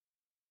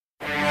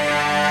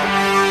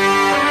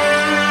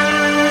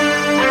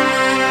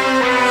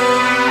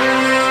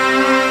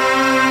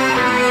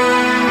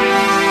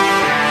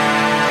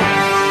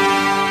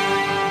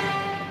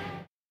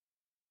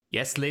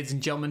Yes, ladies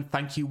and gentlemen,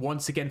 thank you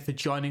once again for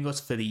joining us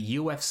for the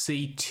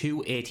UFC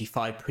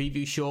 285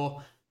 preview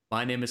show.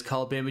 My name is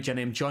Carl Bainbridge and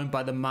I'm joined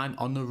by the man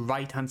on the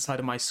right-hand side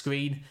of my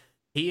screen.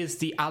 He is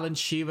the Alan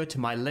Shearer to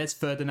my Les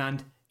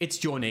Ferdinand. It's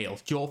Joe Neal.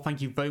 Joe,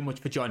 thank you very much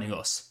for joining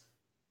us.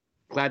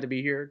 Glad to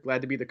be here.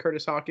 Glad to be the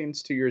Curtis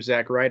Hawkins to your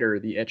Zack Ryder,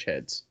 the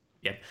Edgeheads.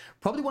 Yeah,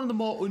 probably one of the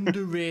more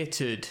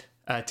underrated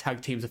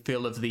tag teams, I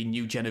feel, of the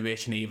new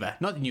generation era.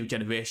 Not the new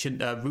generation,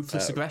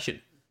 Ruthless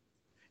Aggression.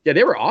 Yeah,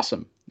 they were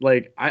awesome.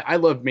 Like, I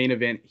love main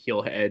event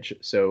heel Edge,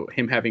 so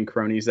him having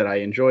cronies that I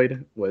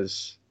enjoyed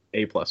was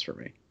A+ for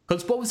me.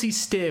 Because what was his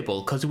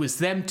stable? Because it was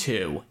them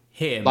two,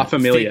 him, La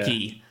Familia,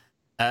 Vicky,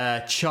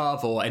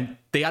 Chavo, and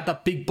they had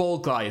that big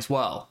bald guy as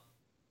well.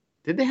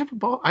 Did they have a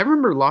ball? I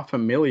remember La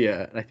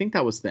Familia, and I think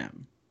that was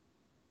them.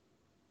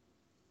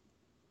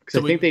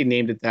 Because I think they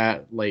named it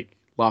that, like,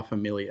 La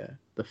Familia,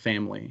 the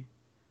family.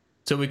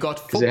 So we've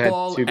got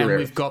football, and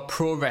we've got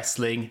pro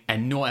wrestling,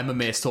 and no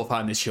MMA so far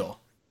in this show.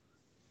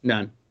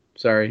 None.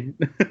 Sorry.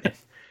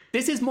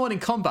 This is Morning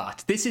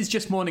Combat. This is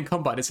just Morning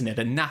Combat, isn't it?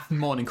 A NAF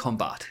Morning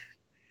Combat.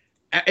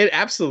 It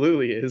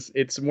absolutely is.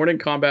 It's Morning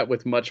Combat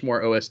with much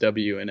more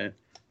OSW in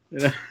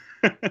it.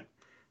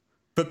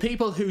 For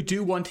people who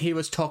do want to hear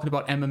us talking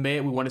about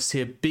MMA, we want to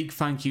say a big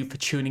thank you for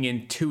tuning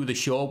in to the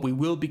show. We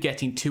will be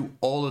getting to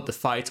all of the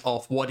fights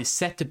of what is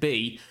set to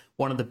be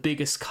one of the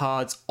biggest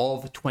cards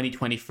of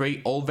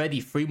 2023.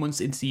 Already 3 months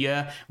into the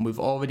year, and we've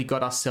already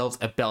got ourselves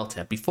a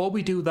belter. Before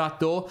we do that,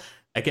 though,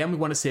 again, we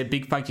want to say a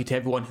big thank you to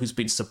everyone who's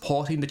been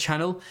supporting the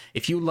channel.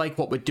 If you like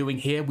what we're doing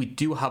here, we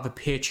do have a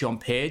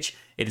Patreon page.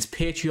 It is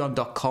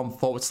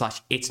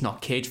patreon.com/It's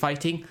Not Cage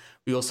Fighting.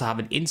 We also have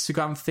an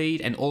Instagram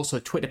feed and also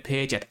a Twitter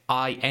page at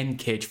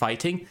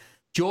INCageFighting.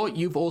 Joe,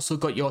 you've also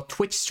got your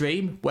Twitch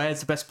stream. Where's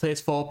the best place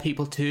for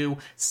people to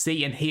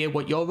see and hear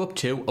what you're up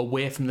to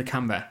away from the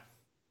camera?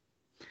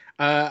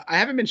 I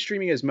haven't been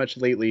streaming as much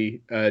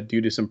lately due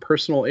to some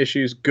personal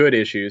issues. Good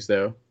issues,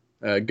 though.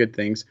 Good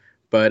things.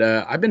 But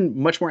I've been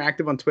much more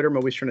active on Twitter. I'm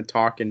always trying to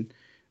talk and,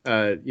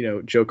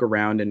 joke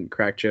around and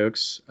crack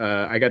jokes.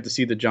 I got to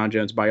see the Jon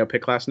Jones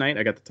biopic last night.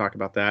 I got to talk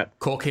about that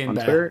on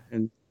Twitter.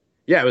 And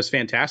yeah, it was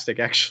fantastic,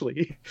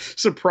 actually.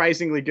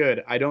 Surprisingly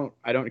good. I don't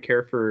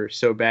care for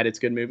so bad it's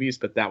good movies,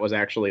 but that was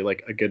actually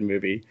like a good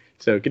movie.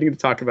 So getting to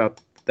talk about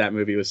that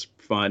movie was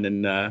fun.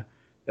 And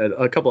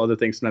a couple other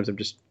things. Sometimes I'm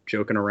just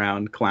joking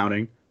around,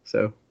 clowning.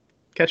 So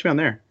catch me on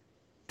there.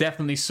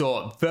 Definitely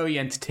so. Very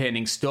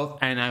entertaining stuff,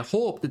 and I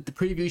hope that the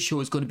preview show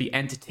is going to be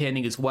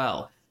entertaining as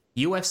well.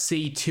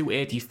 UFC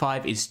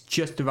 285 is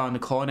just around the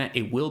corner.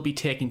 It will be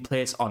taking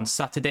place on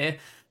Saturday.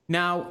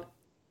 Now,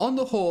 on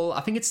the whole,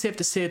 I think it's safe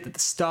to say that the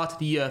start of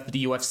the year for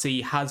the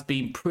UFC has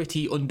been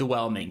pretty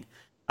underwhelming.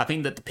 I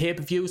think that the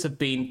pay-per-views have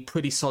been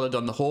pretty solid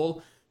on the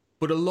whole,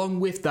 but along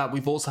with that,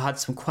 we've also had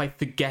some quite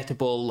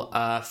forgettable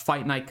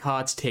fight night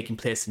cards taking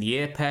place in the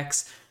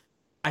Apex.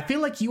 I feel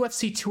like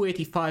UFC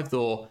 285,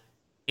 though,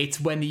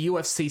 it's when the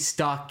UFC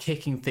start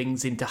kicking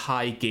things into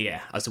high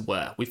gear, as it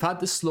were. We've had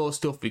the slow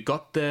stuff. We've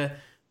got the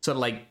sort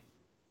of like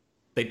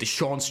the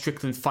Sean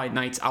Strickland fight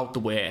nights out the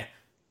way.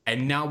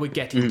 And now we're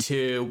getting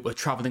we're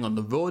traveling on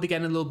the road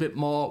again a little bit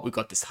more. We've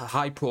got this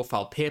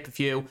high-profile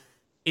pay-per-view.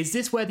 Is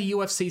this where the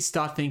UFC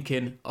start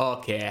thinking,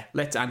 okay,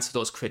 let's answer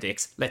those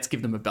critics. Let's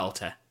give them a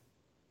belter?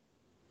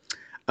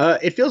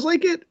 It feels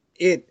like it.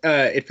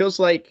 It feels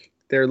like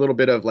they're a little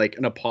bit of like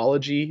an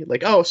apology.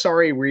 Like, oh,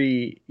 sorry,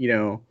 we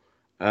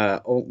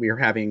are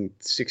having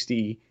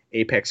 60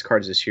 Apex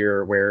cards this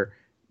year where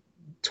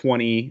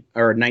 20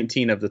 or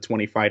 19 of the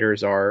 20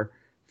 fighters are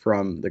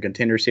from the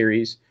Contender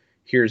Series.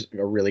 Here's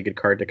a really good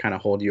card to kind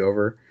of hold you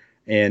over,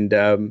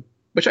 and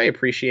which I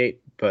appreciate.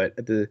 But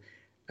at the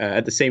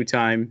same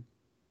time,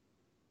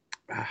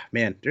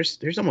 man,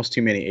 there's almost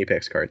too many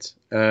Apex cards.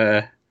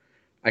 I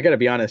got to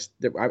be honest.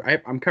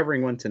 I'm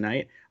covering one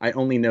tonight. I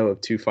only know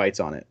of 2 fights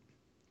on it: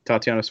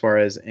 Tatiana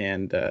Suarez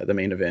and the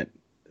main event,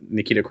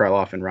 Nikita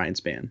Krylov and Ryan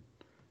Spann.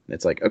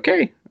 It's like,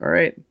 okay, all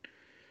right.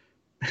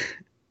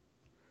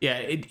 Yeah,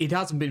 it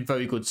hasn't been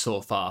very good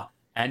so far.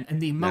 And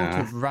the amount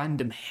of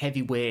random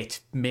heavyweight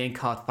main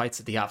card fights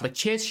that they have. Like,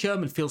 Chase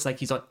Sherman feels like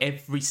he's on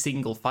every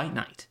single fight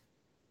night.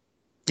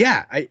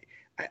 Yeah, I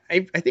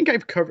think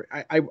I've covered...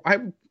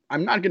 I'm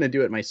not going to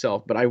do it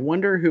myself, but I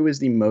wonder who is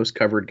the most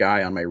covered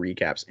guy on my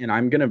recaps. And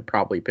I'm going to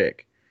probably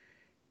pick,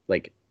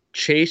 like,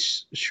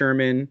 Chase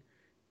Sherman,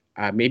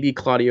 maybe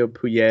Claudio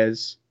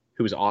Puelles,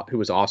 who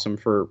was awesome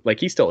for... Like,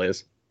 he still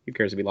is. Who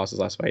cares if he lost his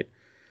last fight?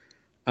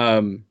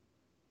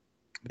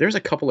 There's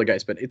a couple of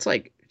guys, but it's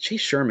like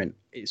Chase Sherman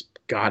is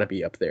gotta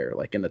be up there,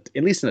 like at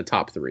least in the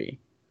top 3.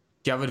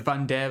 Jared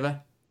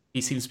Vanderaa, he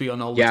seems to be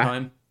on all the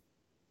time.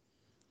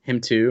 Him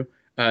too.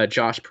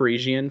 Josh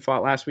Parisian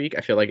fought last week.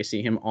 I feel like I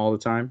see him all the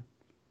time.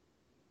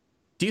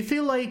 Do you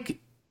feel like,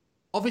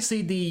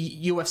 obviously the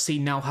UFC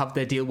now have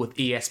their deal with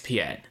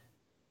ESPN,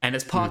 and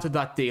as part of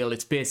that deal,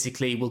 it's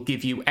basically we'll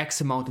give you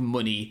X amount of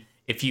money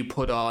if you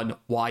put on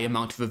Y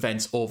amount of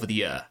events over the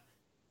year.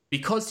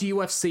 Because the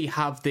UFC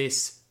have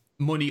this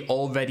money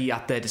already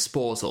at their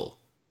disposal,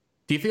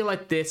 do you feel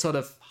like they're sort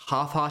of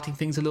half-hearting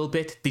things a little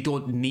bit? They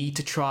don't need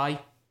to try?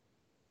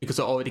 because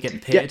they're already getting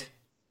paid.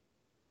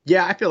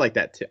 Yeah, I feel like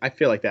that too. I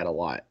feel like that a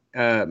lot.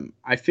 It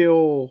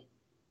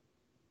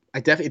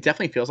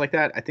definitely feels like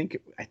that. I think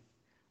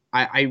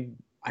I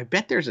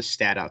bet there's a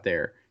stat out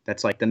there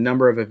that's like the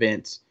number of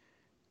events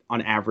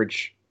on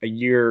average a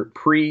year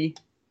pre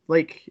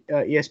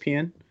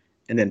ESPN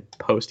and then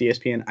post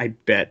ESPN. I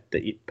bet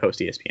that post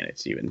ESPN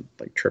it's even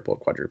like tripled,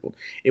 quadrupled.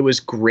 It was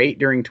great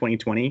during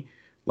 2020,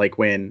 like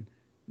when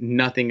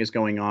nothing is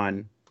going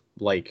on,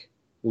 like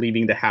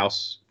leaving the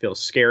house feels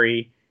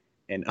scary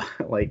and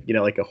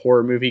like a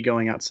horror movie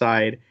going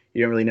outside.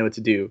 You don't really know what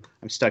to do.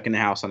 I'm stuck in the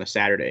house on a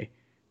Saturday.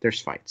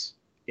 There's fights.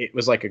 It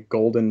was like a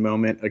golden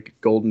moment, a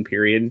golden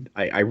period.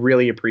 I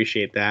really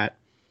appreciate that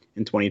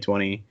in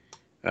 2020.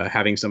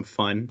 Having some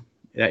fun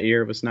that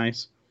year was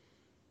nice.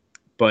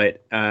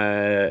 But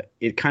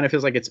it kind of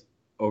feels like it's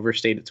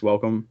overstayed its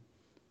welcome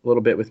a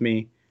little bit with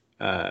me.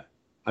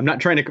 I'm not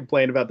trying to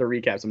complain about the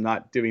recaps. I'm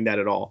not doing that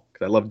at all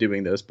because I love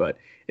doing those. But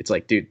it's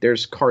like, dude,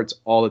 there's cards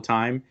all the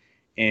time.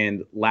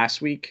 And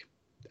last week,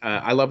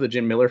 I love the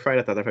Jim Miller fight.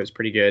 I thought that fight was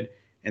pretty good.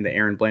 And the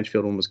Aaron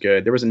Blanchfield one was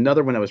good. There was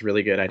another one that was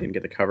really good. I didn't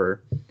get the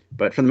cover.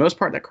 But for the most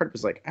part, that card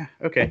was like,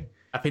 okay.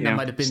 I think that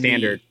might have been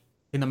standard.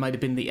 I think that might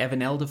have been the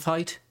Evan Elder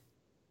fight.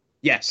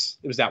 Yes,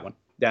 it was that one.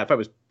 That fight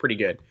was pretty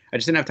good. I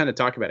just didn't have time to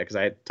talk about it because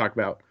I had to talk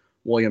about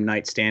William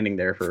Knight standing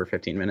there for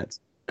 15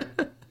 minutes.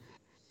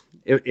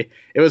 It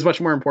was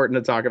much more important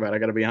to talk about, I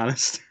got to be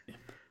honest.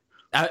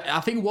 I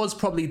think it was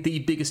probably the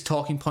biggest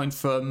talking point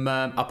from,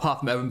 apart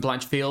from Evan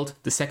Blanchfield,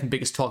 the second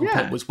biggest talking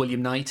point was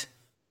William Knight.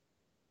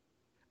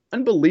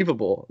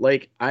 Unbelievable.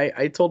 Like,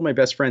 I told my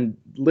best friend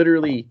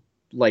literally,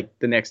 like,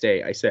 the next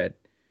day, I said,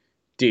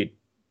 dude,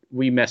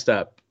 we messed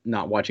up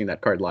not watching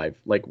that card live.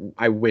 Like,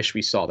 I wish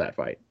we saw that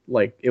fight.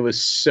 Like, it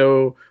was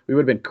so, we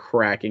would have been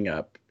cracking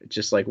up.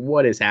 Just like,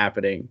 what is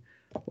happening?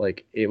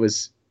 Like, it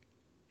was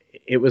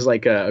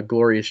like a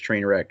glorious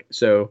train wreck.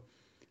 So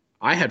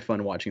I had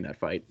fun watching that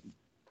fight,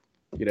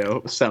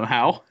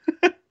 somehow.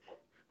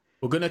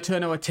 We're going to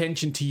turn our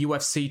attention to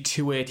UFC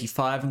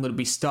 285. I'm going to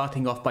be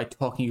starting off by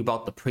talking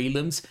about the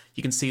prelims.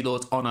 You can see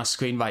those on our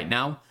screen right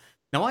now.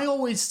 Now, I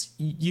always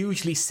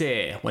usually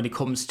say, when it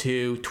comes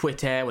to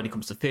Twitter, when it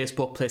comes to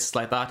Facebook, places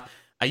like that,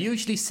 I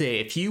usually say,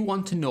 if you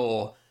want to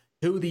know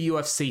who the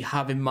UFC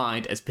have in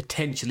mind as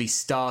potentially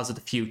stars of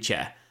the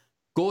future,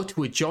 go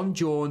to a John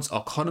Jones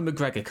or Conor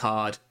McGregor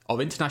card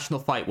or International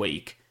Fight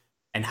Week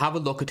and have a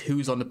look at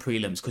who's on the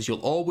prelims, because you'll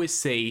always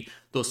see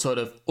those sort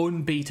of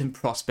unbeaten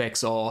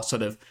prospects or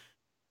sort of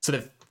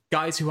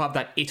guys who have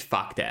that it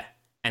factor,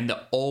 and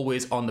they're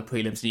always on the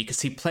prelims. And you can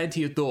see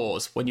plenty of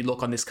those when you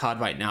look on this card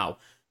right now.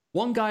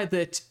 One guy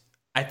that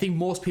I think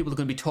most people are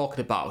going to be talking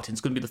about, and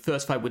it's going to be the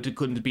first fight we're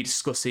going to be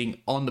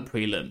discussing on the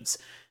prelims,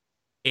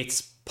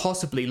 it's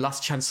possibly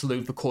last chance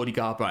saloon for Cody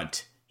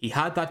Garbrandt. He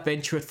had that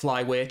venture at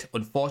flyweight.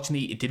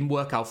 Unfortunately, it didn't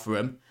work out for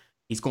him.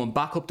 He's going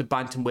back up to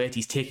bantamweight.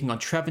 He's taking on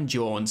Trevin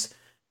Jones.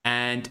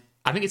 And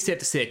I think it's safe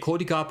to say,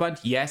 Cody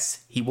Garbrandt,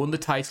 yes, he won the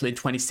title in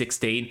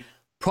 2016.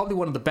 Probably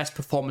one of the best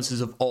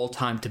performances of all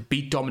time to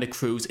beat Dominic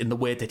Cruz in the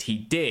way that he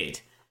did.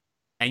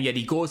 And yet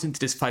he goes into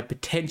this fight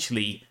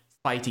potentially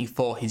fighting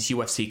for his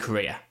UFC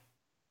career.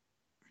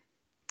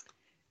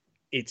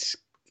 It's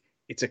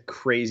a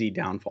crazy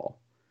downfall.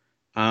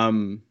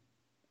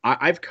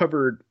 I've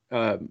covered,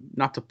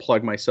 not to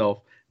plug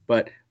myself,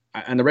 but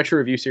on the Retro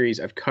Review series,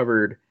 I've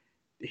covered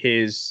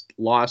his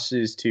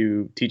losses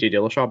to TJ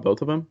Dillashaw,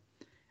 both of them.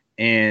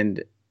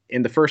 And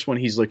in the first one,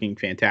 he's looking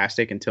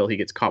fantastic until he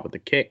gets caught with the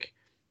kick.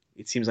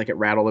 It seems like it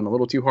rattled him a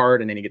little too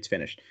hard, and then he gets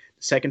finished.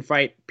 The second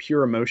fight,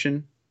 pure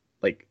emotion,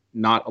 like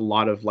not a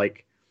lot of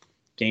like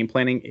game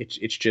planning.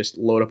 It's just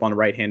load up on the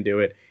right hand, do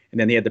it. And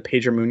then they had the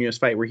Pedro Munoz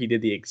fight where he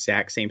did the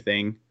exact same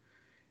thing.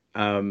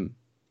 And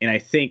I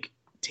think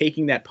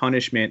taking that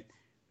punishment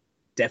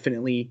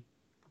definitely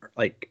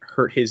like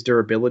hurt his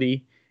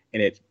durability,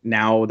 and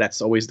now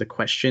that's always the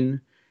question.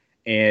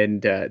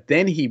 And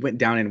then he went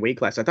down in weight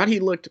class. I thought he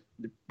looked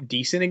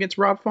decent against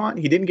Rob Font.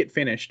 He didn't get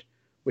finished,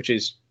 which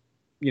is,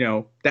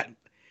 that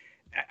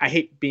I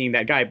hate being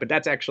that guy, but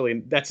that's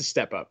a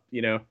step up,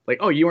 like,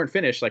 oh, you weren't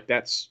finished. Like,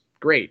 that's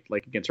great.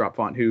 Like against Rob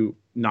Font, who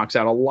knocks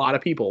out a lot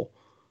of people.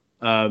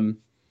 Then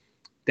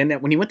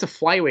when he went to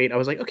flyweight, I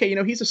was like, okay,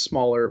 he's a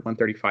smaller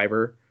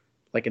 135er,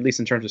 like at least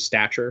in terms of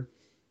stature.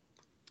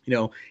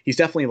 He's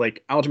definitely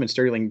like Aljamain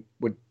Sterling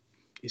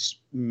is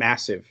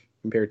massive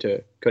compared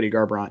to Cody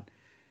Garbrandt.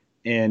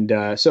 And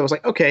so I was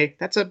like, okay,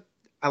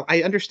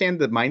 I understand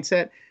the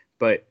mindset,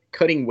 but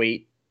cutting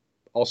weight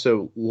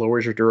also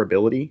lowers your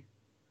durability.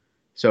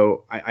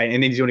 So and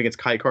then he's doing against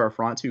Kai Kara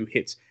France, who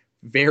hits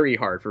very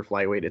hard for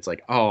flyweight. It's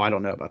like, oh, I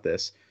don't know about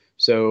this.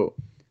 So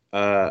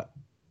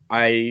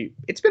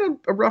it's been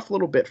a rough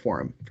little bit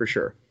for him, for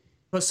sure.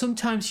 But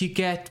sometimes you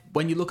get,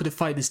 when you look at a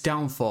fighter's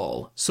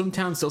downfall,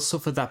 sometimes they'll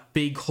suffer that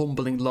big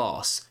humbling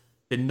loss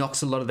that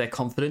knocks a lot of their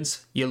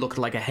confidence. You look at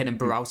like a Renan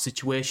Barão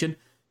situation.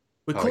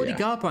 With Cody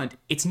Garbrandt,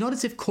 it's not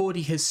as if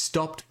Cody has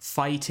stopped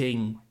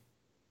fighting.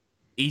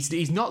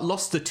 He's not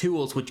lost the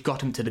tools which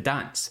got him to the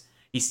dance.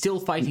 He's still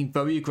fighting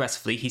very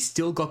aggressively. He's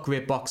still got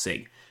great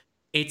boxing.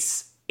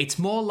 It's It's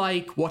more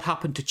like what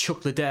happened to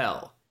Chuck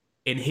Liddell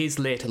in his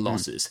later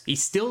losses.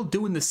 He's still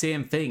doing the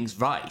same things,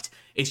 right?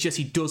 It's just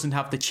he doesn't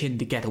have the chin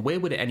to get away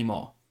with it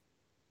anymore.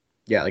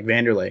 Yeah, like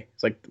Vanderlei.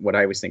 It's like what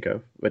I always think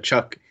of. But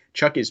Chuck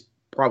is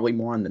probably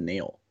more on the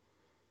nail.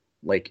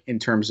 Like in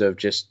terms of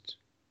just,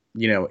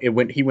 he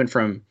went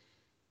from,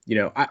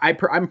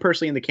 I'm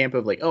personally in the camp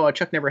of like, oh,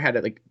 Chuck never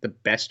had like the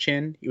best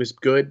chin. He was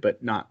good,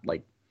 but not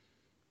like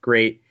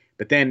great.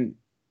 But then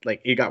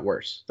like it got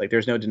worse. Like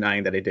there's no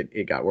denying that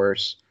it got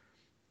worse.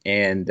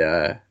 And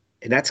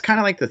that's kind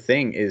of like the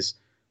thing is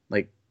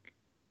like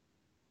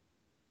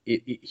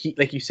he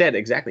like you said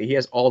exactly. He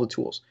has all the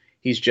tools.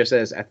 He's just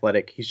as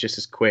athletic. He's just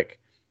as quick.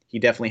 He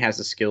definitely has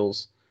the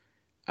skills.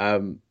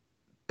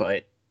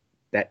 But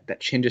that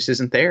chin just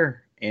isn't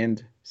there,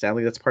 and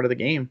sadly, that's part of the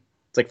game.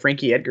 It's like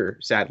Frankie Edgar,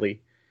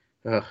 sadly.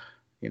 Ugh,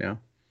 you know.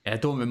 Yeah,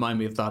 don't remind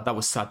me of that. That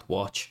was sad to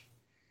watch.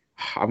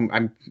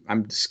 I'm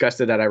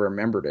disgusted that I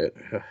remembered it.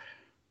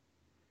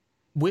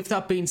 With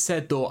that being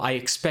said, though, I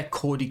expect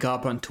Cody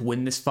Garbrandt to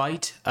win this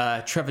fight.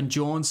 Trevin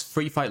Jones,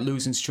 3-fight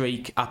losing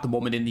streak at the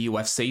moment in the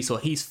UFC, so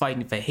he's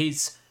fighting for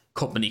his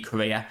company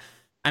career.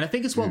 And I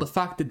think as well the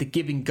fact that they're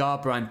giving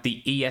Garbrandt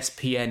the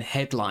ESPN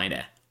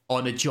headliner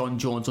on a John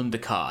Jones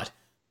undercard,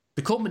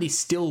 the company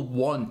still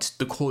want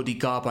the Cody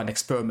Garbrandt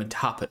experiment to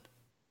happen.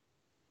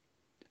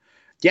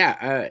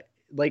 Yeah,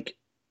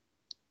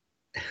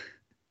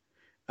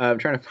 I'm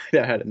trying to find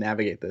out how to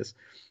navigate this,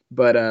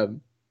 but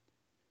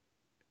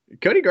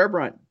Cody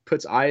Garbrandt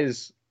puts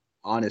eyes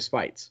on his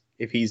fights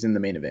if he's in the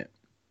main event.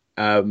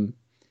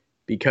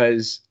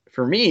 Because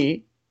for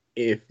me,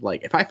 if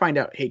I find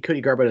out, hey,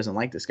 Cody Garbrandt doesn't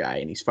like this guy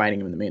and he's fighting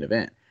him in the main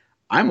event,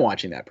 I'm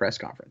watching that press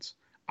conference.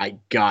 I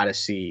gotta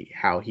see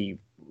how he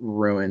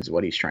ruins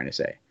what he's trying to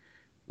say.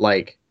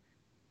 Like,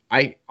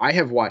 I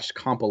have watched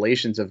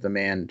compilations of the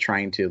man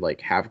trying to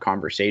like have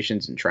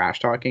conversations and trash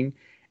talking,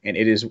 and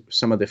it is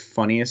some of the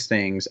funniest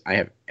things I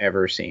have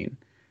ever seen.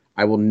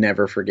 I will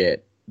never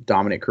forget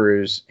Dominic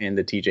Cruz and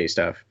the TJ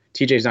stuff.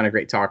 TJ's not a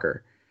great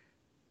talker,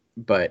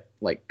 but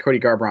like Cody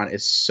Garbrandt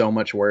is so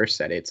much worse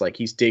that it's like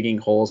he's digging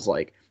holes.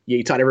 Like, yeah,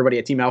 he taught everybody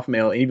at Team Alpha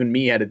Male, and even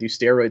me, had to do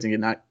steroids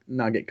and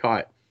not get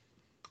caught.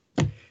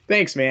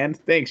 Thanks, man.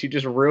 Thanks. You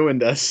just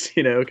ruined us,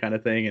 kind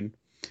of thing. And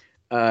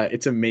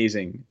it's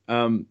amazing.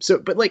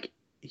 But like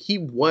he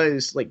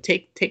was like,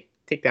 take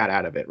that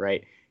out of it,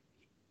 right?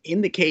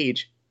 In the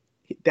cage,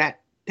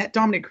 that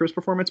Dominic Cruz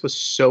performance was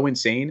so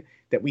insane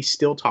that we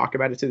still talk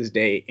about it to this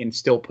day and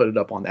still put it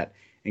up on that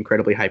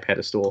incredibly high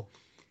pedestal.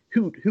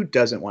 Who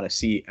doesn't want to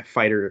see a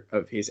fighter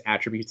of his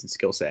attributes and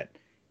skill set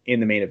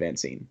in the main event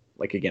scene?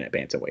 Like again at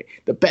bantamweight,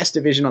 the best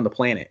division on the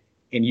planet,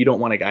 and you don't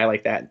want a guy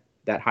like that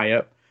high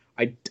up.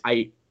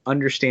 I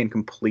understand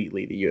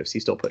completely the UFC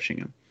still pushing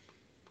him.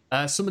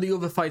 Some of the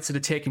other fights that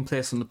are taking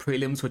place on the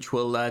prelims, which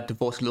we'll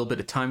devote a little bit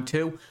of time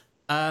to.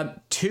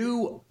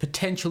 Two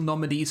potential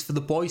nominees for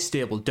the boys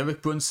stable.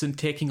 Derek Brunson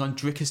taking on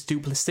Dricus Du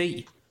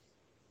Plessis.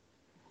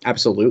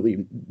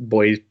 Absolutely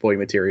boy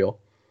material.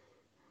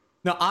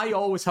 Now, I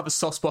always have a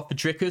soft spot for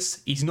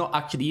Dricus. He's not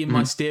actually in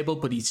my stable,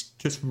 but he's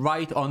just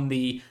right on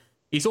the...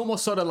 He's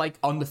almost sort of like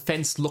on the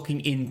fence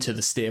looking into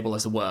the stable,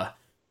 as it were.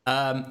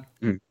 I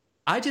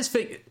just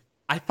think...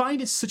 I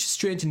find it such a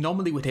strange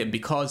anomaly with him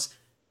because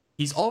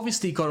he's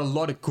obviously got a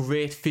lot of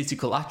great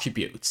physical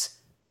attributes.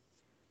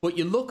 But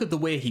you look at the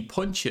way he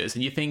punches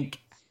and you think,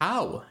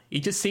 how?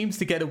 He just seems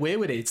to get away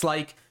with it. It's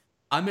like,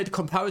 I made a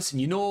comparison.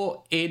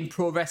 In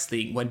pro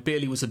wrestling, when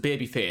Bayley was a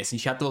babyface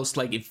and she had those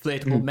like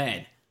inflatable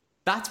men,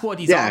 that's what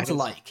his arms are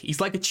like. He's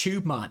like a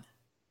tube man.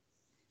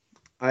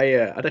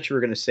 I thought you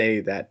were going to say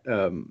that,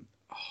 I'm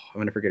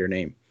going to forget her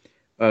name.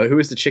 Who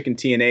was the chick in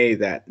TNA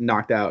that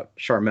knocked out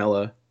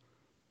Sharmella?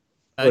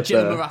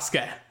 Jilla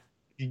Maraska.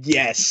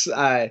 Yes,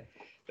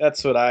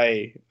 that's what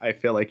I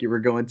feel like you were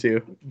going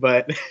to.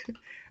 But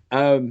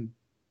I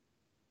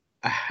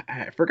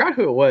forgot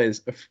who it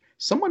was.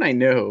 Someone I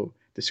know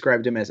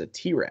described him as a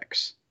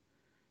T-Rex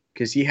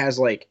because he has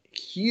like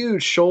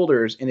huge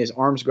shoulders and his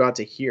arms go out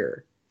to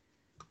here.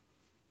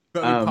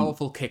 Very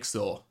powerful kicks,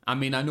 though. I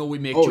mean, I know we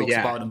make jokes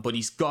about him, but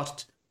he's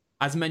got,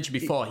 as mentioned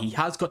before, he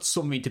has got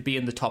something to be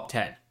in the top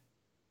 10.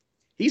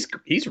 He's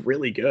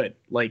really good.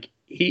 Like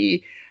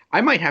I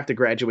might have to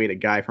graduate a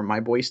guy from my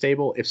boy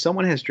stable. If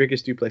someone has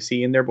Dricus Du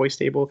Plessis in their boy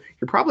stable,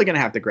 you're probably going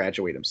to have to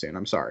graduate him soon.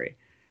 I'm sorry.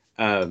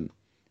 If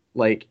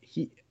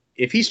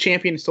he's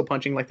champion and still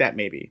punching like that,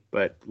 maybe.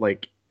 But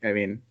but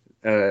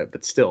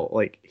still,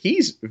 like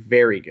he's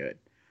very good.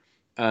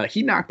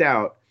 He knocked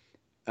out.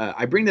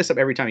 I bring this up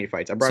every time he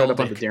fights. I brought it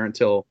up on the Darren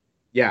Till.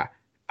 Yeah,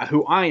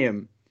 who I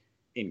am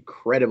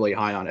incredibly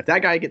high on. If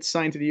that guy gets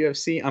signed to the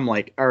UFC, I'm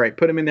like, all right,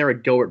 put him in there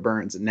with Gilbert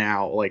Burns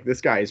now. Like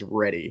this guy is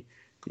ready.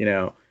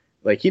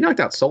 Like he knocked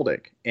out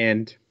Soldic,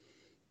 and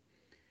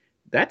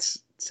that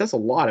says a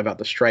lot about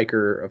the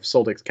striker of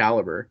Soldic's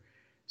caliber.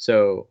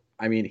 So,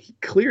 I mean, he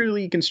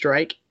clearly can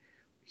strike.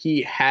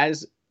 He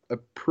has a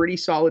pretty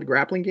solid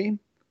grappling game.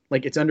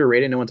 Like it's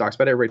underrated. No one talks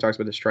about it. Everybody talks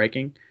about his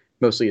striking,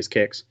 mostly his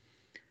kicks.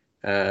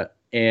 But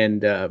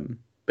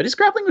his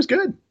grappling was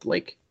good.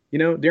 Like,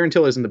 Darren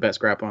Till isn't the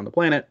best grappler on the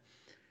planet,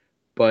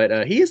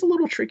 but he is a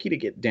little tricky to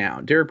get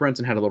down. Derek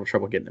Brunson had a little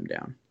trouble getting him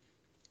down,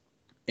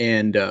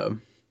 and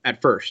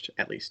at first,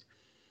 at least.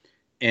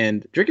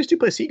 And Dricus Du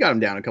Plessis got him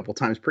down a couple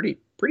times pretty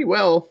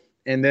well,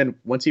 and then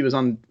once he was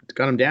on,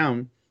 got him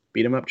down,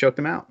 beat him up, choked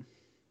him out.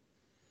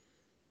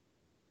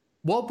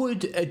 What would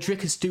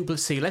Dricus Du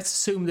Plessis? Let's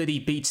assume that he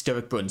beats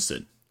Derek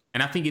Brunson,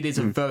 and I think it is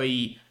a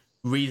very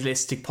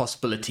realistic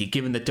possibility,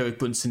 given that Derek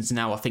Brunson's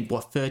now, I think,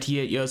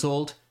 38 years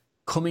old,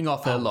 coming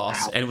off a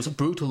loss, and it was a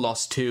brutal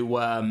loss to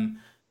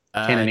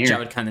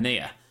Jared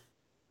Cannonier.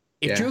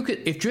 If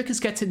Dricus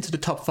gets into the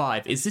top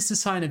 5, is this a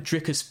sign of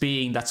Dricus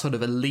being that sort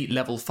of elite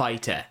level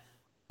fighter?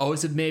 Or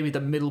is it maybe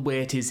the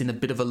middleweight is in a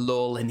bit of a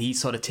lull and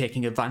he's sort of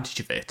taking advantage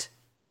of it?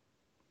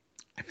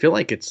 I feel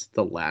like it's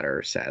the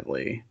latter,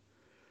 sadly.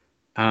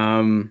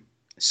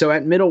 So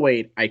at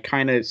middleweight, I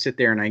kind of sit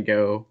there and I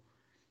go,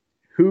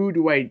 who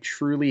do I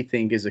truly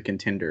think is a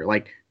contender?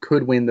 Like,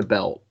 could win the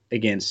belt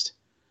against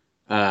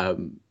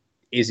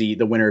Izzy,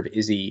 the winner of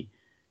Izzy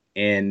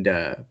and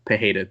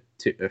Pereira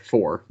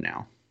 4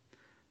 now.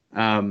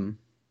 And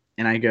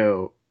I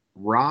go,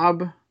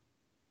 Rob,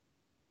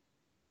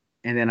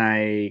 and then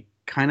I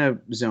kind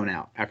of zone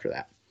out after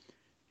that.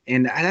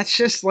 And that's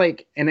just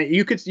like, and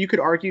you could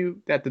argue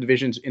that the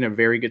division's in a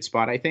very good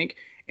spot, I think,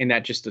 and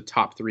that just the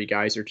top 3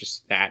 guys are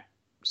just that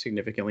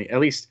significantly, at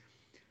least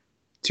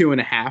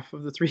 2.5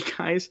 of the 3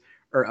 guys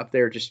are up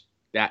there, just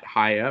that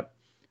high up.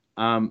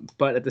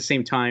 But at the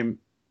same time,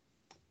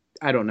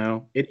 I don't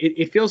know.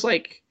 It feels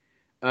like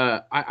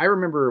I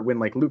remember when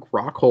like Luke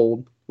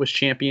Rockhold was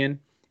champion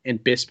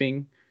and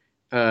Bisping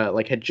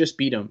like had just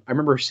beat him. I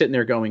remember sitting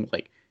there going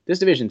like, this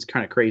division's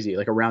kind of crazy.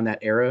 Like around that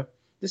era,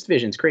 this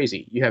division's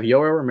crazy. You have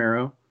Yoel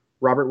Romero,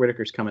 Robert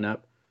Whitaker's coming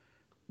up,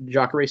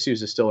 Jacare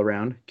Souza's still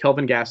around,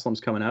 Kelvin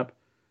Gastelum's coming up,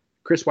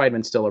 Chris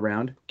Weidman's still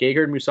around,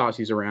 Gegard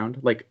Mousasi's around.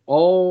 Like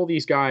all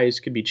these guys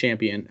could be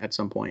champion at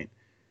some point,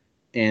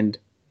 and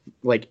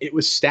like it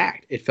was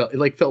stacked. It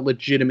felt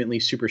legitimately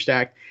super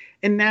stacked,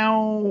 and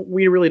now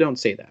we really don't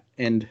say that.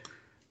 And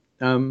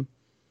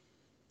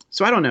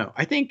so I don't know.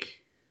 I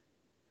think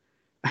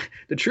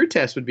the true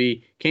test would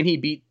be, can he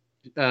beat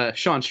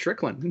Sean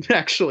Strickland?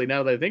 Actually,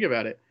 now that I think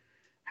about it,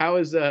 how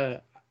is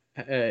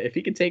if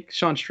he can take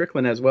Sean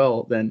Strickland as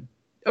well, then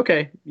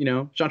okay,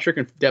 Sean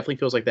Strickland definitely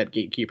feels like that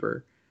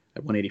gatekeeper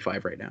at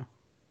 185 right now.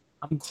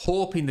 I'm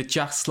hoping that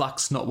Jack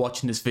Slack's not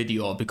watching this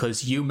video,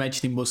 because you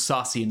mentioning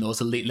Mousasi and those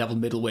elite level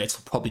middleweights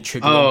will probably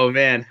trigger him.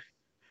 Man.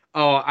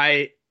 Oh,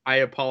 I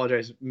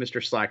apologize,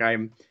 Mr. Slack.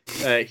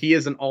 He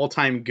is an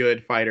all-time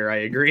good fighter. I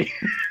agree.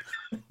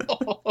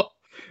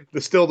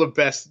 Still the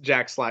best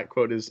Jack Slack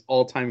quote is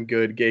all-time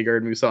good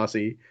Gegard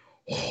Mousasi.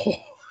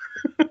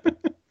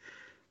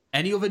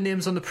 Any other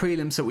names on the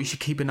prelims that we should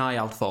keep an eye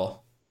out for?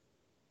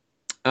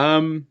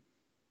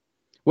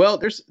 Well,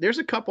 there's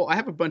a couple. I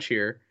have a bunch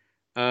here.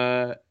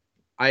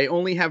 I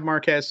only have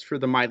Marquez for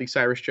the Miley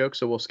Cyrus joke,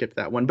 so we'll skip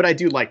that one. But I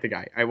do like the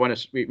guy.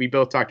 We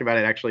both talked about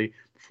it actually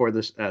before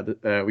this.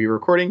 We were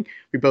recording.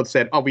 We both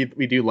said, we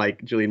do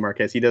like Julian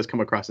Marquez. He does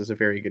come across as a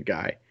very good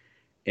guy,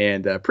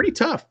 and pretty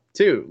tough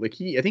too. Like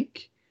I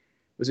think,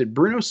 was it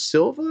Bruno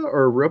Silva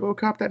or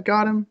RoboCop that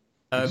got him?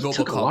 He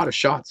took a lot of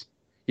shots.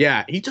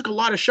 Yeah, he took a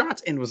lot of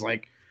shots and was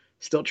like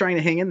still trying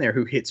to hang in there.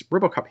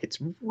 RoboCop hits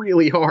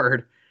really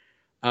hard.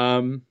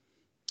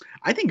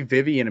 I think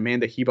Vivi and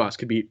Amanda Hebos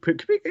could be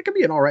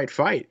an all right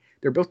fight.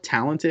 They're both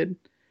talented.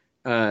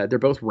 They're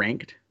both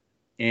ranked,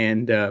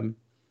 and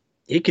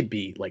it could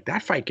be like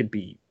that fight could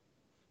be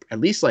at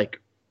least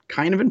like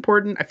kind of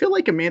important. I feel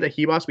like Amanda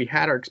Hebos, we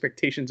had our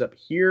expectations up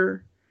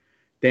here.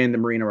 Then the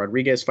Marina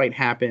Rodriguez fight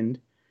happened,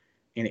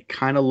 and it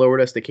kind of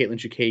lowered us. The Caitlin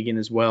Chukagian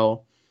as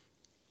well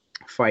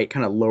fight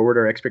kind of lowered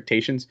our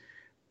expectations.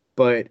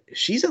 But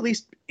she's at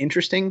least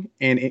interesting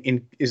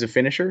and is a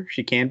finisher.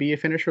 She can be a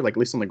finisher, like at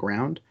least on the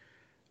ground.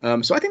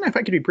 So I think that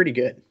fight could be pretty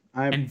good.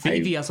 And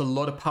Vivi has a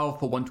lot of power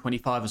for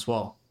 125 as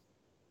well.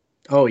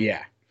 Oh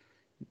yeah,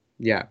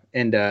 yeah,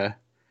 and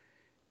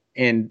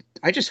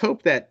I just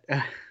hope that.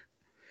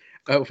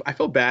 I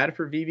feel bad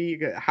for Vivi.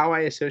 How I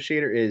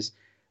associate her is,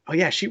 oh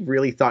yeah, she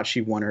really thought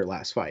she won her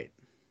last fight.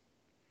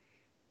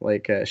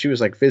 Like she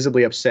was like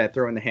visibly upset,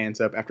 throwing the hands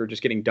up after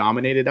just getting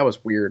dominated. That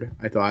was weird,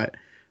 I thought,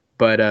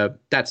 but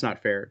that's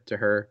not fair to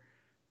her.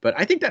 But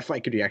I think that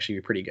fight could actually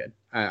be pretty good.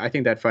 I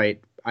think that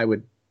fight, I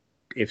would,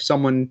 if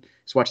someone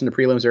is watching the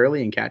prelims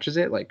early and catches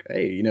it, like,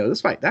 hey,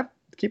 this fight,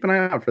 keep an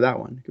eye out for that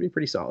one. It could be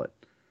pretty solid.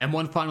 And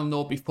one final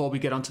note before we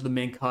get onto the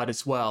main card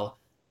as well.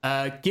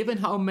 Given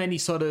how many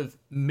sort of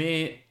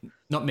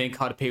not main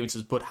card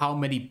appearances, but how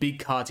many big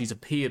cards he's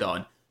appeared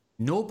on,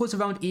 no buzz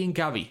around Ian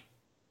Garry.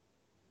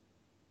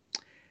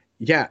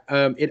 Yeah,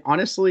 it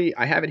honestly,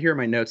 I have it here in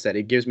my notes that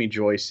it gives me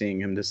joy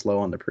seeing him this low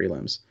on the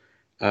prelims,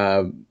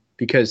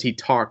 because he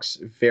talks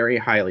very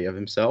highly of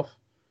himself,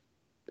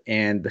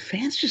 and the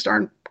fans just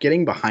aren't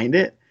getting behind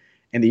it,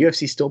 and the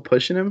UFC still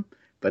pushing him,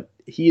 but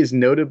he is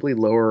notably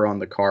lower on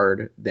the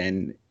card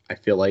than I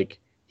feel like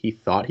he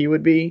thought he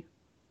would be.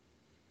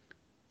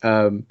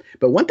 But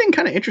one thing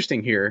kind of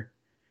interesting here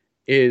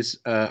is,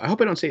 I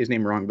hope I don't say his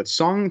name wrong, but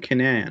Song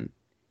Kanan,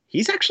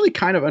 he's actually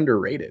kind of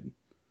underrated.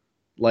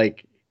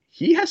 Like,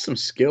 he has some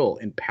skill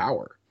and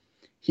power.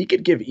 He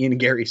could give Ian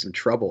Gary some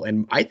trouble,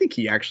 and I think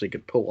he actually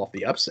could pull off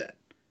the upset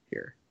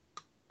here.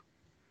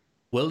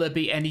 Will there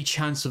be any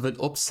chance of an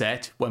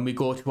upset when we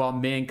go to our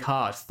main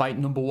card? Fight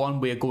number 1,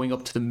 we are going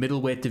up to the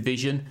middleweight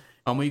division,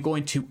 and we're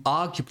going to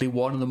arguably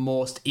one of the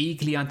most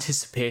eagerly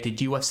anticipated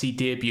UFC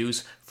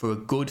debuts for a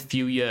good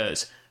few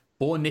years.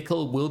 Bo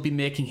Nickal will be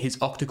making his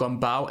Octagon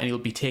bow, and he'll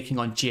be taking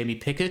on Jamie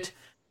Pickett.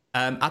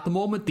 At the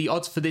moment, the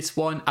odds for this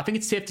one, I think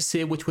it's safe to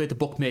say which way the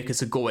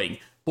bookmakers are going.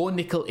 Bo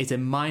Nickal is a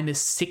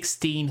minus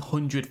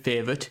 1,600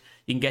 favourite.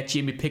 You can get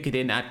Jamie Pickett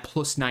in at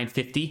plus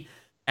 950.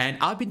 And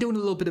I've been doing a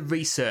little bit of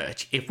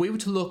research. If we were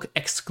to look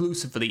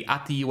exclusively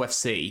at the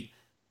UFC,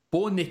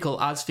 Bo Nickal,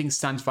 as things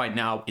stand right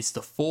now, is the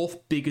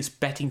 4th biggest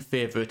betting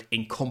favourite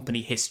in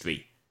company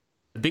history.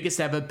 The biggest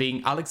ever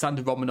being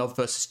Alexander Romanov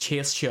versus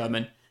Chase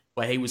Sherman,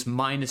 where he was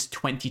minus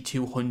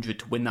 2,200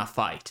 to win that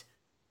fight.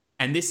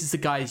 And this is the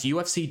guy's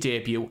UFC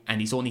debut, and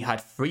he's only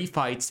had 3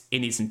 fights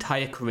in his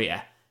entire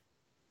career.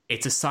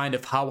 It's a sign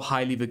of how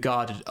highly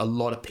regarded a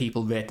lot of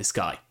people rate this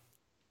guy.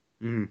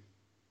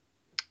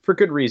 For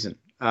good reason.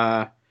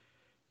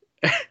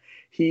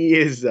 He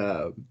is,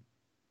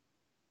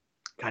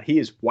 he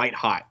is white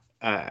hot.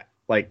 I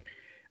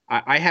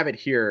have it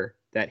here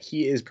that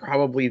he is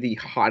probably the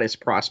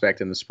hottest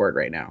prospect in the sport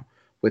right now,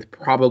 with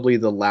probably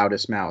the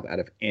loudest mouth out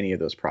of any of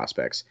those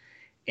prospects.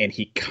 And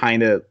he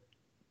kind of,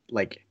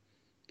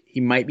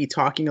 he might be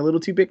talking a little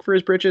too big for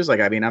his britches.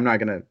 I'm not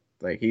going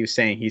to, he was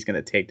saying he's going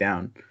to take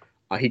down,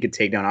 he could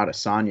take down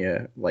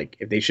Adesanya,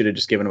 if they should have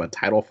just given him a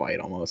title fight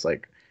almost.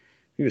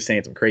 He was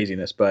saying some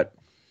craziness. But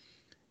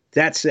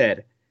that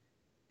said,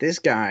 this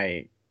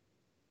guy,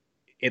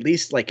 at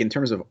least in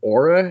terms of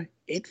aura,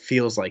 it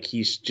feels like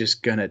he's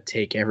just going to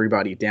take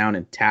everybody down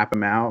and tap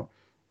him out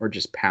or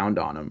just pound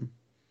on him.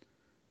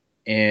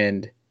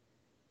 And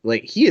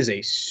he is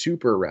a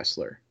super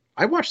wrestler.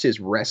 I watched his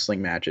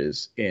wrestling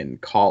matches in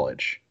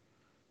college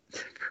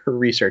for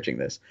researching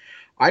this.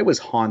 I was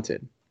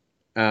haunted.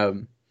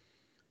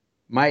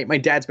 My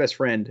dad's best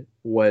friend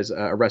was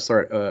a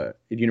wrestler at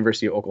the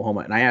University of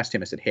Oklahoma. And I asked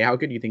him, I said, hey, how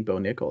good do you think Bo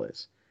Nickal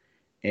is?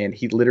 And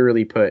he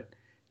literally put,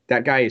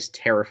 that guy is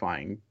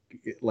terrifying.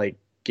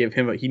 Give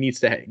him, he needs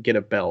to get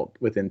a belt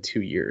within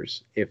 2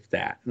 years, if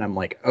that. And I'm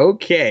like,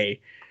 okay.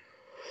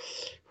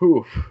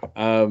 Whew.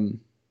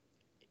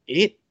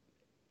 It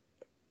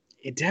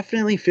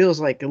definitely feels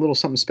like a little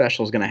something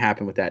special is going to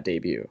happen with that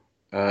debut.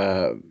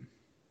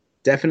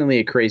 Definitely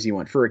a crazy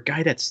one for a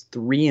guy that's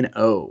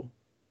 3-0.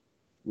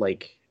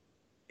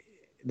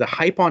 The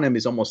hype on him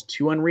is almost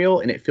too unreal,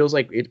 and it feels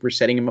like we're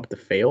setting him up to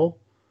fail.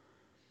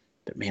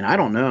 But man, I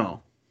don't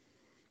know.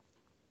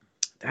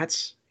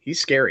 He's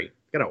scary.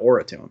 Got an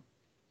aura to him.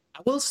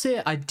 I will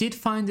say I did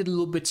find it a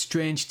little bit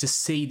strange to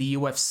see the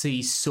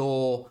UFC.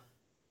 So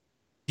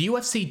the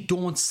UFC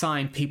don't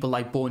sign people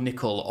like Bo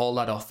Nickal all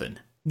that often.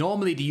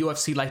 Normally, the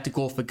UFC like to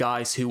go for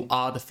guys who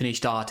are the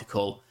finished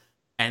article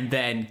and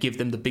then give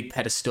them the big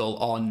pedestal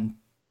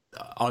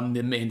on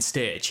the main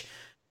stage.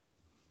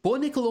 Bo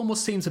Nickal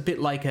almost seems a bit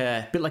like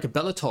a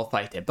Bellator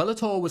fighter.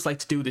 Bellator always like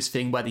to do this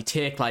thing where they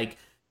take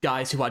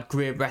guys who had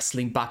great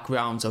wrestling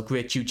backgrounds or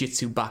great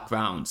jiu-jitsu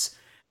backgrounds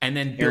and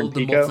then build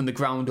them up from the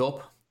ground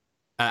up.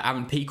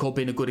 Aaron Pico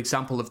being a good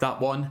example of that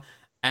one.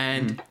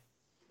 And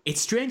it's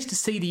strange to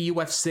see the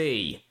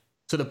UFC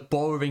sort of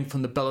borrowing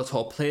from the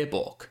Bellator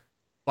playbook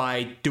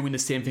by doing the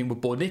same thing with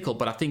Bo Nickal.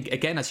 But I think,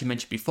 again, as you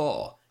mentioned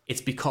before,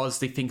 it's because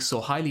they think so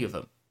highly of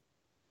him.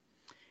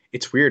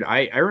 It's weird.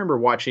 I remember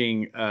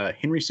watching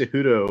Henry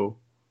Cejudo.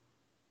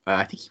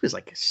 I think he was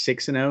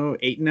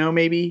 6-0, 8-0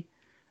 maybe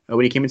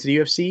when he came into the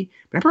UFC.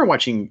 But I remember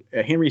watching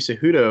Henry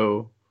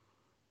Cejudo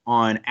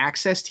on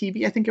Access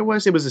TV, I think it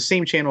was. It was the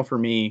same channel for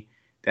me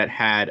that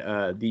had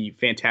the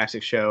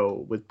fantastic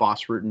show with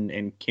Boss Rutan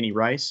and Kenny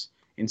Rice,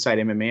 Inside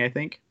MMA, I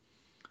think.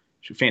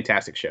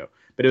 Fantastic show.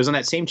 But it was on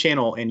that same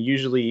channel, and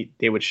usually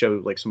they would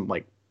show I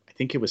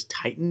think it was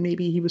Titan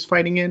maybe he was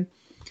fighting in.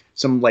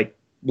 Some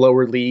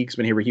lower leagues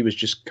whenever he was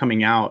just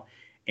coming out.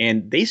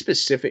 And they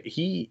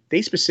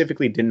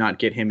specifically did not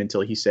get him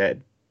until he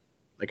said,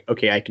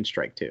 okay, I can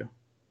strike too.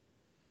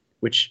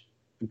 Which,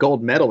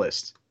 gold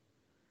medalist.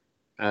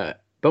 Bo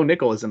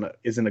Nickal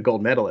isn't a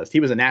gold medalist.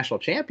 He was a national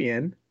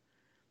champion,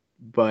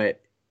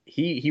 but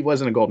he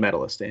wasn't a gold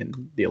medalist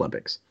in the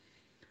Olympics.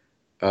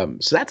 So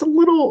that's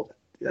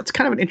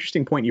kind of an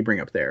interesting point you bring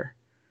up there.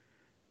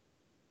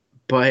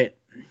 But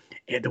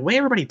the way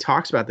everybody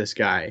talks about this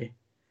guy,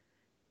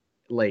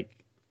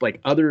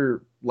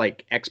 other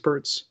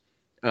experts,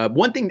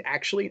 one thing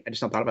actually, I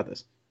just not thought about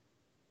this.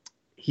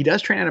 He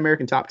does train at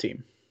American Top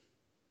Team,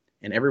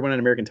 and everyone at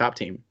American Top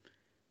Team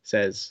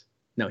says,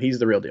 no, he's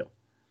the real deal.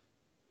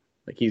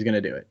 He's going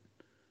to do it.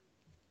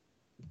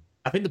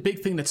 I think the big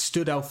thing that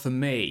stood out for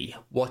me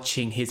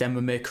watching his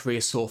MMA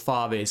career so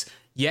far is,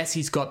 yes,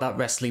 he's got that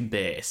wrestling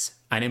base.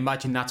 And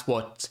imagine that's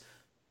what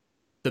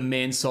the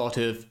main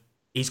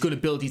he's going to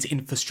build his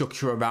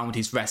infrastructure around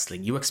his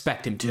wrestling. You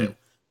expect him to.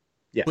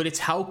 Yeah. But it's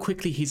how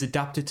quickly he's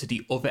adapted to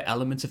the other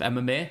elements of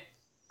MMA.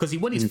 Because he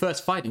won his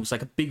first fight, it was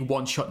a big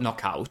one-shot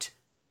knockout.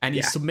 And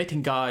he's Yeah.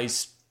 submitting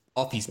guys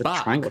off his The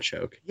back. triangle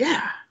choke.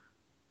 Yeah.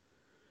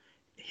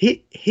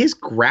 His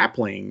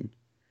grappling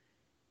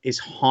is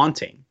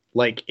haunting.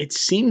 Like, it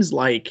seems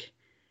like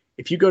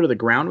if you go to the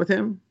ground with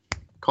him,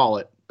 call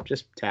it.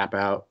 Just tap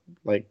out,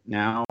 like,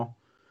 now.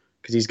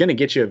 Because he's going to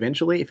get you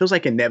eventually. It feels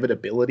like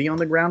inevitability on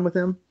the ground with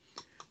him,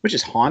 which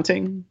is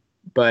haunting.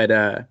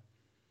 But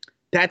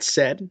that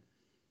said,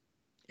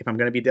 if I'm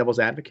going to be devil's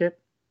advocate,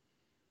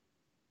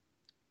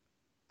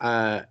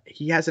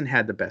 he hasn't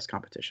had the best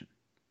competition.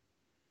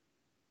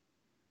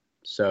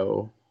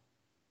 So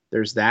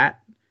there's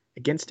that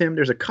against him.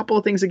 There's a couple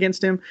of things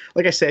against him.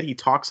 Like I said, he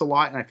talks a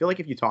lot. And I feel like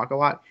if you talk a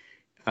lot,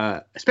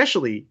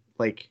 especially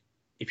like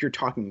if you're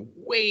talking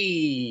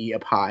way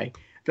up high,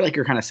 I feel like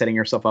you're kind of setting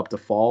yourself up to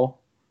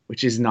fall,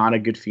 which is not a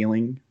good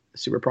feeling a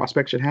super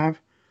prospect should have.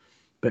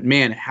 But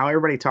man, how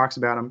everybody talks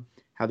about him,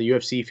 how the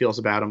UFC feels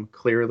about him,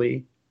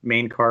 clearly,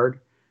 main card,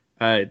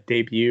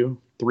 debut,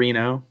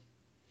 3-0.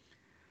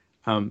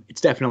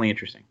 It's definitely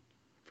interesting,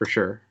 for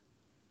sure.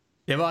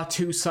 There are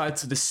two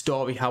sides of the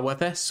story,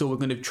 however, so we're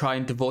going to try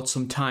and devote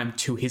some time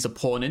to his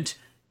opponent.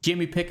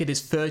 Jamie Pickett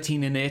is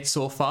 13-8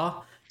 so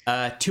far,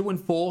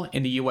 2-4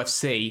 in the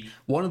UFC,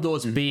 one of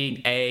those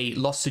being a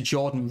loss to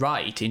Jordan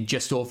Wright in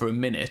just over a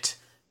minute,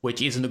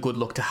 which isn't a good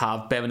look to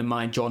have, bearing in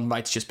mind Jordan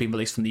Wright's just been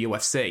released from the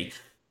UFC.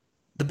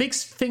 The big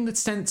thing that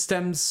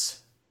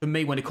stems for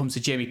me when it comes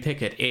to Jamie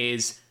Pickett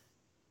is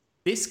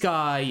this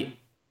guy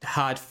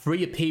had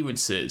 3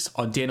 appearances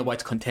on Dana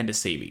White's Contender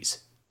Series.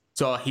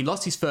 So he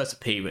lost his first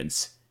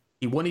appearance,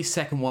 he won his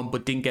second one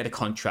but didn't get a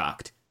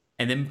contract,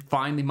 and then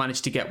finally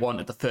managed to get one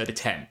at the third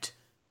attempt.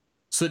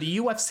 So the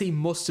UFC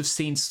must have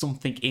seen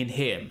something in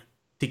him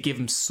to give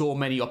him so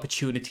many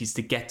opportunities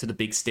to get to the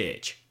big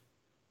stage.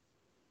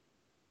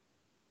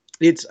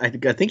 I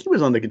think he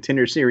was on the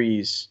Contender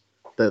Series,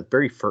 the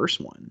very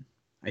first one,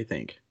 I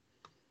think.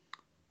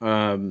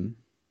 Yeah,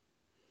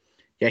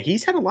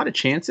 he's had a lot of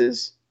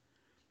chances,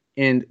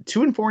 and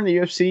 2-4 in the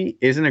UFC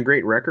isn't a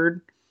great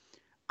record.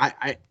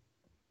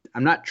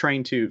 I'm not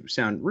trying to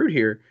sound rude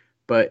here,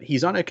 but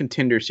he's on a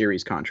Contender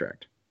Series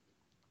contract.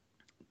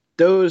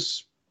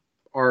 Those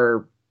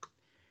are,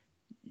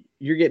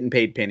 you're getting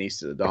paid pennies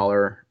to the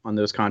dollar on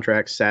those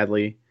contracts.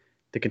 Sadly,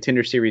 the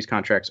Contender Series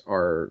contracts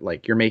are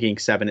like you're making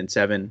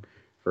 7-7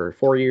 for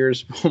 4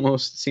 years,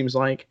 almost seems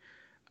like.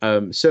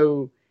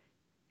 So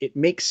it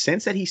makes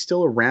sense that he's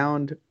still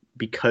around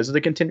because of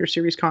the Contender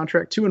Series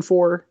contract.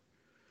 2-4,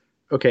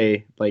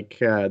 okay. Like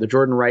the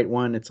Jordan Wright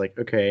one, it's like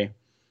okay.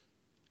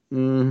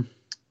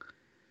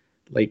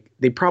 Like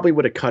they probably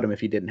would have cut him if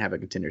he didn't have a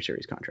Contender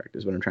Series contract,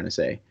 is what I'm trying to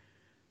say.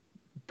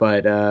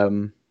 But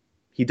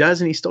he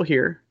does, and he's still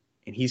here,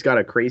 and he's got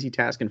a crazy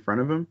task in front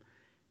of him.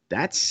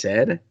 That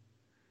said,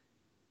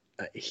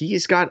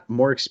 he's got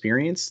more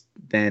experience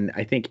than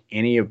I think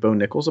any of Bo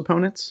Nickal's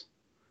opponents,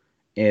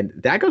 and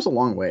that goes a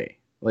long way.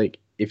 Like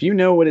if you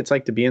know what it's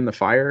like to be in the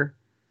fire,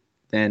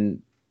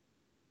 then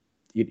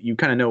you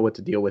kind of know what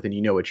to deal with, and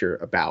you know what you're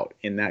about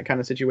in that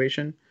kind of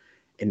situation,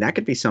 and that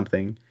could be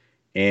something.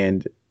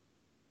 And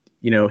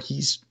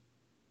he's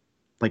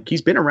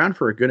been around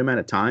for a good amount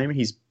of time.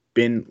 He's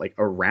been like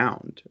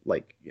around,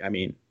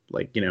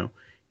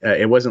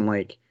 it wasn't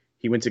like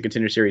he went to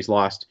Contender Series,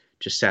 lost,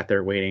 just sat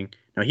there waiting.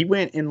 No, he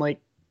went and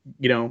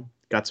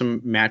got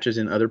some matches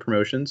in other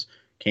promotions,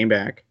 came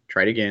back,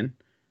 tried again,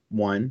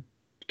 won,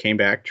 came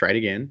back, tried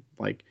again.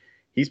 Like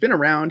he's been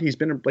around. He's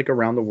been like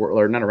around the world,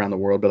 or not around the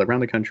world, but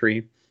around the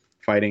country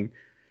fighting.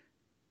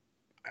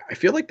 I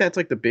feel like that's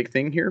like the big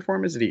thing here for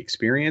him is the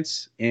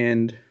experience.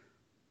 And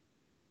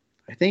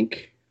I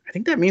think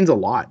that means a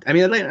lot. I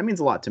mean, that means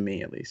a lot to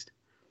me, at least.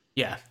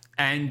 Yeah.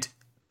 And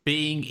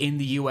being in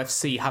the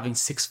UFC, having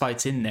 6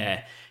 fights in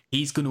there,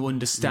 he's going to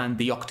understand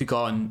the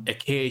octagon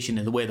occasion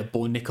and the way that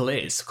Bo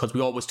Nickal is. Because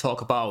we always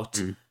talk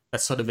about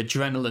that sort of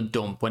adrenaline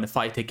dump when a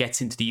fighter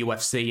gets into the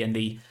UFC and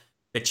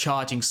they're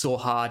charging so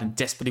hard and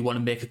desperately want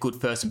to make a good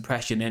first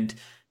impression. And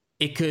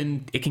it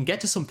can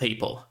get to some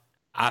people.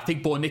 I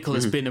think Bo Nickal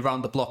has been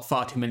around the block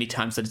far too many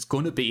times that it's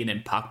going to be an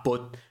impact.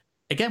 But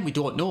again, we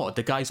don't know.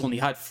 The guy's only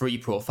had 3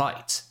 pro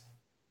fights.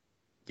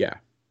 Yeah.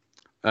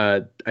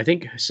 I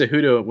think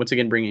Cejudo, once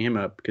again, bringing him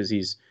up because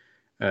he's,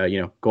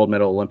 gold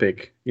medal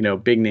Olympic,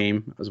 big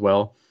name as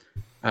well.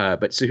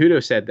 But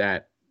Cejudo said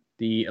that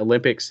the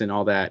Olympics and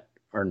all that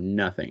are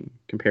nothing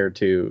compared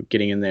to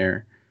getting in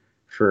there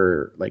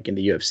for like in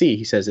the UFC.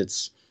 He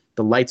says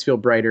the lights feel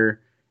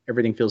brighter,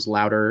 everything feels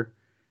louder,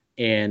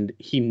 and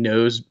he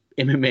knows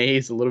MMA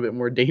is a little bit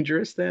more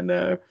dangerous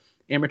than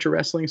amateur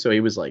wrestling. So he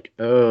was like,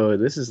 oh,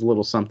 this is a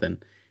little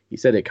something. He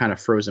said it kind of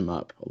froze him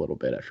up a little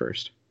bit at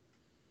first.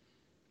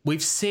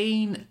 We've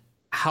seen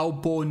how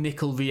Bo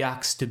Nickal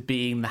reacts to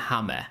being the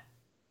hammer.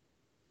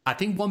 I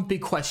think one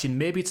big question,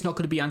 maybe it's not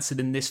going to be answered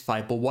in this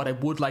fight, but what I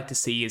would like to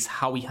see is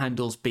how he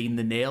handles being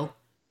the nail.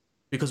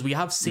 Because we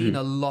have seen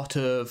a lot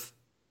of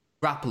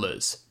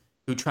grapplers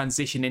who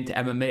transition into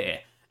MMA,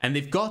 and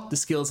they've got the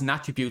skills and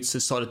attributes to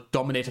sort of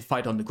dominate a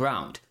fight on the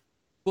ground.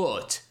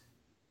 But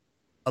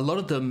a lot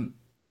of them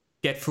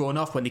get thrown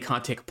off when they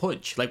can't take a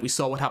punch. Like we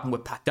saw what happened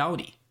with Pat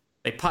Downey.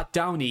 Like Pat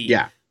Downey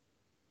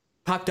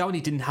Pat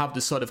Downey didn't have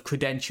the sort of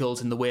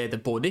credentials in the way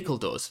that Bo Nickel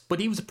does, but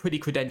he was a pretty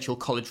credentialed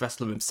college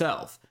wrestler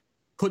himself.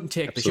 Couldn't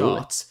take the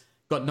shots,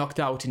 got knocked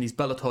out in his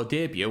Bellator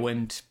debut,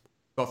 and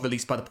got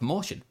released by the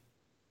promotion.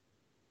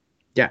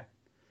 Yeah.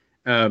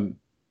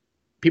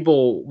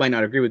 People might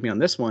not agree with me on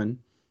this one,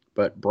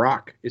 but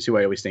Brock is who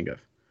I always think of.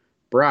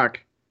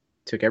 Brock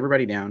took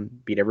everybody down,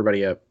 beat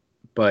everybody up,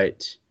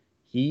 but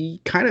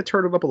he kind of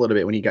turtled up a little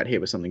bit when he got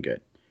hit with something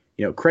good.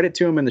 You know, credit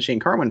to him in the Shane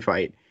Carwin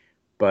fight,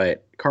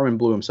 but Carwin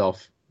blew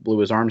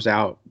his arms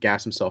out,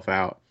 gassed himself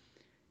out,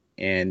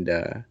 and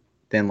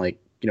then, like,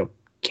 you know,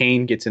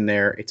 Kane gets in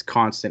there. It's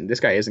constant. This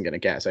guy isn't going to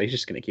gas. He's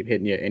just going to keep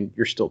hitting you, and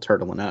you're still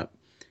turtling up.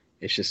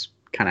 It's just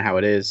kind of how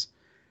it is.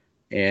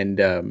 And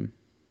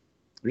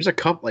there's a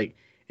couple, like,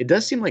 it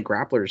does seem like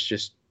grapplers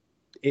just,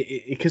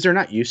 because they're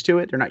not used to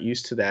it. They're not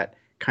used to that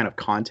kind of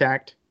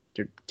contact.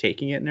 They're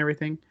taking it and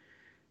everything.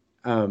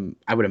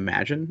 I would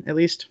imagine, at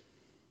least.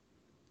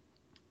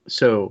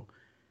 So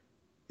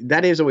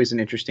that is always an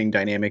interesting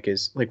dynamic,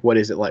 is like, what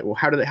is it like? Well,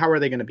 how are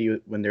they going to be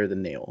when they're the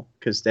nail?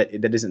 Because that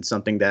isn't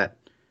something that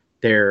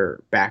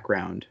their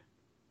background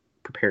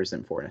prepares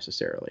them for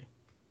necessarily.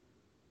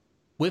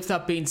 With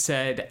that being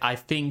said, I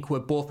think we're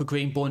both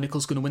agreeing Bo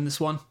Nickel's going to win this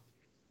one.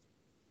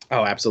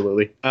 Oh,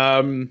 absolutely.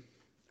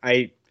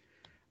 I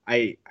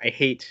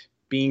hate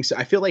being so.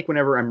 I feel like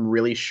whenever I'm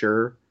really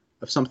sure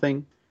of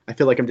something, I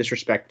feel like I'm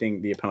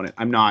disrespecting the opponent.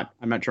 I'm not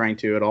trying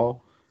to at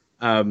all.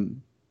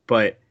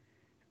 But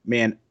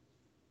man,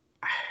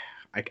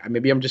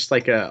 maybe I'm just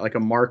like a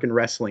mark in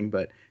wrestling,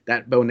 but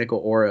that Bo Nickel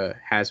aura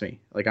has me.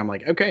 Like, I'm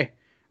like, okay,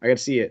 I got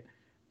to see it.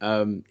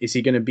 Is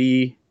he going to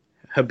be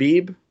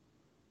Habib,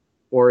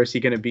 or is he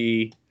going to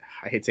be,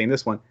 I hate saying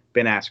this one,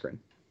 Ben Askren?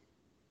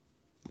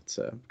 That's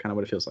kind of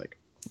what it feels like.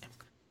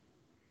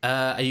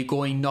 Are you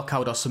going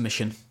knockout or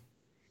submission?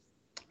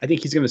 I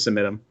think he's going to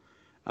submit him.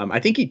 I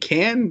think he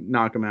can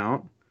knock him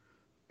out,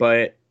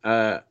 but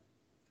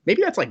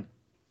maybe that's like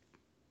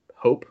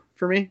hope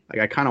for me.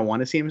 Like, I kind of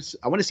want to see him.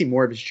 I want to see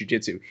more of his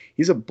jiu-jitsu.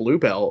 He's a blue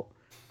belt,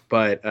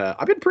 but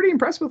I've been pretty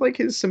impressed with, like,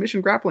 his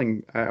submission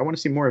grappling. I want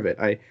to see more of it.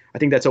 I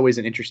think that's always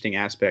an interesting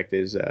aspect,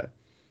 is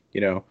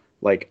you know,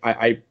 like,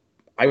 I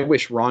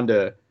wish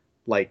Ronda,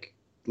 like,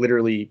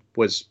 literally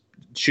was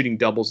shooting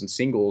doubles and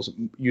singles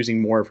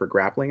using more of her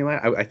grappling.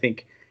 I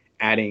think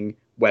adding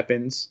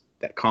weapons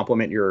that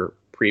complement your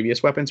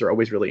previous weapons are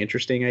always really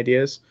interesting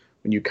ideas.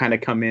 When you kind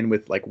of come in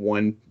with, like,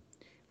 one,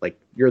 like,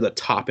 you're the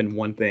top in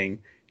one thing,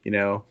 you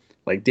know,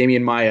 like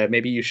Damian Maia,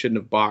 maybe you shouldn't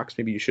have boxed.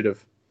 Maybe you should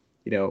have,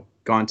 you know,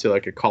 gone to,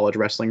 like, a college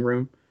wrestling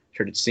room,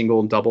 started single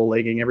and double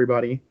legging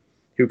everybody.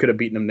 Who could have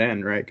beaten him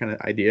then, right? Kind of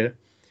idea.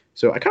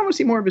 So I kind of want to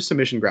see more of his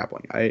submission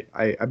grappling.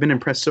 I've been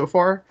impressed so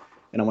far,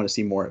 and I want to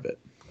see more of it.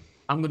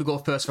 I'm going to go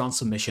first round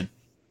submission.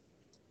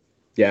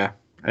 Yeah,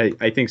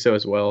 I think so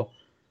as well.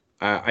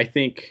 I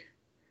think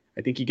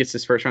he gets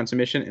this first round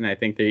submission, and I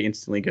think they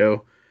instantly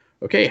go,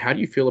 okay, how do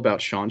you feel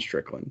about Sean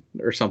Strickland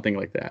or something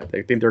like that?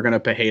 They think they're going to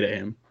Pereira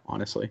him,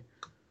 honestly.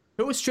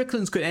 But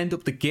Strickland's going to end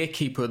up the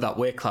gatekeeper of that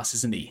weight class,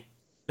 isn't he?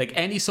 Like,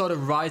 any sort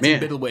of rising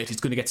middleweight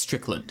is going to get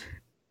Strickland.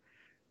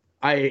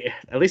 At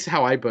least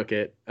how I book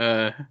it.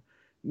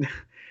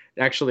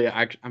 Actually,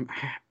 I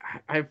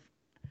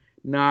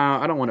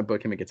don't want to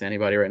book him against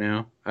anybody right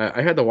now.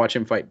 I had to watch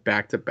him fight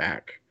back to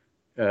back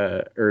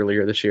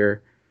earlier this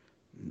year.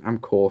 I'm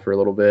cool for a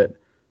little bit.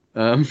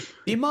 The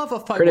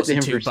Imava fight credit to him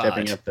wasn't too for bad.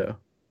 stepping up, though.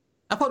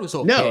 I thought it was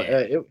okay.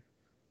 No,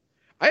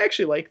 I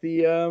actually like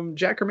the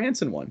Jack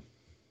Hermanson one.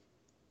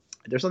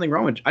 There's nothing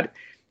wrong with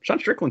Sean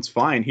Strickland's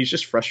fine. He's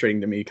just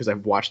frustrating to me because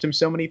I've watched him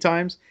so many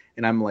times,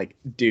 and I'm like,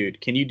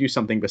 dude, can you do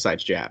something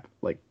besides jab?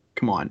 Like,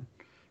 come on.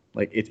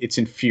 Like, it's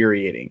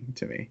infuriating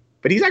to me.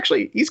 But he's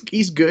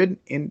good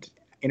and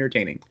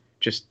entertaining.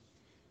 Just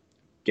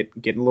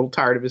getting a little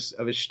tired of his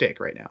shtick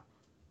right now.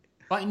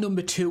 Fight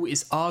number 2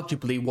 is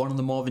arguably one of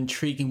the more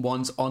intriguing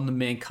ones on the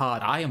main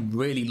card. I am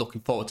really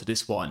looking forward to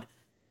this one.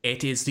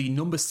 It is the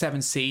number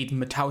 7 seed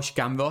Mateusz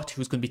Gamrot,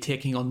 who's going to be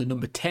taking on the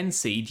number 10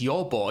 seed,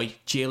 your boy,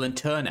 Jalen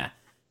Turner.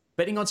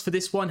 Betting odds for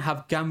this one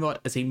have Gamrot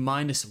as a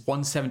minus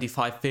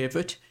 175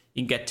 favourite.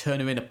 You can get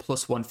Turner in at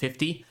plus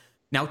 150.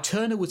 Now,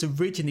 Turner was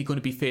originally going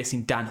to be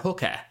facing Dan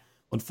Hooker.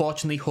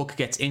 Unfortunately, Hooker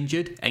gets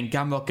injured and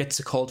Gamrot gets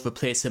a call to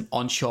replace him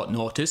on short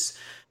notice.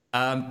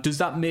 Does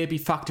that maybe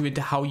factor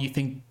into how you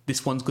think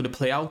this one's going to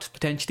play out?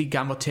 Potentially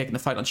Gamrot taking the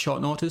fight on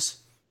short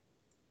notice?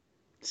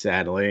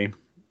 Sadly.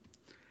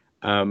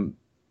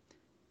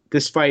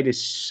 This fight is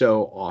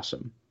so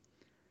awesome.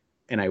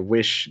 And I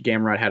wish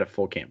Gamrot had a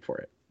full camp for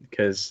it.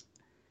 Because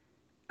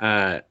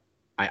I'm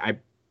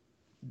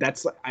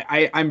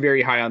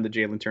very high on the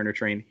Jalen Turner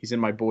train. He's in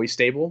my boy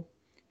stable.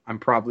 I'm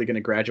probably going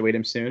to graduate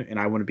him soon, and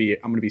I'm going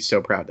to be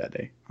so proud that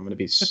day. I'm going to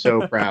be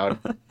so proud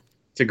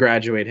to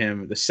graduate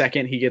him. The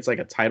second he gets, like,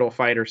 a title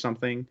fight or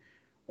something,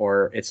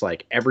 or it's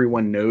like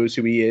everyone knows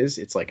who he is,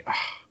 it's like,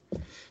 oh,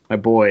 my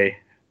boy.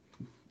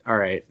 All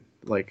right,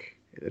 like,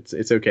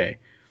 it's okay.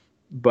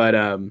 But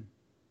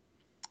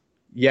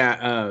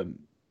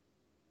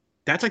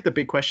that's like the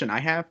big question I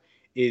have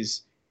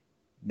is,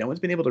 no one's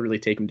been able to really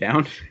take him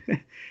down.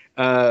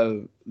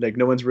 Like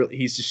no one's really.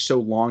 He's just so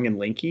long and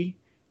lanky.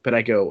 But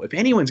I go, if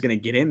anyone's going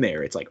to get in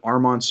there, it's like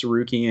Arman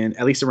Sarukian,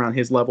 at least around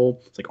his level.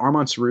 It's like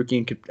Arman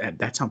Sarukian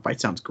could. Fight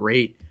sounds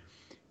great.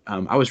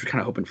 I was kind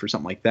of hoping for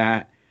something like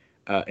that.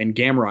 And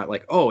Gamrot,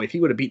 like, oh, if he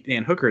would have beat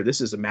Dan Hooker, this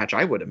is a match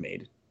I would have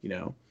made. You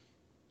know,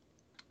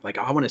 like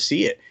I want to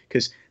see it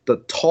because the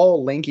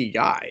tall, lanky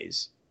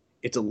guys,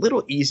 it's a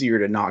little easier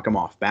to knock them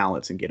off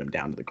balance and get them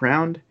down to the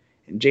ground.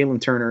 And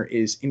Jalen Turner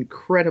is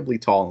incredibly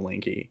tall and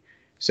lanky.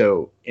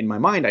 So in my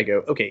mind, I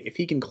go, okay, if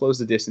he can close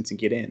the distance and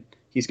get in,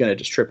 he's going to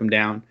just trip him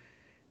down.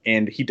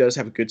 And he does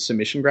have a good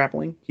submission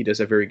grappling. He does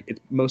have it's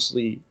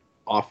mostly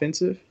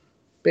offensive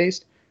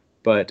based.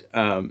 But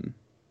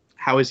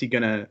how is he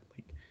going to,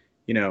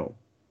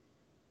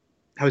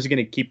 how is he going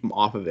to keep him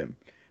off of him?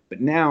 But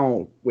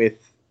now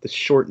with the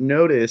short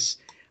notice,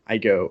 I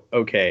go,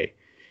 okay,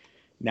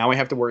 now I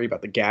have to worry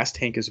about the gas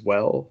tank as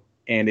well.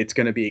 And it's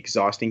going to be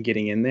exhausting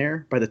getting in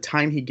there. By the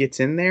time he gets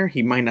in there,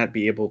 he might not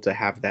be able to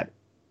have that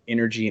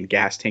energy and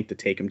gas tank to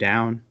take him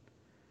down.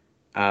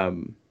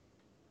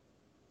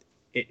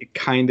 It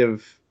kind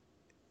of,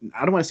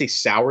 I don't want to say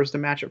sours the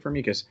matchup for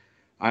me because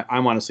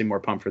I'm honestly more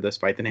pumped for this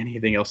fight than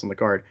anything else on the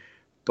card.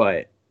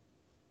 But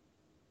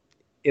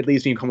it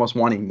leaves me almost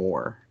wanting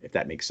more, if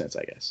that makes sense,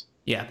 I guess.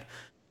 Yeah.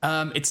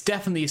 It's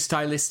definitely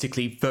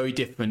stylistically very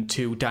different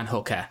to Dan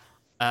Hooker.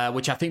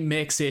 Which I think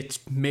makes it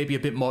maybe a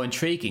bit more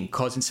intriguing,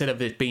 because instead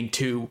of it being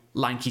two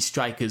lanky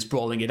strikers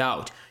brawling it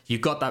out,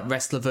 you've got that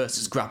wrestler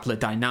versus grappler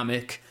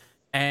dynamic.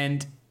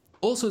 And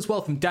also as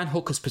well from Dan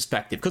Hooker's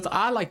perspective, because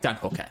I like Dan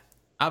Hooker.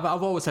 I've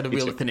always had a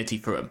real affinity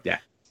for him. Yeah.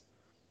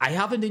 I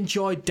haven't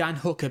enjoyed Dan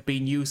Hooker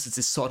being used as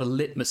this sort of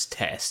litmus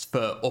test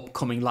for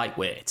upcoming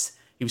lightweights.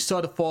 He was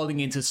sort of falling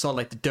into sort of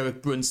like the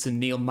Derek Brunson,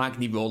 Neil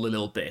Magny role a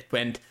little bit,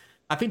 and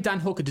I think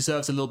Dan Hooker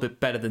deserves a little bit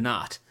better than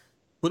that.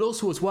 But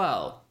also as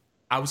well,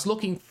 I was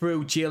looking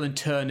through Jalen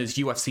Turner's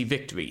UFC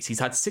victories. He's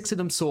had 6 of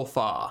them so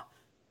far.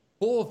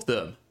 4 of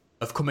them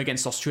have come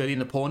against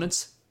Australian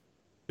opponents.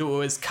 There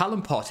was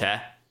Callum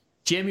Potter,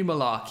 Jamie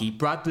Malarkey,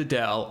 Brad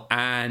Liddell,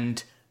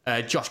 and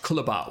Josh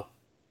Cullerbau.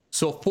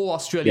 So 4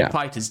 Australian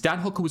fighters. Dan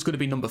Hooker was going to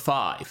be number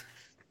 5.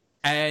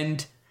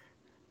 And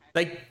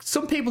like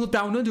some people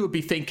down under would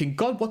be thinking,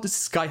 God, what does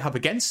this guy have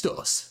against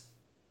us?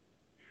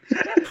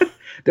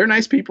 They're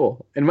nice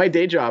people. In my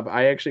day job,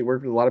 I actually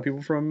work with a lot of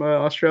people from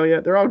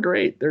Australia. They're all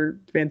great. They're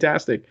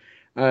fantastic.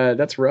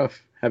 That's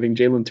rough, having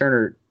Jalen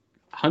Turner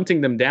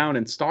hunting them down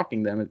and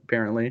stalking them,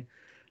 apparently.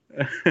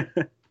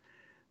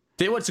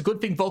 It's a good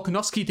thing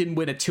Volkanovski didn't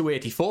win at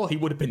 284. He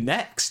would have been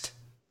next.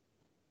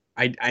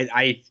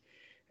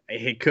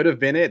 It could have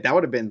been it. That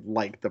would have been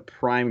like the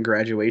prime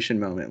graduation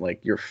moment,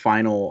 like your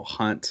final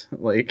hunt.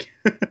 Like,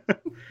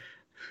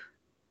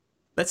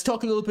 let's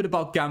talk a little bit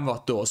about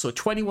Gamrot, though. So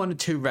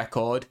 21-2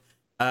 record.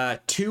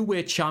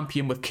 2-way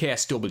champion with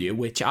KSW,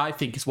 which I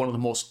think is one of the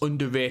most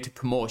underrated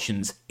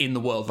promotions in the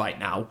world right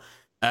now.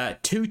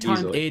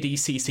 2-time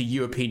ADCC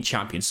European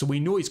champion, so we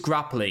know his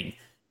grappling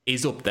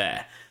is up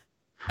there.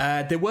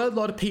 There were a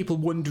lot of people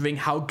wondering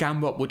how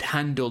Gamrot would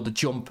handle the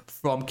jump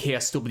from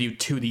KSW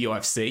to the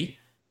UFC.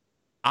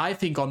 I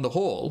think on the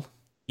whole,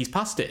 he's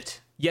passed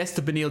it. Yes,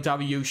 the Beneil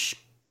Dariush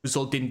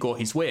result didn't go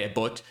his way,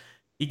 but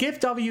he gave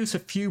Dariush a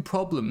few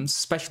problems,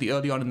 especially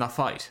early on in that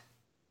fight.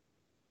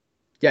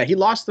 Yeah, he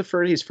lost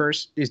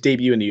his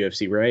debut in the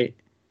UFC, right?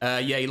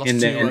 Yeah, he lost and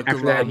then to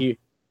after that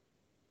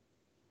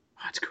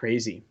it's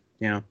crazy,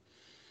 yeah.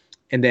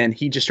 And then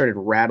he just started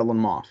rattling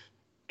them off,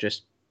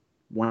 just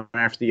one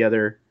after the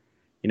other.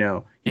 You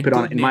know, he put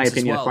on, in my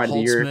opinion, a fight of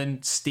the year.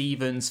 Holtzman,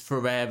 Stevens,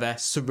 Ferreira,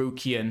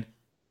 Sarukian,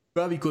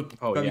 very good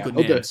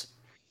names.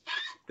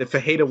 The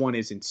Fajeda one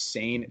is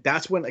insane.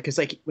 That's when, because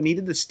like when he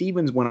did the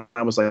Stevens one,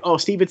 I was like, oh,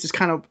 Stevens is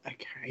kind of, I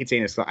hate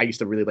saying this, I used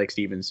to really like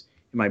Stevens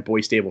in my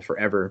boy stable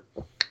forever.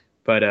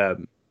 But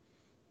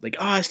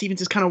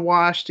Stevens is kind of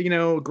washed,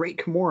 great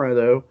Kimura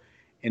though.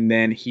 And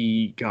then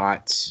he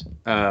got,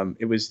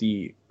 it was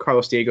the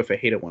Carlos Diego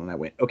Fajeda one. And I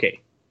went,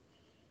 okay,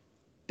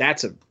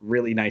 that's a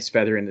really nice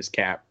feather in this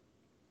cap.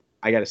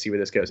 I got to see where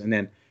this goes. And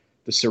then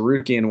the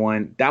Sarukian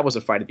one, that was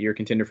a fight of the year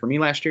contender for me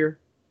last year.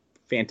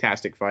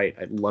 Fantastic fight.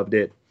 I loved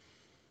it.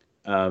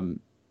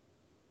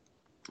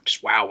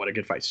 Just, wow, what a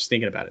good fight. Just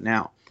thinking about it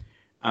now.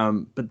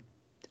 But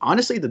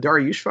honestly, the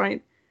Dariush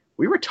fight,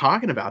 we were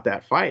talking about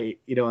that fight,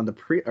 on the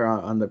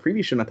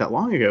preview show not that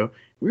long ago.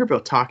 We were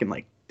both talking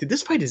like, dude,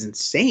 this fight is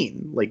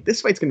insane. Like,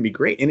 this fight's going to be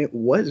great. And it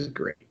was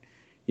great.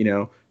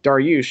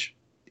 Dariush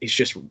is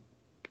just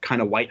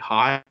kind of white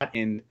hot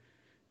and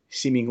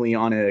seemingly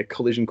on a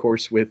collision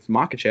course with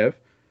Makhachev.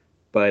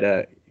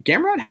 But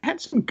Gamrot had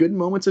some good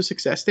moments of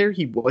success there.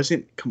 He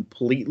wasn't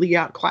completely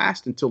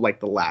outclassed until like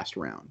the last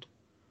round.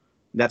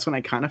 That's when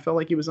I kind of felt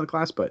like he was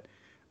outclassed. But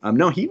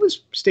no, he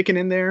was sticking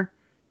in there,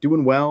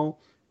 doing well.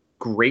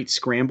 Great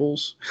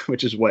scrambles,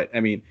 which is what,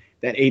 that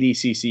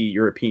ADCC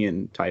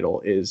European title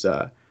is.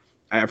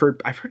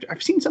 I've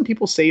seen some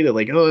people say that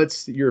like, oh,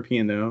 it's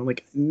European though.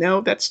 Like,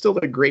 no, that's still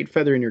a great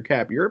feather in your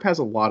cap. Europe has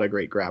a lot of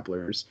great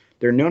grapplers.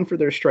 They're known for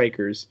their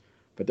strikers,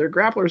 but their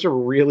grapplers are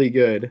really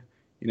good.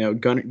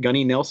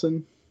 Gunny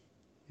Nelson.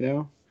 I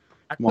Come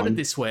put it on.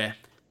 this way: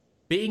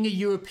 being a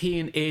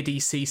European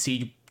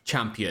ADCC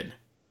champion,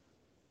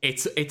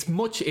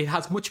 it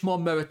has much more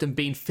merit than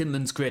being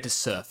Finland's greatest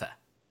surfer.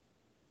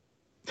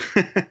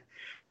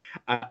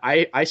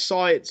 I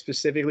saw it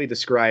specifically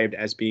described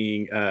as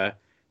being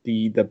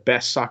the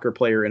best soccer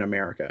player in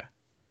America,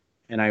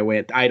 and I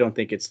went, I don't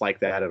think it's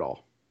like that at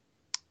all.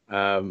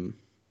 Um,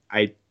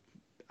 I,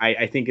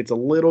 I think it's a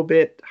little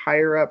bit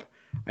higher up.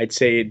 I'd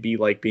say it'd be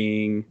like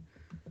being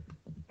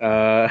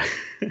uh,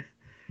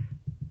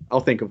 I'll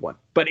think of one,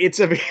 but it's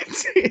a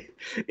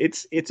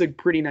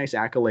pretty nice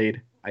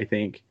accolade, I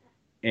think,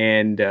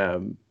 and I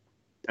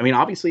mean,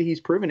 obviously he's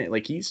proven it.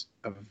 Like he's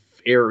a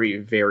very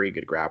very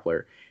good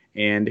grappler,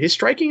 and his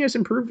striking has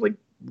improved like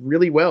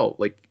really well.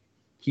 Like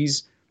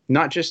he's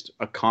not just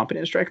a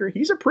competent striker;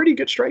 he's a pretty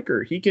good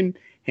striker. He can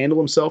handle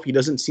himself. He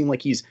doesn't seem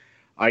like he's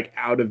like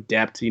out of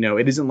depth.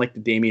 It isn't like the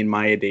Damian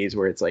Maya days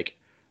where it's like,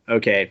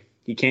 okay,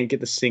 he can't get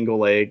the single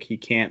leg, he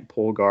can't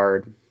pull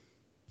guard.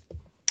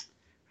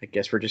 I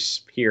guess we're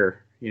just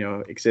here,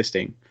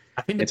 existing.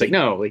 I think It's like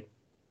no, like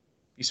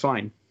he's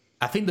fine.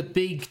 I think the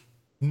big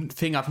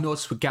thing I've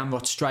noticed with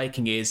Gamrot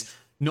striking is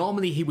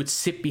normally he would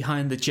sit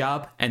behind the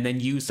jab and then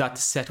use that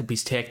to set up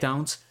his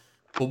takedowns.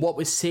 But what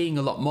we're seeing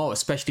a lot more,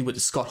 especially with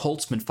the Scott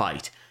Holtzman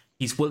fight,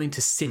 he's willing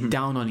to sit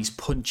down on his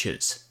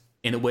punches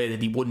in a way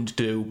that he wouldn't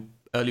do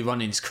earlier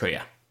on in his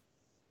career.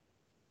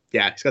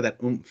 Yeah, he's got that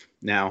oomph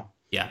now.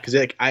 Yeah. Because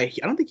like I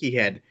don't think he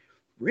had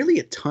really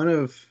a ton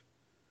of.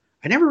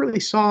 I never really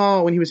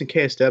saw when he was in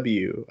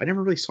KSW. I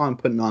never really saw him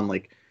putting on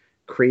like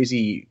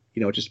crazy,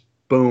 just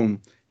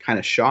boom kind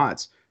of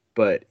shots.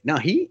 But no,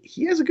 he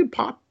has a good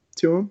pop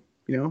to him.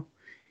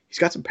 He's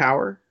got some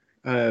power.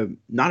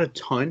 Not a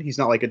ton. He's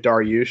not like a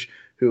Dariush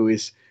who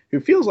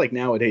feels like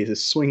nowadays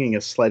is swinging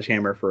a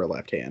sledgehammer for a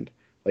left hand.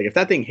 Like if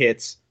that thing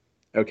hits,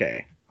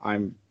 okay,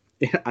 I'm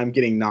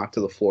getting knocked to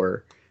the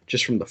floor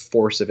just from the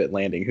force of it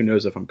landing. Who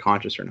knows if I'm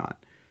conscious or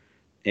not?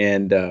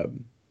 And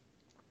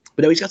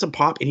but no, he's got some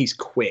pop and he's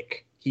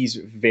quick. He's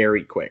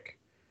very quick.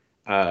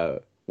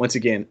 Once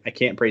again, I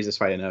can't praise this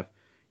fight enough.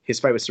 His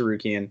fight with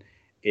Sarukian,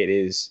 it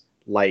is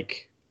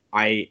like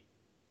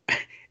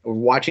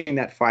watching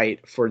that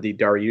fight for the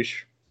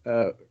Dariush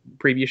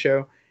preview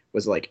show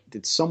was like,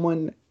 did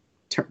someone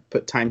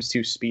put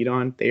 ×2 speed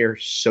on? They are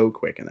so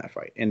quick in that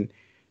fight, and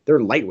they're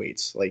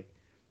lightweights, like,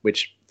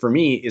 which for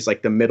me is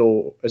like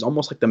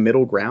almost like the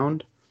middle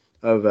ground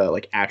of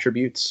like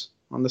attributes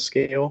on the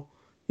scale.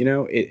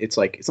 It's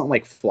like it's not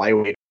like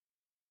flyweight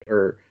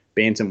or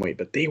bantamweight,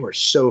 but they were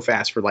so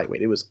fast for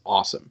lightweight. It was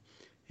awesome,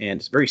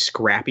 and it's very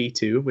scrappy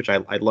too, which I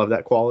love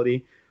that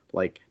quality.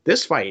 Like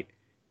this fight,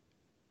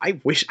 oh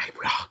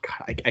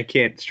God, I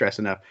can't stress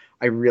enough.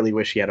 I really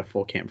wish he had a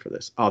full cam for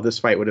this. Oh, this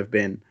fight would have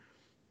been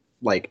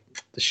like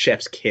the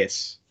chef's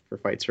kiss for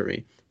fights for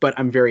me. But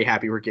I'm very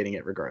happy we're getting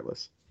it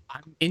regardless.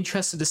 I'm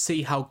interested to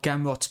see how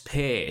Gamrot's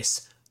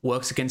pace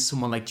works against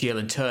someone like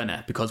Jalen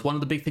Turner, because one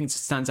of the big things that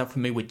stands out for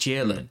me with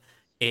Jalen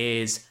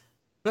is,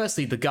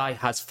 firstly, the guy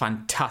has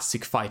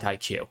fantastic fight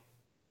IQ.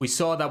 We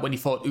saw that when he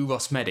fought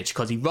Uros Medic,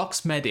 because he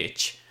rocks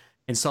Medic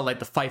in sort of like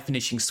the fight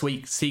finishing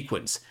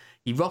sequence.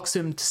 He rocks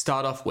him to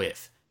start off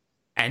with.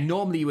 And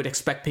normally you would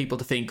expect people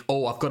to think,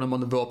 oh, I've got him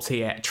on the ropes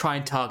here, try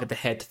and target the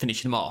head to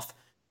finish him off.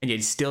 And yet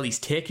he's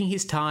taking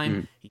his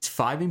time, he's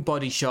firing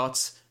body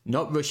shots,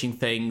 not rushing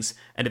things,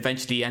 and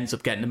eventually he ends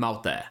up getting them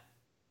out there.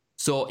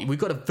 So we've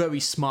got a very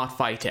smart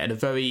fighter and a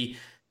very...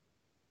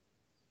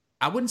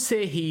 I wouldn't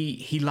say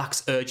he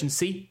lacks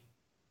urgency,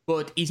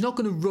 but he's not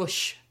going to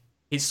rush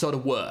his sort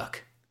of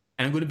work.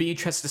 And I'm going to be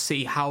interested to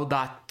see how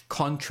that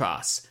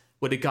contrasts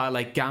with a guy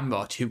like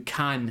Gamrot, who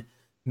can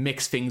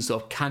mix things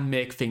up, can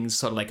make things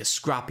sort of like a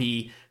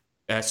scrappy,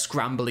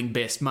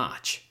 scrambling-based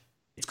match.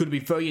 It's going to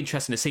be very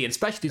interesting to see, and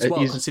especially as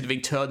well,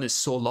 considering Turner's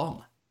so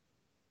long.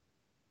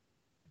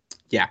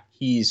 Yeah,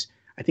 he's,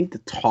 I think, the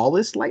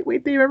tallest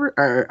lightweight they've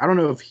ever... I don't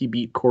know if he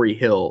beat Corey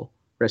Hill,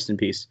 rest in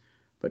peace,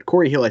 but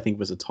Corey Hill, I think,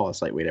 was the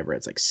tallest lightweight ever.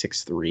 It's like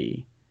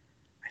 6'3".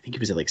 I think he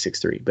was at like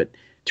 6'3", but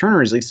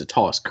Turner is at least the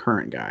tallest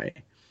current guy.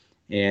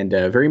 And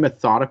very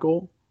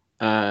methodical.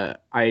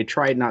 I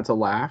tried not to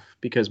laugh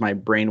because my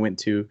brain went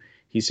to...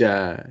 He's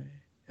like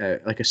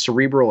a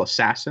cerebral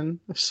assassin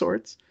of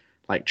sorts,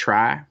 like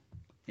Try.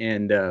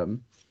 And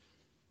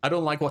I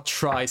don't like what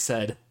Try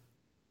said.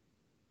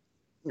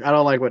 I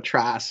don't like what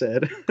Try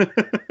said.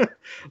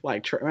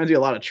 Like, reminds me a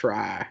lot of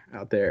Try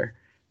out there.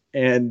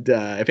 And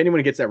if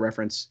anyone gets that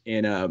reference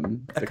in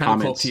the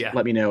comments,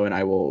 let me know and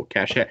I will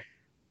cash it.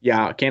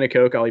 Yeah, a can of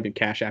Coke. I'll even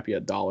cash app you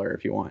 $1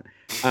 if you want.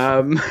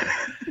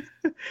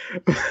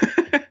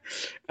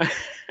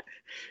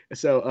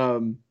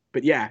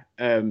 But yeah,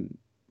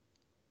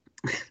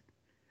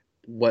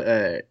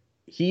 what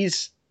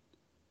he's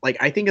like,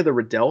 I think of the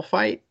Riddell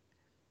fight,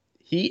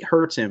 he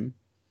hurts him.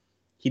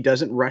 He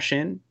doesn't rush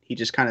in. He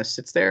just kind of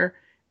sits there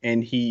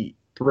and he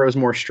throws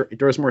more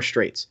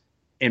straights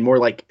and more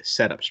like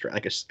setup straight,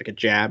 like a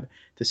jab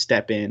to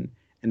step in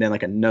and then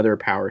like another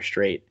power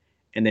straight.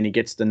 And then he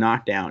gets the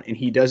knockdown and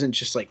he doesn't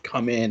just like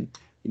come in,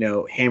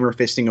 hammer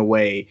fisting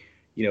away,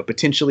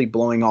 potentially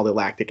blowing all the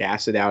lactic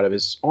acid out of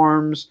his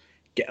arms.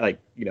 I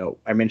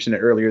mentioned it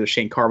earlier, the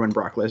Shane Carwin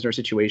Brock Lesnar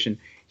situation.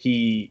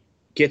 He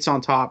gets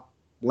on top,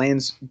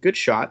 lands good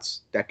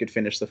shots that could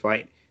finish the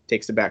fight,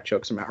 takes the back,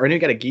 chokes him out. Or he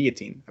got a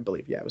guillotine, I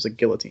believe. Yeah, it was a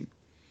guillotine.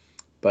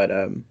 But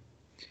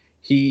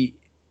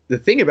the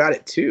thing about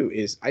it too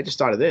is, I just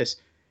thought of this.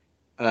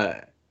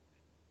 I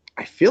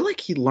feel like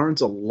he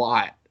learns a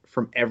lot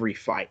from every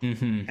fight.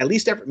 At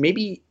least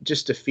maybe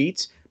just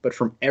defeats, but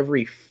from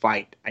every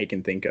fight I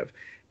can think of.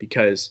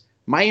 Because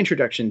my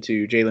introduction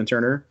to Jalen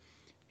Turner,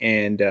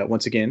 and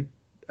once again,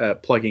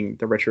 plugging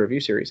the Retro Review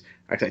series,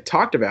 as I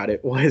talked about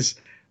it, was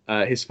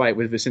his fight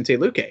with Vicente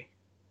Luque,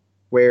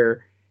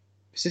 where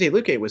Vicente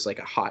Luque was like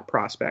a hot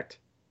prospect,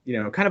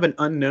 kind of an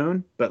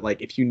unknown, but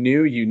like if you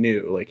knew, you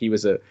knew. Like he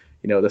was the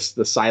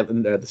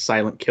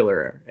silent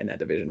killer in that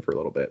division for a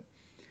little bit,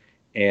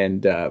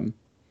 and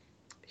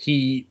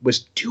he was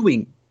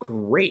doing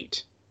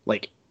great.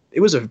 Like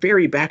it was a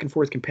very back and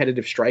forth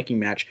competitive striking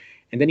match,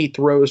 and then he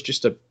throws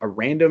just a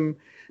random,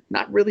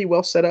 not really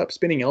well set up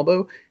spinning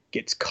elbow,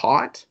 gets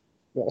caught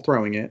while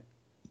throwing it,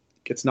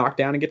 gets knocked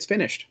down, and gets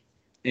finished.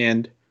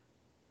 And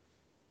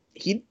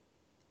he,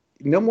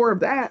 no more of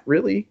that,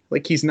 really.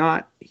 Like he's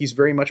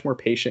very much more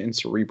patient and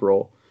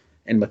cerebral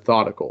and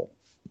methodical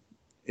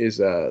is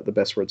the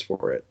best words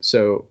for it.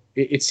 So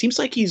it seems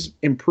like he's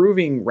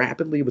improving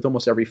rapidly with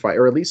almost every fight,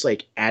 or at least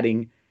like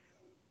adding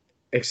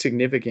a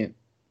significant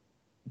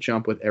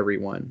jump with every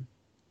one.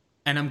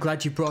 And I'm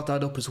glad you brought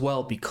that up as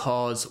well,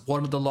 because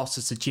one of the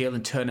losses that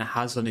Jalen Turner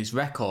has on his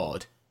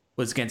record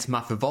was against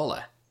Matt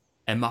Frevola.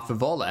 And Matt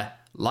Frevola,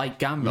 like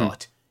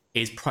Gamrot,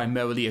 is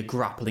primarily a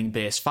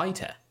grappling-based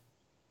fighter.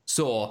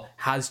 So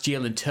has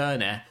Jalen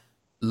Turner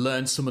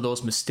learned some of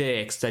those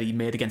mistakes that he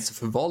made against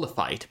the Frevola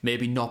fight,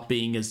 maybe not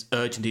being as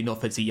urgent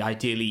enough as he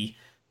ideally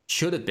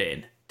should have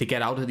been to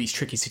get out of these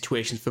tricky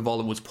situations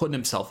Frevola was putting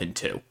himself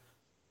into?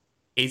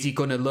 Is he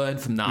going to learn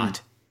from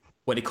that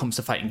when it comes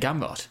to fighting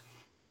Gamrot?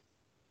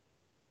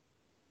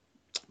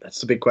 That's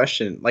the big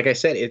question. Like I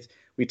said,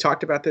 we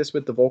talked about this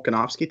with the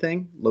Volkanovski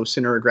thing. Low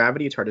center of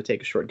gravity, it's hard to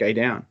take a short guy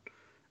down.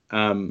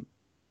 Until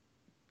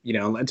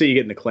you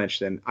get in the clinch,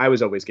 then I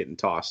was always getting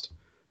tossed.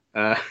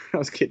 I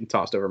was getting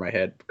tossed over my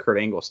head, Kurt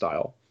Angle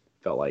style,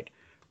 felt like.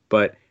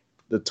 But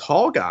the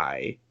tall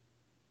guy,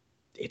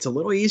 it's a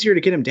little easier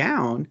to get him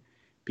down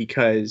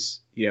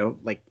because,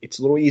 it's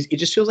a little easy. It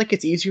just feels like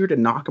it's easier to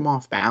knock him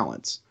off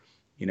balance.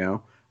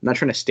 I'm not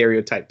trying to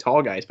stereotype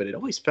tall guys, but it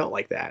always felt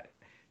like that.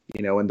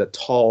 And the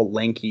tall,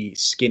 lanky,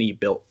 skinny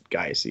built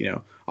guys,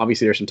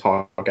 obviously there's some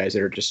tall guys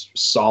that are just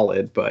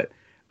solid, but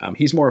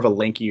he's more of a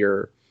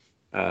lankier,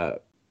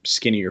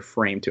 skinnier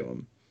frame to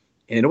him.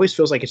 And it always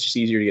feels like it's just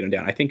easier to get him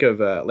down. I think of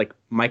like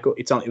Michael,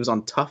 it was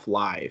on Tough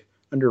Live,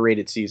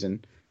 underrated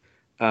season.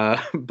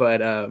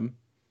 But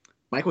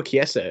Michael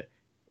Chiesa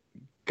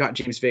got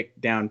James Vick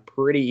down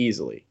pretty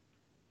easily,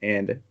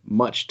 and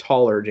much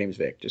taller James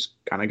Vick just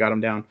kind of got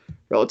him down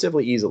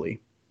relatively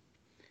easily.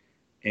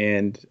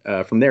 And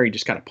from there, he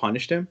just kind of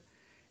punished him.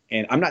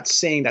 And I'm not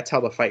saying that's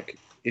how the fight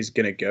is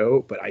going to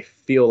go, but I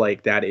feel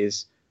like that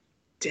is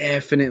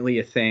definitely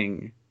a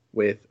thing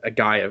with a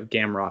guy of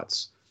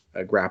Gamrot's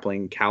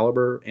grappling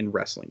caliber and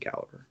wrestling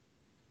caliber.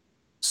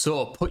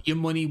 So put your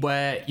money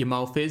where your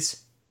mouth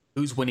is.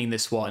 Who's winning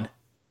this one?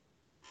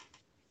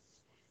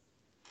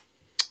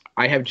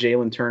 I have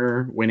Jalen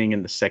Turner winning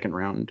in the second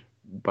round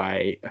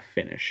by a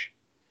finish.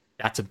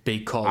 That's a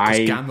big call because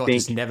Gamrot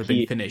has never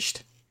been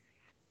finished.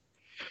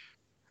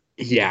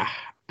 Yeah,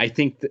 I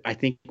think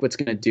what's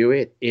going to do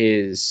it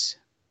is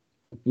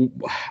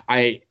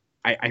I'm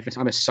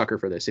a sucker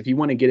for this. If you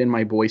want to get in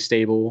my boy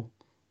stable,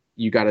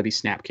 you got to be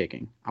snap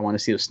kicking. I want to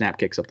see those snap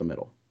kicks up the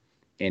middle.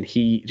 And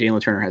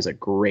Jalen Turner has a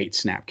great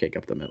snap kick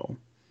up the middle.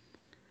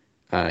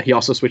 He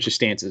also switches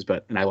stances,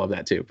 and I love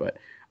that too. But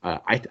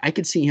I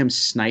could see him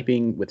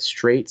sniping with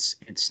straights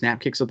and snap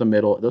kicks up the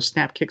middle. Those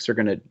snap kicks are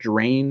going to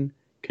drain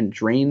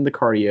the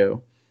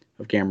cardio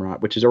of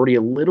Gamrot, which is already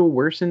a little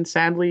worsened,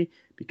 sadly,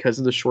 because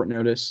of the short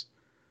notice.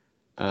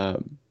 I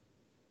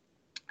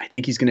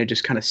think he's going to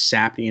just kind of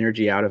sap the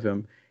energy out of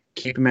him,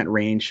 keep him at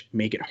range,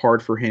 make it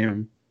hard for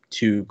him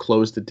to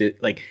close the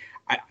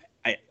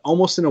I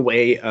almost in a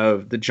way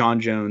of the John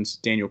Jones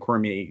Daniel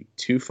Cormier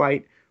 2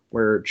 fight,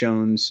 where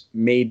Jones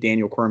made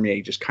Daniel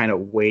Cormier just kind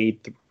of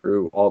wade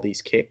through all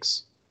these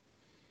kicks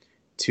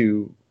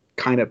to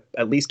kind of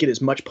at least get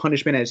as much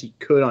punishment as he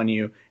could on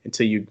you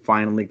until you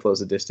finally close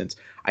the distance.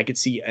 I could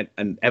see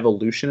an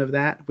evolution of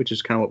that, which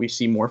is kind of what we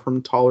see more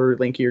from taller,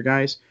 lankier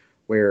guys,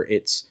 where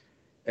it's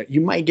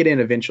you might get in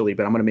eventually,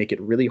 but I'm going to make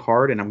it really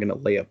hard, and I'm going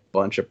to lay a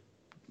bunch of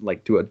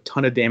do a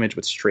ton of damage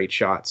with straight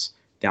shots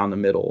down the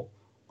middle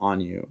on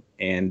you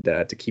and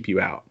to keep you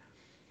out.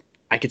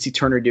 I could see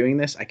Turner doing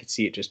this. I could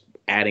see it just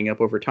adding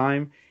up over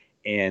time.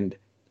 And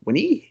when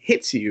he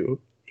hits you,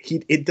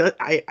 it does.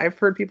 I've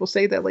heard people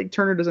say that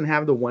Turner doesn't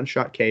have the one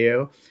shot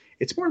KO.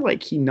 It's more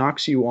like he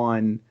knocks you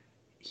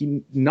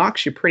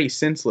pretty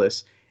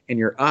senseless, and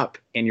you're up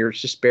and you're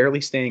just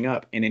barely staying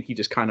up. And then he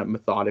just kind of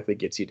methodically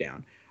gets you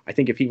down. I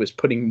think if he was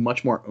putting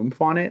much more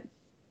oomph on it,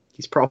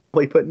 he's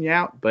probably putting you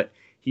out, but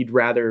he'd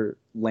rather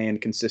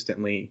land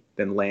consistently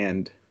than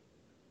land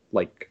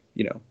like,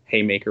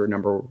 haymaker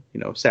number,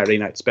 Saturday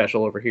night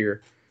special over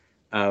here.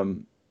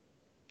 Um,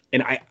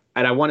 and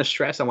I want to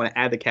stress, I want to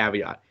add the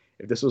caveat.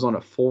 If this was on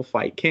a full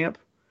fight camp,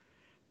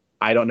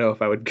 I don't know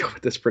if I would go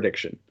with this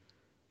prediction,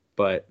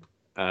 but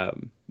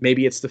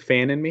maybe it's the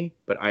fan in me.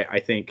 But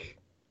I think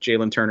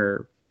Jalen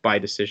Turner by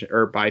decision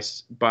or by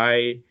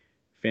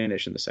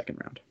finish in the second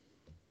round.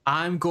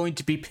 I'm going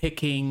to be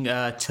picking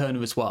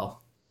Turner as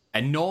well.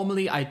 And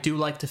normally I do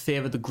like to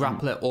favour the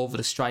grappler over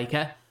the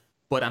striker,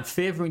 but I'm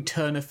favouring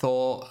Turner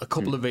for a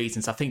couple of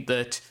reasons. I think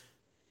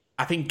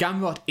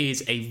Gamrot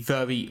is a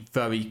very,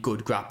 very good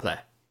grappler,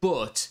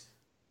 but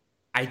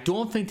I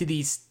don't think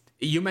that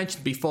you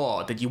mentioned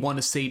before that you want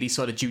to see these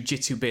sort of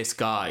jiu-jitsu based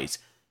guys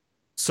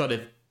sort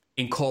of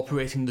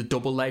incorporating the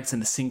double legs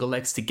and the single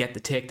legs to get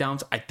the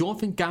takedowns. I don't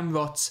think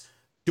Gamrot's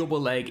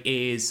double leg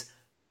is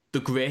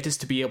the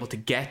greatest to be able to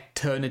get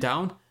Turner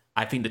down.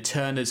 I think the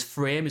Turner's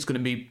frame is going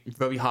to be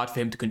very hard for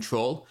him to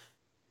control.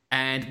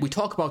 And we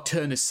talk about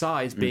Turner's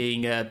size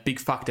being a big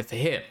factor for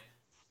him.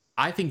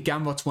 I think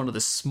Gamrot's one of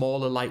the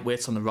smaller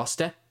lightweights on the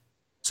roster.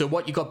 So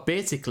what you got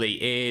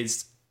basically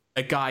is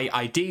a guy,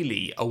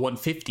 ideally a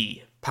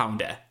 150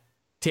 pounder,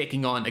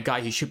 taking on a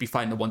guy who should be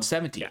fighting a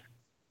 170.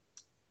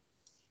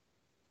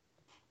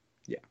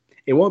 Yeah.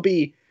 It won't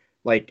be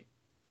like,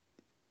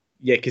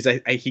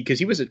 because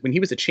he was when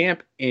he was a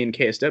champ in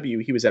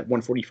KSW, he was at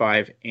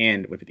 145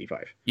 and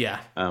 155.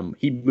 Yeah.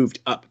 He moved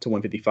up to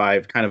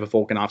 155, kind of a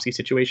Volkanovski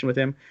situation with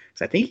him.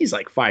 Because I think he's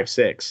like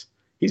 5'6".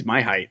 He's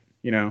my height,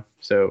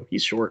 so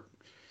he's short.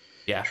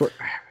 Yeah. Short.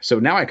 So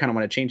now I kind of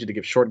want to change it to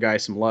give short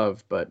guys some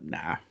love, but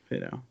nah,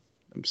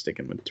 I'm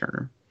sticking with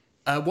Turner.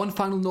 One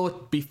final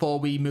note before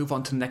we move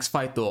on to the next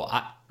fight, though.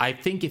 I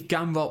think if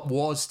Gamrot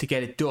was to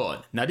get it done,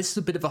 now this is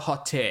a bit of a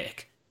hot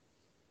take,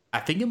 I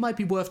think it might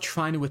be worth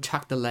trying to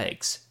attack the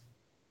legs.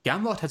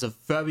 Gamrot has a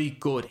very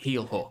good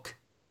heel hook,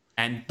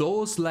 and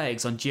those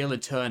legs on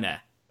Jalen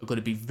Turner are going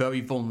to be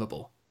very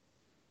vulnerable.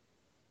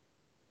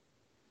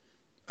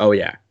 Oh,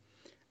 yeah.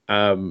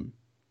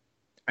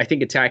 I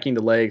think attacking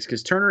the legs,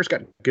 because Turner's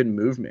got good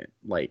movement.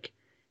 Like,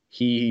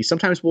 he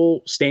sometimes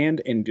will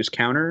stand and just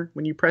counter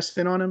when you press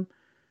in on him,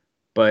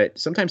 but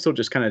sometimes he'll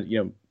just kind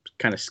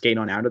of skate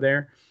on out of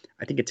there.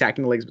 I think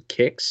attacking the legs with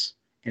kicks,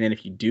 and then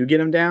if you do get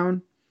him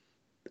down,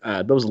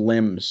 those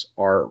limbs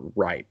are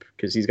ripe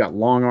because he's got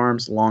long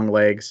arms, long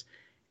legs,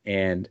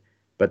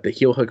 but the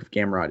heel hook of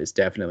Gamrot is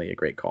definitely a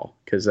great call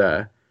because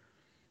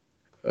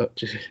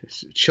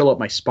just chill up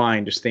my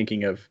spine just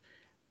thinking of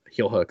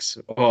heel hooks.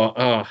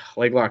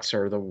 Leg locks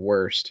are the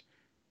worst,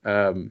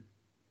 in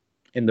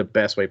the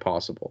best way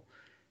possible.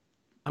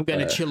 I'm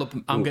going to chill up.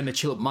 I'm going to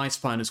chill up my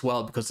spine as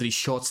well because of these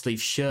short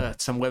sleeve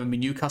shirts. I'm wearing my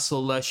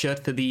Newcastle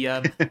shirt for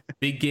the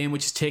big game,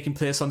 which is taking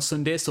place on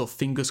Sunday. So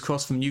fingers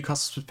crossed, from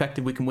Newcastle's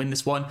perspective, we can win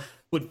this one.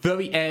 But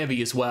very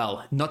airy as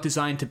well. Not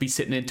designed to be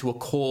sitting into a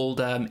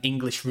cold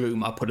English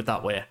room. I'll put it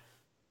that way.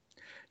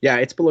 Yeah,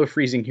 it's below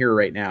freezing here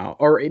right now.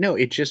 Or no,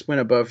 it just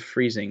went above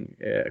freezing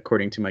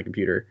according to my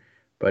computer.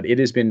 But it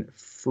has been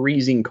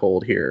freezing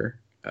cold here.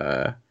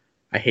 I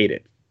hate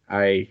it.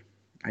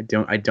 I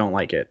don't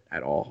like it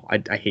at all.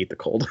 I hate the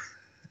cold.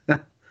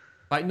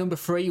 Fight number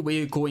 3,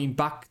 we're going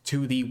back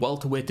to the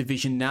welterweight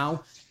division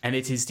now, and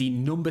it is the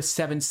number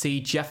 7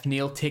 seed Jeff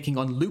Neal taking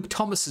on Luke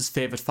Thomas's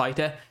favourite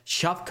fighter,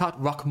 Shavkat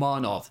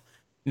Rakhmonov.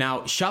 Now,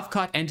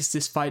 Shavkat enters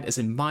this fight as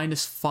a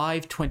minus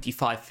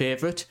 525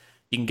 favourite.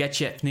 You can get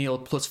Jeff Neal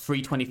plus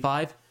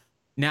 325.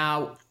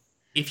 Now,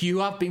 if you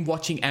have been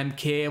watching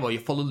MK or you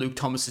follow Luke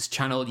Thomas's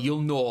channel,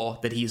 you'll know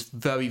that he is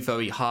very,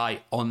 very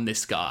high on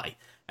this guy.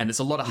 And there's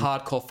a lot of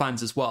hardcore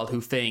fans as well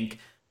who think,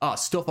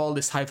 stuff all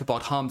this hype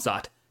about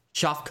Khamzat.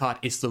 Shavkat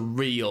is the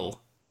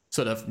real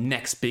sort of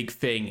next big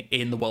thing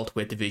in the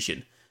welterweight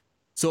division.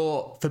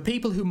 So for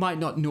people who might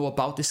not know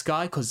about this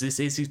guy, because this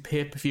is his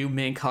pay-per-view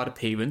main card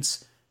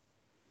appearance,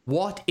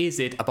 what is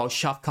it about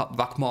Shavkat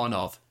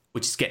Rakhmonov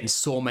which is getting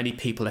so many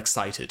people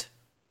excited?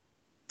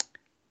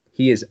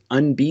 He is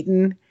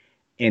unbeaten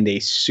and a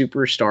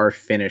superstar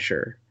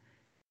finisher.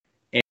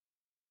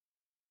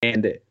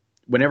 And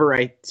whenever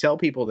I tell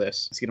people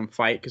this, see them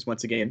fight, because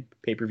once again,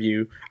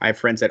 pay-per-view, I have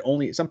some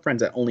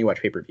friends that only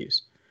watch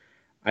pay-per-views.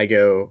 I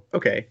go,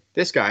 okay,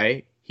 this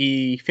guy,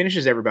 he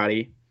finishes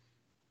everybody,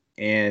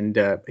 and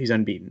he's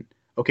unbeaten.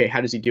 Okay,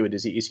 how does he do it?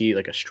 Is he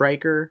like a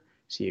striker?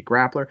 Is he a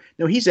grappler?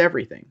 No, he's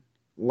everything.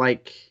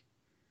 Like,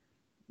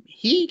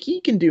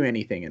 he can do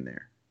anything in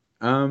there.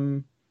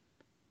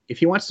 If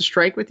he wants to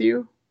strike with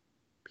you,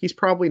 he's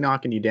probably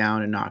knocking you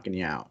down and knocking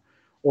you out,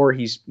 or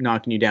he's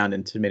knocking you down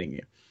and submitting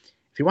you.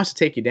 If he wants to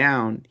take you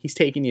down, he's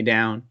taking you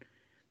down,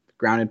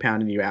 ground and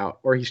pounding you out,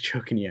 or he's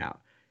choking you out.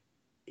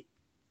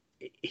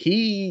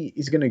 He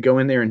is going to go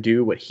in there and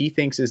do what he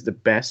thinks is the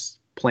best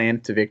plan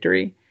to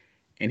victory,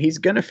 and he's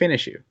going to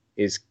finish you,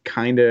 is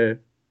kind of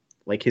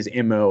like his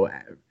MO,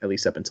 at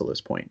least up until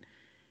this point.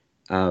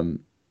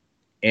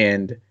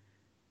 And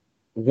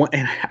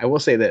I will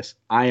say this,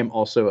 I am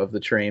also of the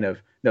train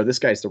of, no, this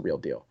guy's the real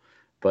deal.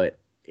 But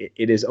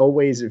it is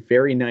always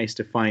very nice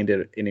to find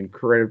an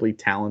incredibly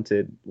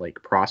talented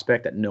like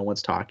prospect that no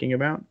one's talking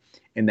about,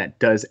 and that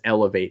does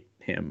elevate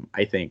him.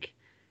 I think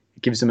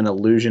it gives him an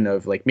illusion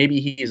of like maybe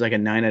he's like a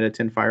 9 out of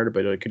 10 fighter,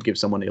 but it could give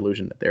someone the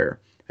illusion that they're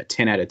a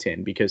 10 out of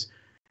 10 because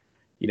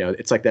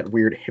it's like that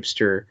weird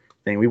hipster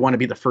thing. We want to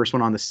be the first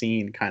one on the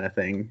scene kind of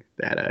thing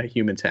that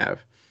humans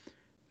have.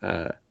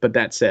 But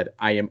that said,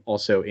 I am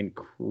also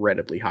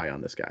incredibly high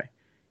on this guy.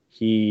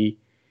 He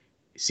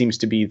seems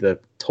to be the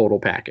total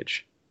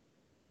package.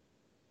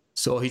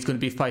 So he's going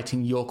to be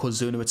fighting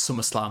Yokozuna at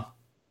SummerSlam.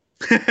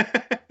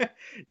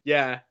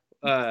 Yeah.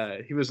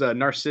 He was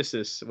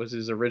Narcissus was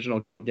his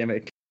original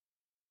gimmick.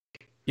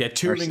 Yeah,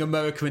 touring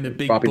America in a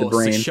big Bobby bus, the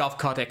Brain.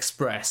 Shavkat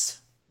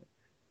Express.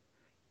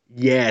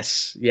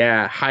 Yes.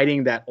 Yeah.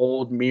 Hiding that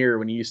old mirror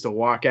when he used to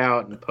walk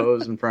out and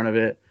pose in front of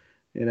it,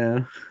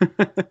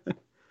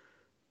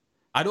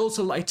 I'd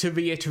also like to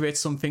reiterate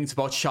some things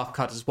about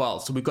Shavkat as well.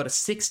 So we've got a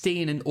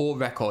 16-0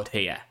 record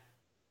here.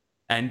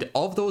 And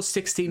of those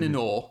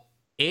 16-0,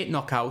 8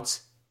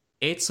 knockouts,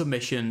 8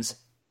 submissions,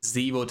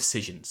 0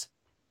 decisions.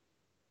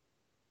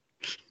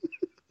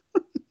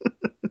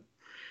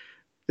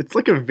 It's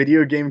like a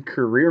video game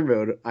career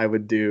mode I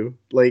would do.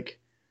 Like,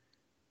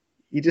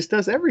 he just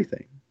does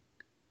everything.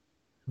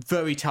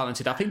 Very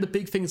talented. I think the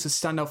big things that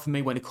stand out for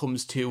me when it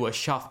comes to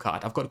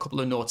Shavkat, I've got a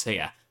couple of notes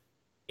here.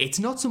 It's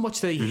not so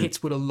much that he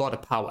hits with a lot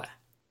of power,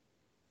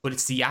 but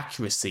it's the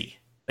accuracy.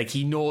 Like,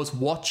 he knows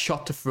what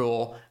shot to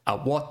throw,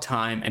 at what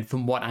time, and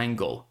from what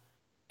angle.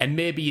 And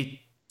maybe it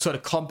sort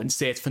of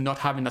compensates for not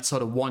having that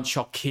sort of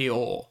one-shot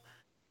KO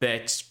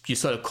that you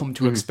sort of come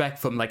to expect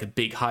from like a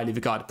big, highly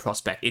regarded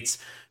prospect. It's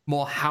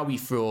more how he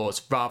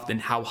throws rather than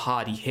how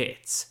hard he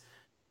hits.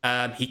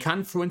 He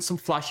can throw in some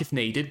flash if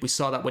needed. We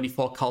saw that when he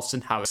fought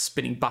Carlston Harris,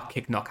 spinning back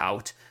kick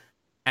knockout.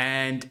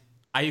 And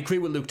I agree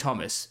with Luke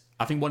Thomas.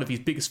 I think one of his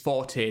biggest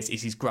fortes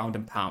is his ground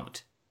and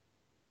pound.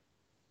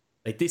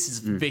 Like, this is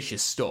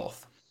vicious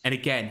stuff. And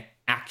again,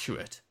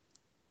 accurate.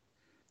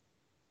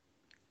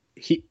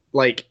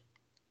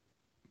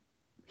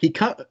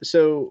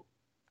 So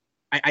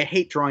I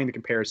hate drawing the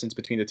comparisons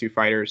between the two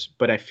fighters,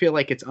 but I feel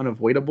like it's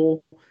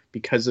unavoidable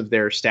because of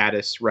their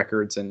status,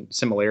 records, and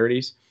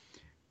similarities.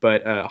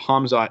 But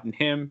Khamzat and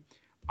him,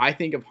 I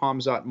think of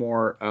Khamzat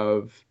more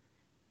of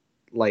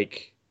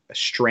like a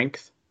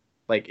strength.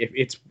 Like if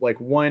it's like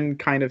one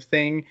kind of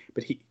thing,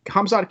 but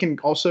Khamzat can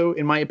also,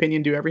 in my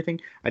opinion, do everything.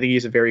 I think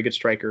he's a very good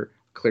striker,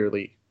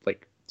 clearly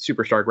like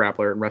superstar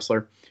grappler and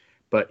wrestler,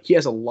 but he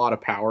has a lot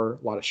of power,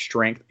 a lot of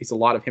strength. He's a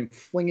lot of him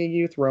flinging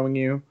you, throwing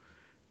you,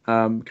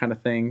 kind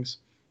of things,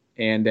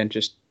 and then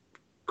just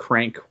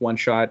crank one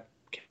shot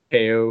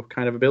KO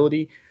kind of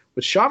ability.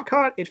 With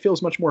Shavkat, it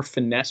feels much more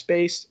finesse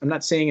based. I'm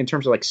not saying in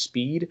terms of like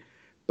speed,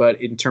 but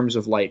in terms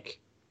of like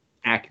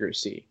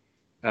accuracy.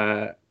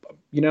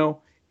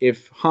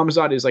 If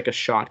Khamzat is like a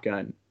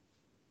shotgun,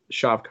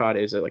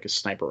 Shavkat is like a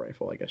sniper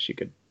rifle. I guess you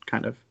could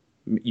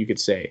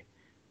say.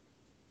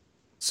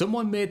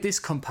 Someone made this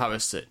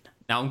comparison.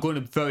 Now I'm going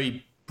to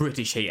very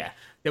British here.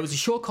 There was a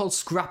show called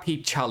Scrap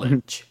Heap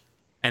Challenge,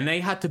 and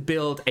they had to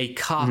build a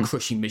car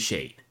crushing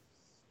machine.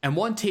 And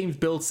one team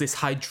builds this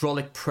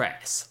hydraulic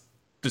press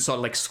to sort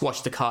of like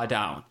squash the car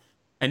down.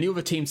 And the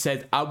other team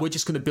said, we're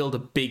just going to build a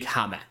big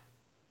hammer.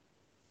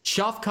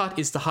 Shavkat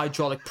is the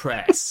hydraulic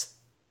press,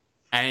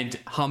 and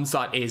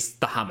Khamzat is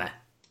the hammer.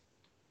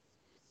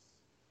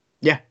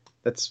 Yeah,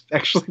 that's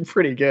actually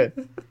pretty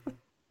good.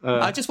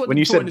 I just when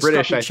you said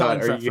British, I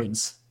thought,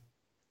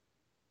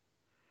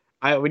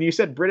 when you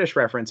said British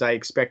reference, I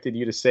expected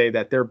you to say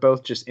that they're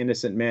both just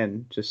innocent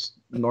men, just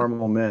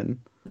normal men.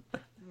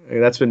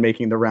 That's been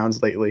making the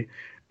rounds lately.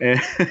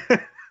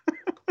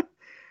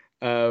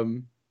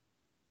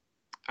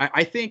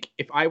 I think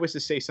if I was to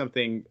say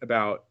something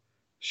about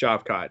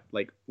Shavkat,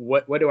 like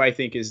what do I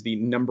think is the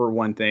number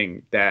one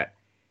thing that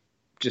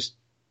just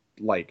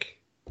like,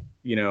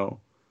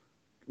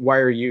 why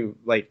are you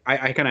like,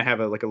 I kind of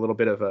have a little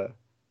bit of a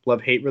love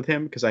hate with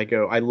him because I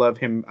love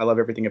him. I love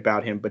everything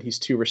about him, but he's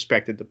too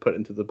respected to put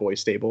into the boys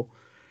stable.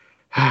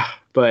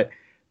 But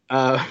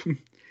I think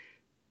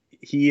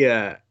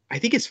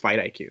his fight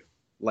IQ,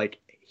 like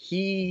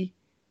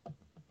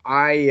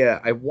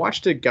I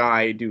watched a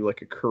guy do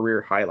like a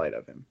career highlight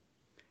of him,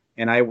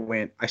 and I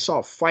saw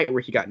a fight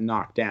where he got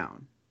knocked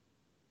down,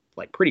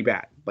 like pretty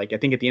bad. Like I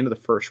think at the end of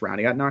the first round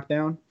he got knocked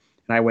down,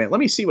 and I went, let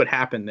me see what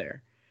happened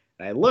there.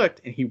 And I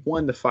looked, and he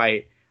won the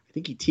fight. I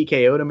think he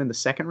TKO'd him in the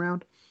second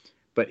round,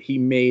 but he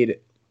made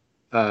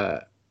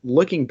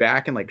looking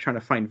back and like trying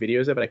to find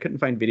videos of it. I couldn't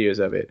find videos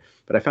of it,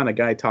 but I found a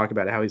guy talk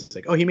about how he's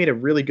like, oh, he made a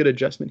really good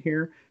adjustment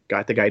here,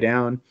 got the guy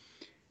down,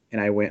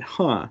 and I went,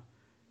 huh.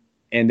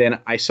 And then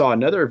I saw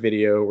another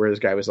video where this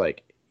guy was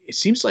like, it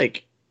seems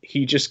like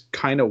he just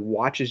kind of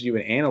watches you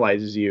and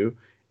analyzes you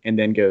and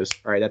then goes,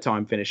 all right, that's how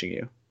I'm finishing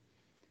you.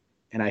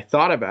 And I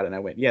thought about it and I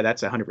went, yeah,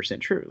 that's 100%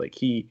 true. Like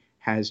he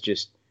has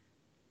just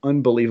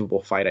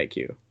unbelievable fight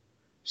IQ.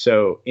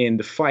 So in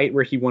the fight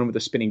where he won with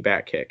a spinning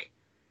back kick,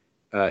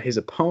 his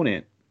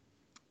opponent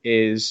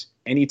is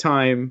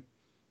anytime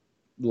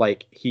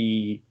like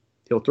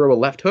he'll throw a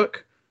left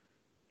hook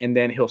and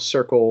then he'll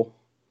circle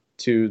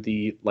to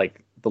the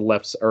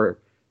left or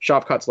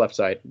Shavkat's left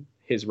side,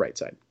 his right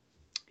side.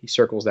 He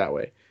circles that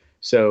way.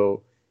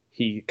 So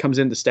he comes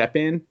in to step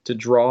in to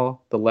draw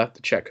the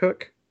left check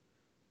hook,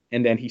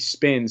 and then he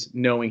spins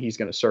knowing he's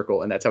going to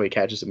circle, and that's how he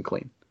catches him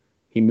clean.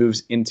 He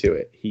moves into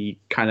it. He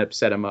kind of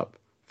set him up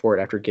for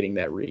it after getting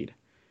that read.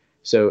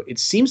 So it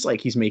seems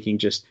like he's making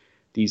just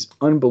these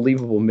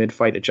unbelievable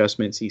mid-fight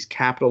adjustments. He's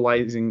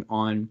capitalizing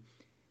on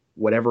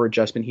whatever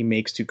adjustment he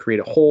makes to create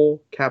a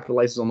hole,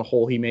 capitalizes on the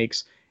hole he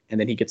makes, and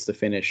then he gets the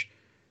finish.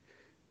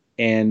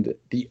 And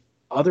the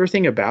other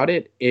thing about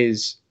it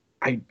is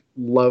I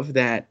love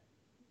that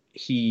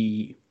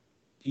we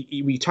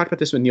talked about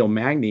this with Neil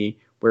Magny,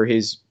 where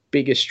his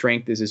biggest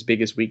strength is his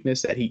biggest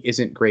weakness, that he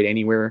isn't great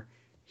anywhere.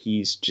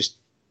 He's just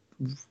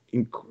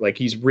like,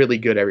 he's really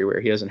good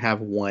everywhere. He doesn't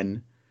have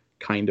one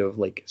kind of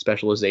like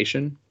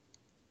specialization.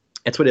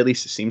 That's what at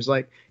least it seems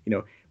like. You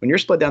know, when you're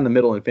split down the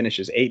middle and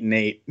finishes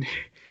 8-8,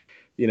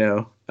 you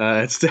know,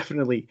 it's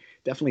definitely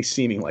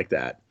seeming like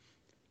that.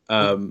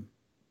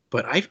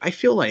 But I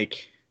feel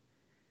like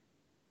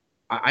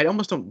I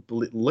almost don't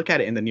look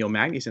at it in the Neil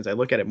Magny sense. I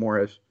look at it more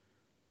of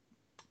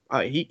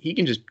he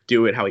can just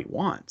do it how he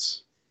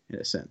wants, in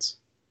a sense.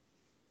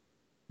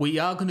 We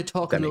are going to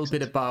talk a little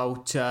bit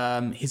about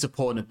his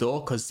opponent, though,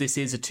 because this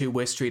is a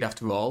two-way street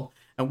after all.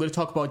 And we're going to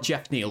talk about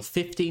Geoff Neal,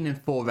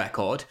 15-4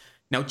 record.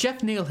 Now,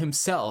 Geoff Neal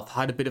himself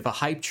had a bit of a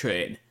hype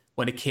train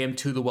when it came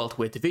to the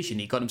welterweight division.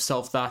 He got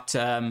himself that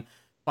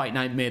Fight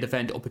Night main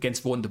event up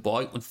against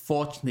Wonderboy.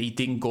 Unfortunately, it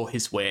didn't go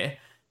his way.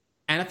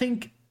 And I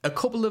think a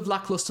couple of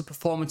lackluster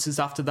performances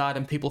after that,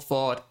 and people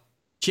thought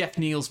Geoff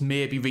Neal's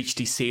maybe reached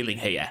his ceiling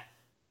here.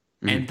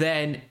 And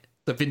then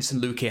the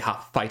Vincent Luque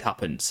fight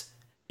happens.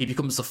 He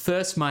becomes the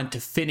first man to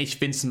finish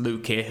Vincent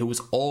Luque, who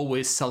was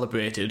always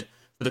celebrated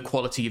for the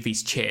quality of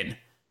his chin.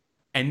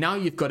 And now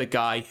you've got a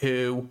guy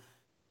who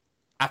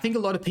I think a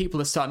lot of people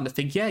are starting to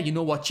think, yeah, you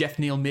know what, Geoff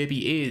Neal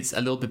maybe is a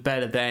little bit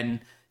better than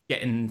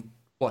getting,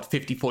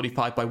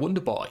 50-45 by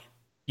Wonderboy.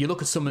 You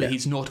look at some of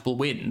his notable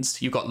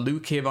wins. You've got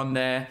Luque on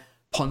there,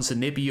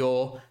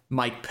 Ponzinibbio,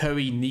 Mike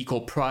Perry,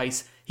 Nico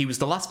Price. He was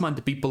the last man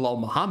to beat Bilal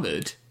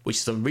Muhammad, which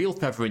is a real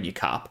feather in your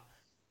cap.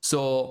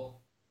 So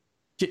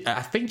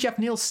I think Geoff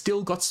Neal's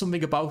still got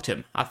something about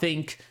him. I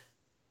think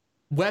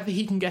whether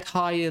he can get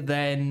higher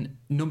than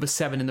number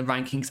 7 in the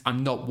rankings,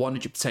 I'm not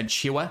 100%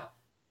 sure.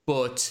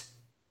 But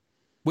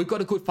we've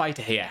got a good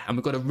fighter here, and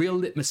we've got a real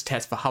litmus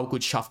test for how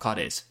good Shavkat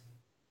is.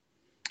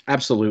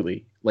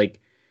 Absolutely. Like,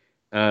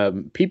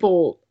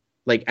 people,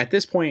 like, at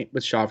this point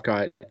with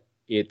Shavkat,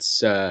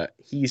 it's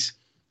he's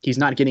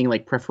not getting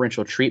like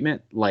preferential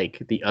treatment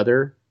like the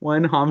other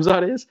one,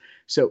 Hamzat, is.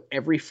 So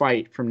every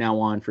fight from now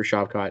on for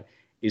Shavkat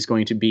is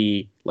going to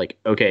be like,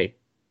 okay,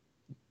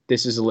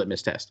 this is a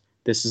litmus test.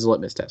 This is a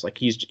litmus test. Like,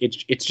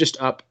 it's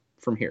just up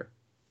from here,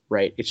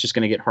 right? It's just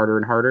going to get harder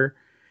and harder.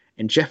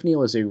 And Geoff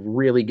Neal is a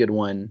really good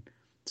one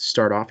to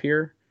start off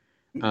here.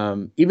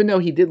 Even though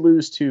he did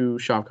lose to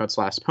Shavkat's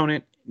last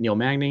opponent, Neil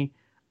Magny,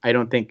 I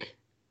don't think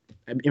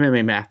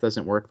MMA math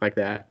doesn't work like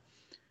that.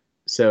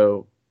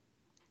 So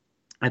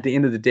at the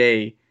end of the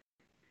day,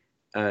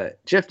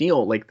 Geoff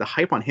Neal, like, the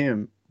hype on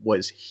him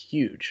was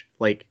huge.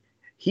 Like,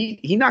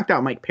 he knocked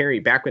out Mike Perry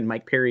back when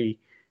Mike Perry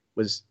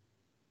was,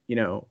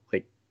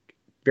 like,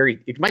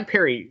 Mike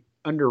Perry,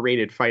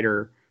 underrated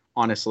fighter,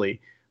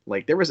 honestly.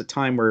 Like, there was a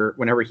time where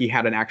whenever he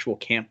had an actual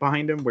camp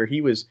behind him where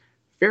he was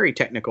very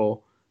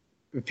technical,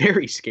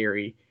 very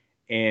scary,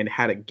 and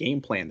had a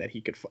game plan that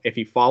he could, if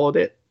he followed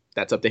it,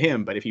 that's up to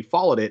him. But if he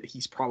followed it,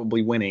 he's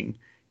probably winning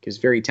because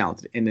very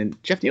talented. And then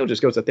Geoff Neal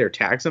just goes up there,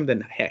 tags him,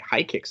 then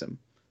high kicks him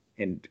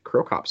and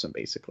curl cops him,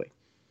 basically.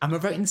 Am I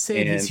right in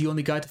saying he's the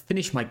only guy to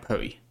finish Mike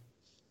Perry?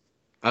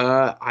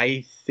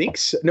 I think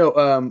so.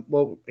 No,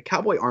 well,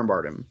 Cowboy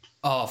armbarred him.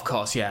 Oh, of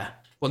course, yeah.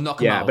 Well,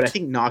 knock him out. Yeah, but I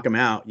think knock him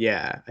out.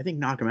 Yeah, I think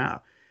knock him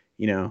out.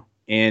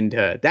 And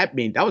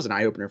that was an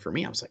eye opener for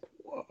me. I was like,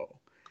 whoa.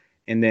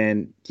 And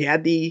then he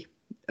had the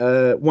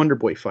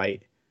Wonderboy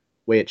fight,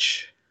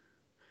 which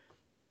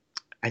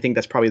I think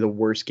that's probably the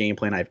worst game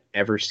plan I've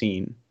ever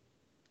seen,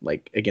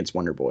 like, against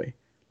Wonderboy.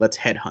 Let's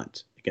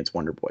headhunt against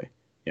Wonderboy.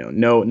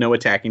 No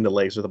attacking the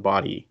legs or the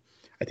body.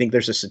 I think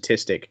there's a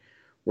statistic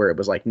where it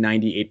was like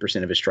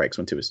 98% of his strikes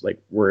went to his, like,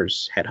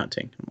 where's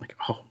headhunting. I'm like,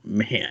 oh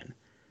man,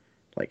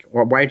 like,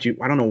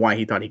 I don't know why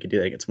he thought he could do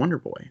that against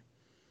Wonderboy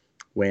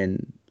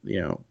when,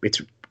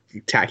 it's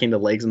attacking the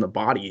legs and the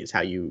body is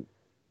how you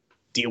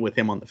deal with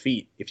him on the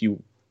feet. If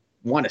you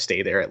want to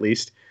stay there, at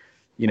least,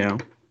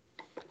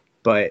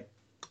 but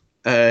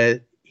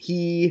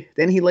he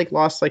like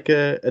lost like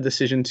a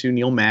decision to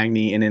Neil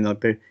Magny, and then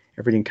like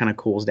everything kind of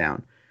cools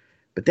down.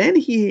 But then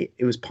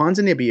it was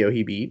Ponzinibbio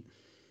he beat,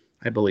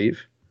 I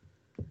believe.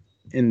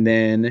 And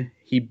then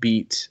he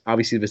beat,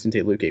 obviously,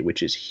 Vicente Luque,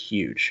 which is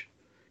huge.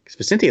 Because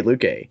Vicente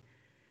Luque,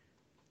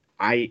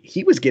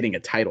 he was getting a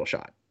title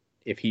shot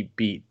if he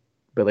beat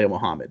Belal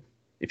Muhammad.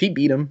 If he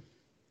beat him,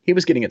 he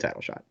was getting a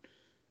title shot.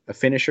 A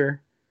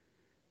finisher,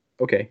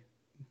 okay.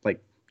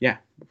 Like, yeah,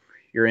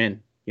 you're in.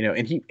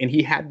 And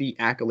he had the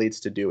accolades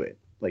to do it,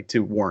 like, to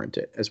warrant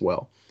it as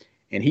well.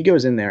 And he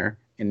goes in there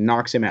and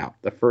knocks him out.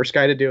 The first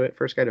guy to do it,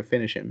 first guy to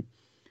finish him,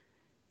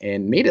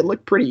 and made it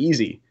look pretty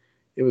easy.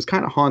 It was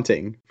kind of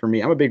haunting for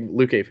me. I'm a big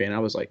Luque fan. I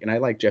was like, and I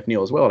like Jeff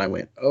Neal as well. And I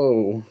went,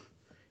 oh,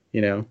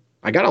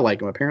 I gotta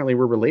like him. Apparently,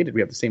 we're related.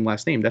 We have the same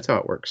last name. That's how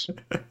it works.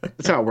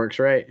 That's how it works,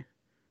 right?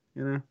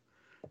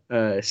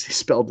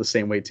 Spelled the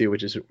same way too,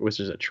 which is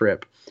a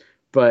trip.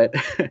 But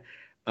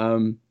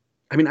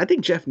I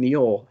think Jeff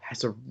Neal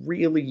has a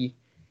really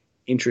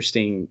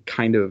interesting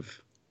kind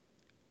of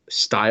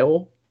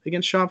style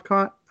against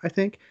Shavkat. I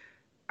think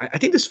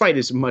this fight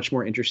is much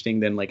more interesting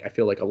than I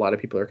feel like a lot of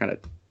people are kind of.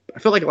 I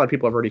feel like a lot of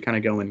people have already kind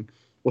of going,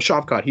 well,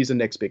 Shavkat, he's the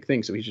next big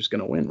thing, so he's just going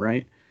to win,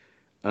 right?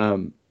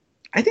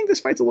 I think this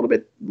fight's a little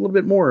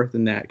bit more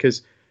than that,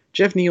 because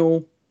Jeff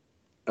Neal,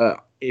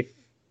 if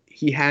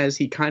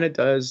he kind of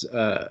does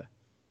a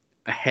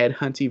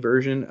headhunty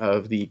version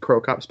of the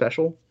Cro Cop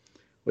special,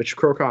 which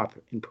Cro Cop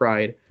in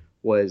Pride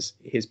was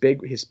his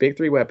big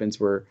three weapons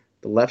were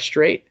the left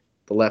straight,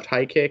 the left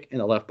high kick,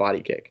 and the left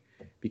body kick,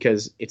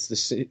 because it's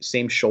the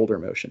same shoulder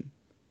motion,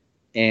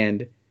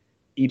 and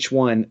each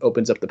one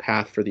opens up the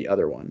path for the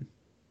other one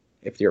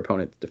if your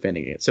opponent's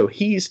defending it. So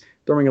he's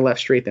throwing a left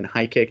straight, then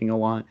high kicking a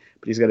lot,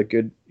 but he's got a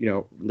good,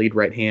 lead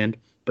right hand.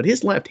 But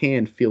his left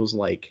hand feels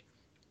like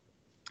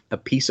a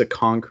piece of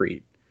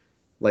concrete.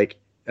 I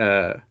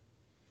forget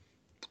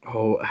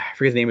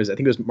the name. I think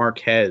it was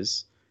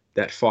Marquez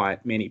that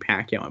fought Manny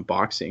Pacquiao in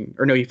boxing.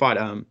 Or no, he fought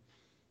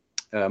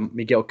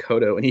Miguel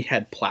Cotto, and he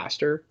had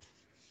plaster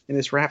in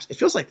his wraps. It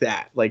feels like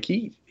that. When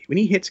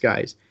he hits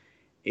guys,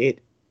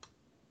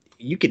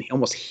 you can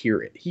almost hear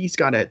it. He's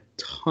got a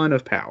ton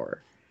of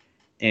power.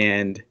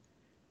 And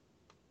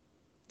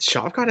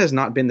Shavkat has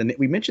not been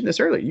we mentioned this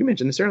earlier. You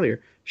mentioned this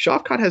earlier.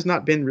 Shavkat has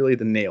not been really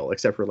the nail,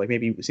 except for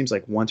maybe it seems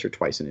like once or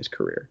twice in his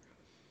career.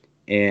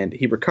 And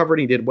he recovered,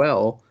 he did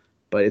well,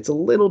 but it's a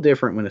little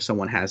different when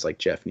someone has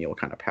Jeff Neal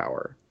kind of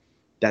power.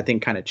 That thing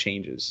kind of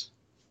changes,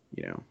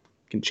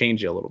 can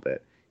change you a little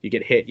bit. You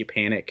get hit, you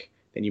panic,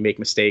 then you make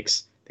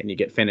mistakes, then you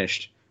get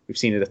finished. We've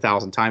seen it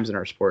 1,000 times in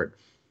our sport.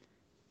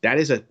 That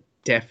is a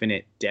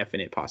definite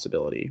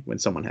possibility when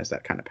someone has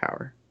that kind of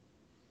power.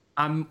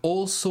 I'm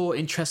also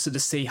interested to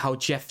see how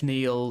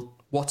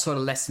what sort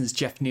of lessons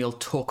Jeff Neal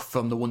took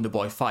from the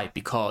Wonderboy fight,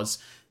 because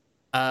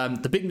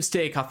the big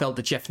mistake I felt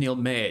that Jeff Neal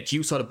made,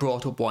 you sort of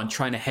brought up one,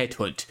 trying to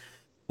headhunt,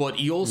 but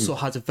he also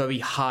has a very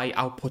high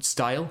output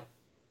style.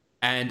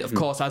 And of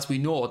course, as we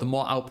know, the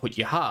more output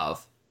you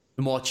have,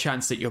 the more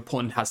chance that your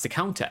opponent has to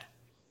counter.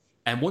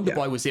 And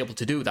Wonderboy was able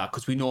to do that,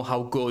 because we know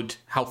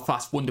how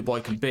fast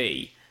Wonderboy can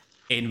be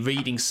in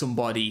reading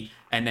somebody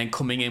and then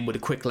coming in with a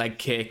quick leg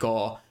kick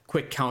or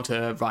quick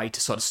counter right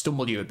to sort of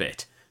stumble you a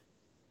bit.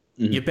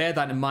 Mm-hmm. You bear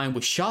that in mind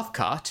with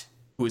Shavkat,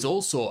 who is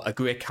also a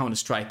great counter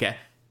striker,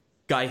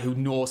 guy who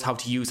knows how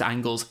to use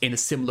angles in a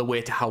similar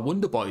way to how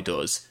Wonderboy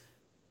does.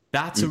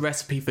 That's a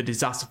recipe for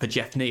disaster for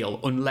Jeff Neal,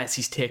 unless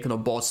he's taken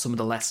on board some of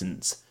the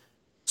lessons.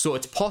 So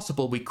it's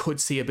possible we could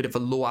see a bit of a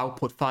low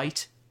output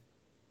fight.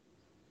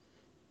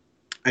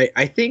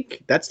 I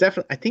think that's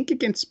definitely. I think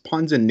against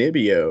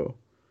Ponzinibbio,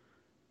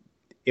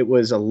 it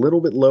was a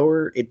little bit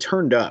lower. It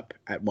turned up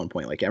at one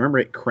point. I remember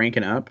it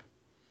cranking up,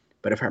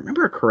 but if I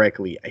remember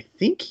correctly, I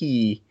think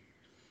he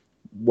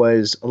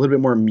was a little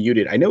bit more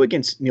muted. I know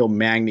against Neil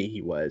Magny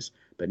he was,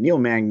 but Neil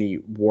Magny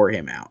wore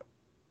him out,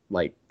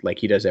 like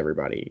he does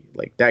everybody.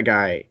 That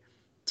guy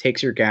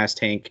takes your gas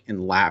tank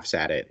and laughs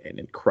at it and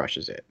then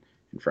crushes it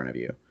in front of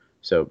you.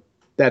 So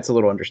that's a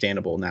little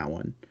understandable in that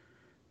one.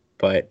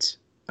 But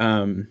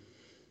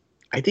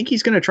I think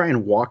he's going to try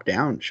and walk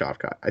down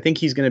Shavkat. I think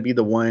he's going to be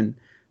the one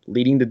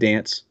leading the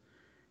dance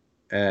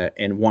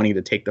and wanting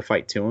to take the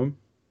fight to him,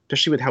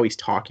 especially with how he's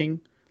talking.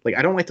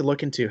 I don't like to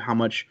look into how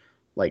much,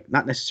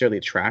 not necessarily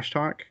a trash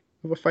talk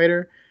of a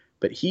fighter,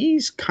 but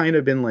he's kind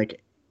of been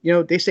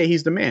they say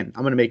he's the man.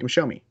 I'm going to make him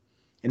show me.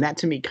 And that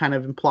to me kind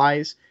of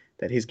implies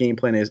that his game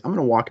plan is, I'm going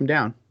to walk him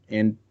down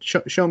and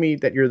show me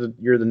that you're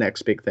the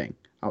next big thing.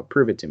 I'll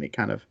prove it to me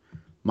kind of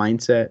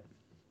mindset.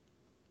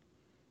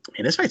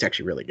 And this fight's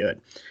actually really good.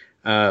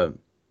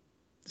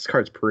 This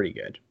card's pretty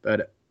good,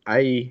 but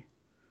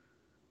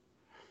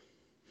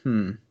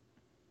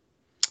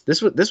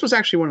this was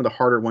actually one of the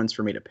harder ones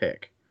for me to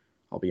pick.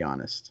 I'll be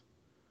honest.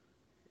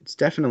 It's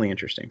definitely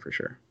interesting for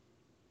sure.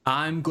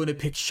 I'm going to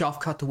pick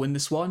Shavkat to win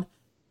this one,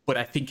 but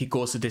I think it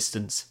goes the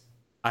distance.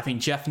 I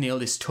think Jeff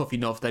Neal is tough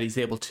enough that he's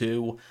able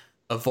to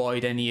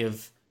avoid any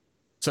of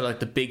sort of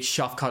the big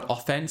Shavkat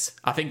offense.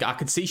 I think I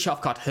can see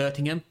Shavkat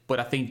hurting him, but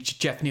I think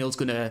Jeff Neal's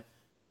going to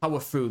power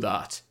through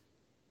that.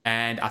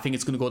 And I think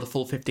it's going to go the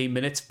full 15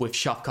 minutes with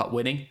Shavkat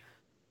winning.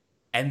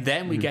 And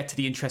then we get to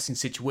the interesting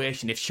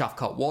situation if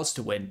Shavkat was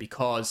to win,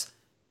 because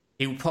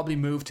he would probably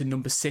move to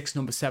number 6,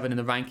 number 7 in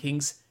the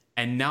rankings.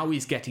 And now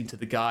he's getting to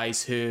the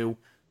guys who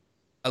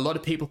a lot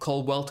of people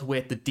call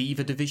welterweight the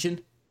diva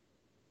division.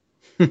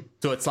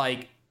 So it's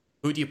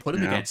who do you put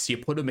him against? You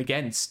put him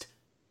against...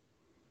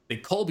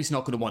 Colby's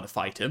not going to want to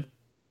fight him.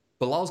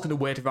 Bilal's going to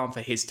wait around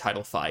for his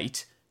title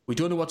fight. We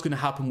don't know what's going to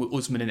happen with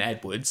Usman and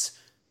Edwards.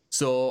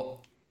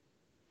 So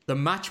the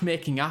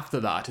matchmaking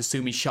after that,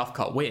 assuming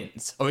Shafkat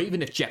wins, or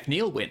even if Jeff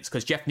Neal wins,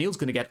 because Jeff Neal's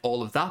going to get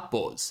all of that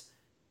buzz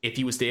if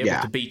he was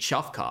able to beat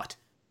Shafkat.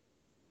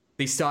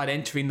 They start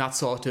entering that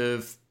sort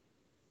of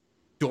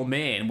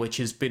domain, which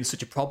has been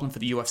such a problem for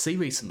the UFC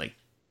recently.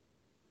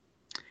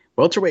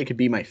 Welterweight could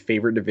be my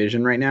favorite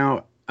division right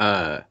now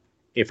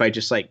if I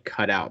just like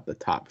cut out the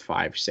top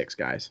 5-6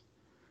 guys.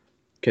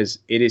 Because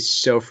it is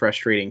so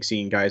frustrating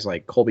seeing guys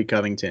like Colby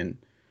Covington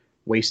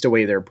waste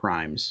away their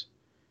primes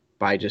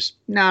by just,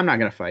 I'm not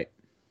going to fight.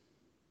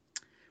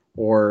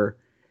 Or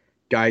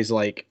guys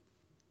like,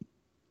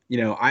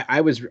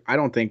 I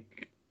don't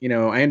think,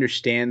 I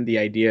understand the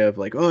idea of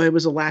like, it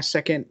was a last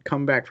second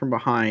comeback from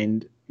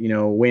behind,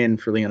 win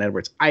for Leon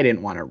Edwards. I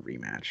didn't want a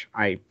rematch.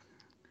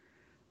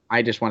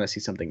 I just want to see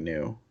something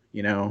new,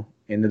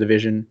 in the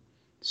division.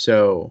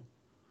 So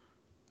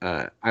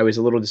I was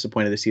a little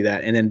disappointed to see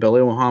that. And then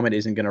Belal Muhammad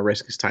isn't going to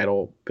risk his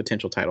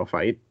potential title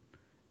fight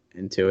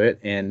into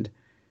it. And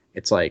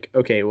it's like,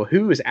 okay, well,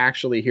 who is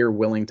actually here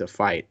willing to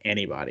fight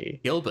anybody?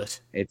 Gilbert.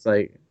 It's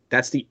like,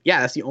 that's the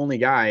only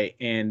guy.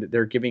 And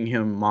they're giving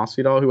him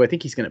Masvidal, who I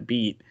think he's going to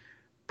beat.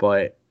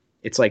 But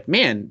it's like,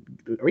 man,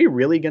 are we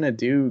really going to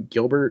do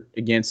Gilbert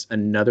against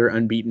another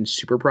unbeaten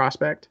super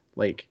prospect?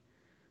 Like,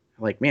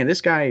 man,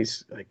 this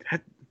guy's like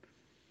that.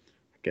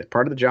 Get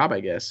part of the job,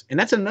 I guess. And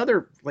that's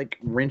another like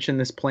wrench in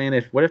this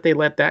plan. What if they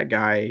let that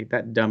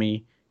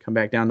dummy, come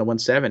back down to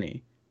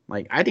 170?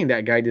 Like, I think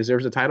that guy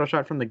deserves a title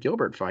shot from the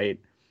Gilbert fight,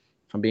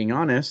 if I'm being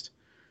honest.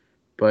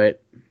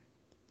 But,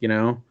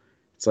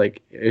 it's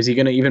like, is he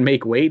going to even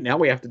make weight? Now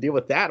we have to deal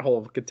with that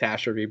whole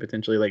catastrophe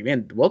potentially. Like,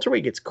 man,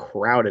 welterweight gets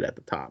crowded at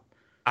the top.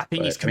 I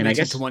think he's committed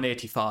to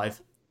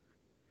 185.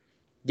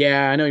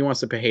 Yeah, I know he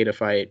wants the Pereira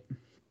fight.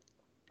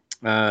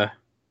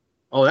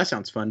 Oh, that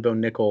sounds fun. Bo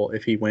Nickel,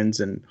 if he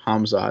wins and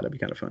Hamzat, that'd be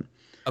kind of fun.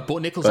 Bo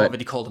Nickel's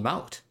already called him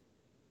out.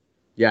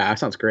 Yeah, that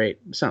sounds great.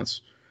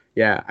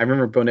 I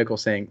remember Bo Nickel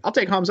saying, "I'll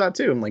take Hamzat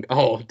too." I'm like,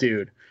 oh,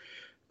 dude.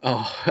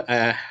 Oh,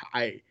 and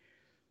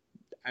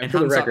for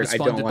the Hamzat record,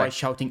 responded by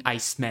shouting, "I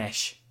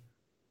smash."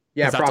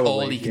 Yeah, that's probably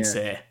all he can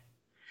say.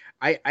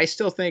 I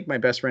still think my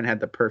best friend had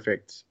the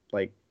perfect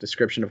like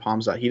description of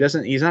Hamzat.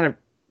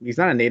 He's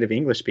not a native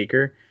English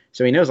speaker,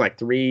 so he knows like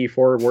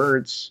 3-4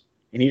 words,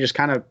 and he just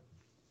kind of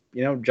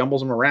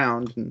jumbles them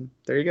around, and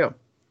there you go.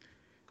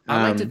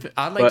 I'd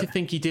like to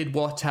think he did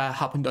what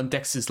happened on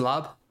Dexter's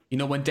Lab.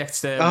 When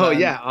Dexter...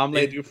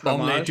 omelette du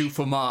fromage. Omelette du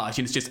fromage,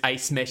 and it's just I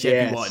smash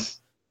everyone.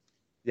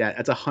 Yeah,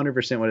 that's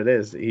 100% what it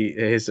is.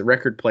 His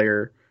record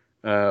player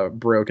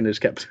broke and just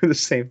kept doing the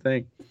same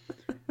thing.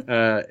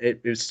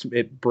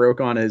 It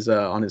broke on his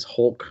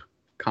Hulk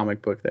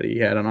comic book that he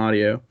had on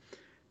audio.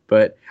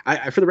 But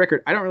I for the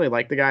record, I don't really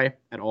like the guy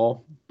at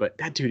all, but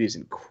that dude is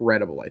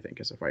incredible, I think,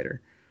 as a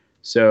fighter.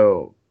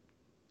 So...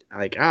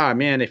 like,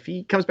 man, if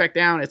he comes back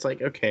down, it's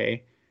like,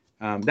 okay.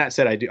 That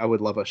said, I would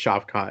love a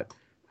Shavkat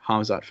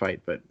Hamzat fight,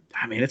 but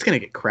I mean, it's going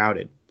to get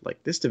crowded.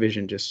 Like this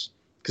division just,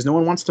 because no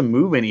one wants to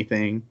move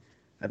anything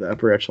at the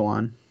upper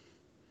echelon.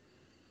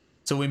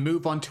 So we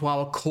move on to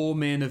our core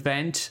main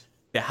event.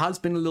 There has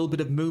been a little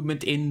bit of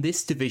movement in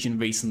this division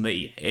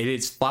recently. It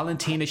is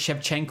Valentina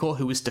Shevchenko,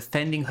 who is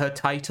defending her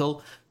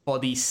title for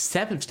the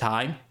 7th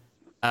time.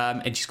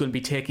 And she's going to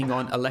be taking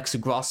on Alexa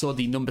Grasso,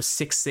 the number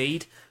 6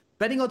 seed.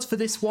 Betting odds for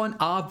this one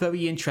are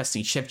very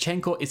interesting.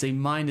 Shevchenko is a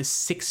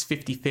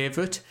 -650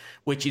 favourite,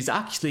 which is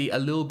actually a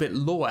little bit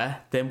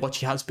lower than what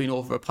she has been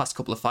over the past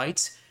couple of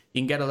fights.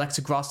 You can get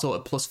Alexa Grasso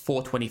at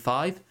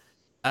 +425.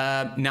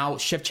 Now,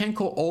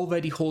 Shevchenko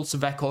already holds the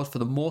record for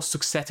the most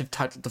successive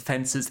title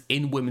defences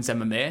in women's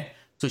MMA,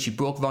 so she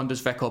broke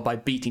Ronda's record by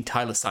beating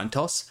Tyler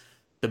Santos.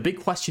 The big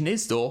question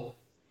is, though,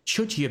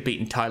 should she have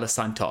beaten Tyler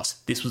Santos?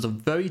 This was a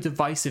very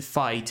divisive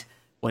fight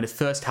when it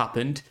first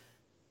happened.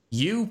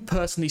 You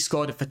personally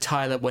scored it for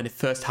Tyler when it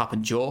first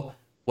happened, Joe.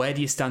 Where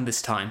do you stand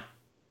this time?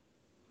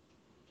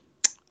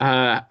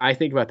 I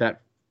think about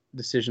that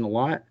decision a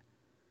lot.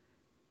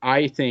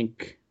 I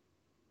think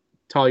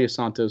Talia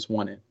Santos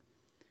won it.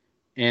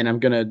 And I'm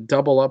going to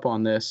double up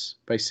on this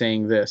by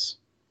saying this.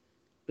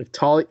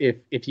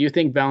 If you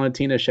think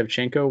Valentina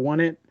Shevchenko won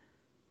it,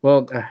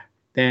 well,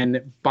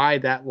 then by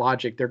that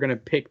logic, they're going to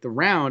pick the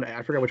round.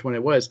 I forgot which one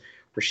it was,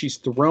 where she's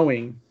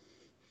throwing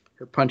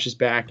her punches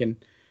back and,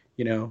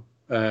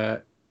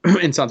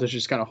 and Santos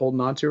just kind of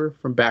holding on to her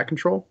from back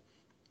control.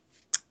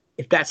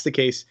 If that's the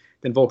case,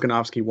 then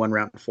Volkanovski won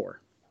round 4.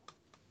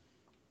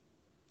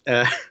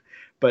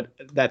 But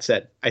that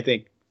said, I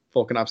think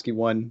Volkanovski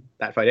won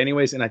that fight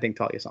anyways, and I think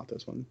Talia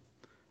Santos won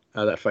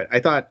that fight. I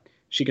thought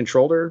she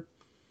controlled her.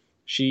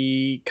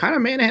 She kind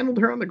of manhandled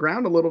her on the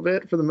ground a little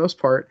bit for the most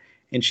part,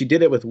 and she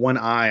did it with one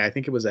eye. I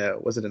think it was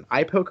an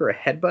eye poke or a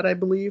headbutt, I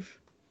believe.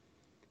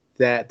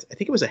 I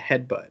think it was a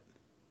headbutt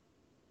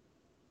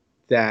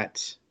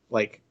that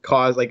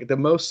caused the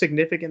most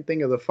significant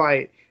thing of the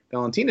fight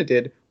Valentina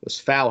did was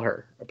foul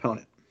her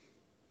opponent.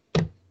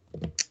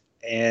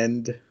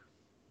 And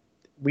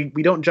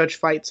we don't judge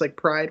fights like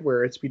Pride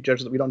where we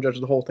don't judge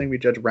the whole thing, we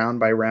judge round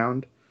by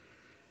round.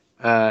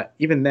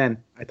 Even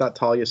then, I thought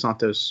Talia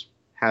Santos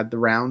had the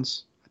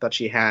rounds. I thought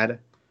she had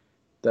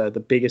the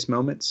biggest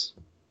moments,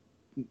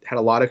 had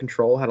a lot of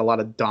control, had a lot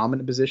of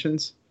dominant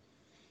positions.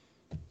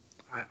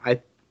 I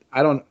I,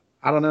 I don't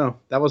know.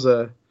 That was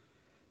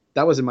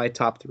in my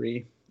top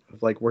three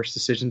of like worst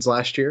decisions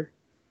last year.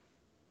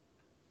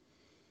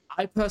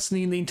 I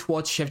personally lean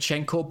towards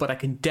Shevchenko, but I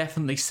can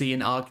definitely see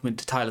an argument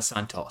to Tyler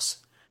Santos.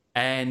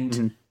 And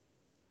Mm-hmm.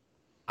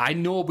 I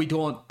know we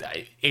don't.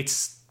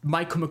 It's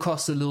might come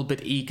across a little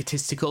bit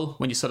egotistical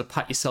when you sort of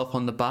pat yourself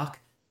on the back.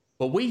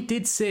 But we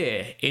did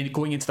say in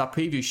going into that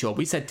preview show,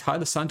 we said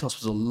Tyler Santos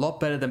was a lot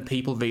better than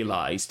people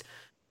realized,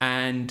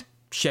 and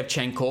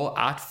Shevchenko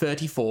at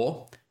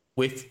 34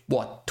 with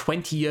what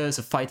 20 years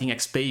of fighting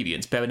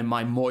experience, bearing in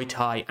mind Muay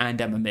Thai and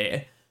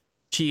MMA,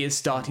 she is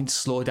starting to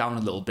slow down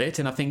a little bit,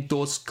 and I think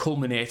those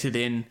culminated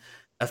in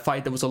a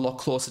fight that was a lot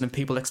closer than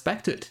people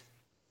expected.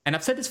 And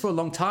I've said this for a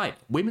long time.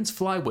 Women's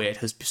flyweight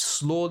has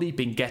slowly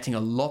been getting a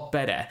lot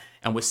better,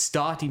 and we're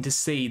starting to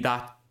see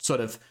that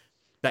sort of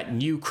that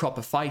new crop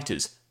of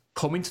fighters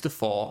coming to the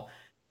fore,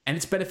 and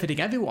it's benefiting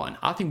everyone.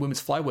 I think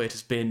women's flyweight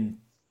has been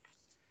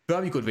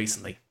very good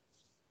recently.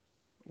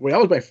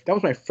 Well, that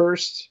was my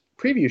first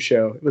preview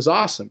show. It was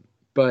awesome,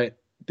 but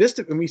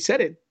when we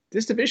said it,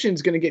 this division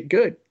is going to get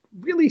good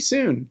really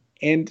soon,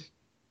 and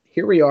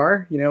here we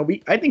are. You know,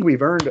 I think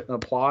we've earned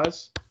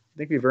applause. I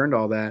think we've earned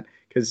all that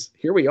because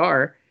here we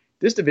are.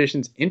 This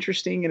division's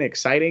interesting and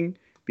exciting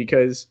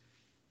because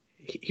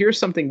here's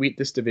something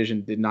this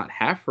division did not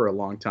have for a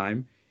long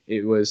time.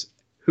 It was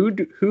who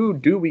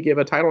do we give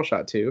a title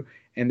shot to?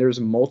 And there's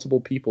multiple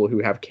people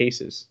who have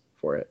cases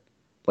for it.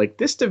 Like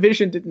this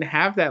division didn't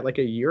have that like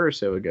a year or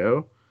so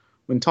ago.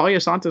 When Talia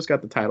Santos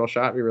got the title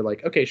shot, we were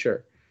like, okay,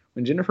 sure.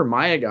 When Jennifer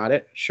Maia got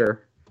it,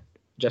 sure.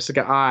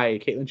 Jessica Ai,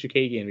 Caitlin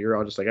Chukagian, we were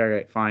all just like, all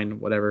right, fine,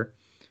 whatever.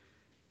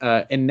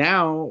 And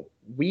now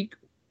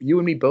you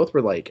and me both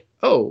were like,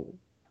 oh,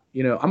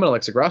 you know, I'm an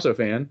Alexa Grasso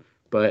fan,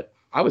 but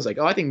I was like,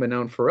 oh, I think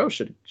Manon Farrow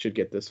should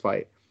get this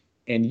fight.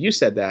 And you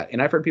said that,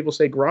 and I've heard people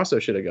say Grasso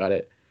should have got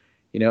it,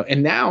 you know.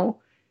 And now,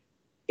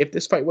 if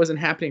this fight wasn't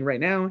happening right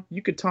now,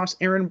 you could toss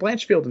Aaron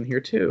Blanchfield in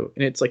here too,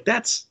 and it's like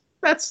that's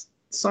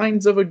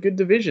signs of a good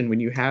division when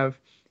you have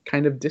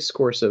kind of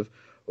discourse of,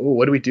 oh,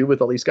 what do we do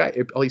with all these guys,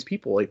 all these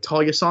people? Like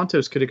Talia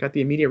Santos could have got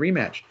the immediate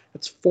rematch.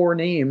 That's four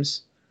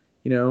names,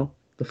 you know,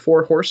 the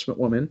four horsemen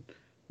woman,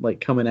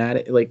 like coming at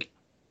it, like,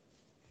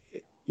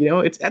 you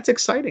know, that's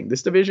exciting.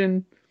 This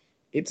division,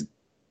 it's,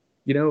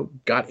 you know,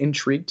 got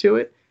intrigue to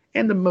it.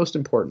 And the most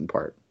important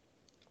part,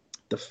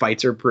 the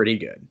fights are pretty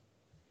good.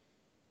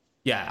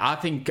 Yeah, I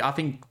think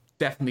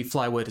definitely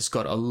flyweight has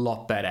got a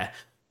lot better.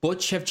 But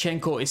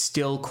Shevchenko is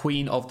still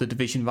queen of the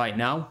division right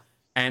now.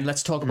 And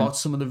let's talk about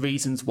some of the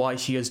reasons why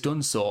she has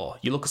done so.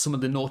 You look at some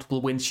of the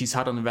notable wins she's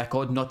had on the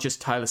record, not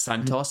just Tyler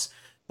Santos,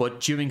 but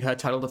during her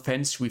title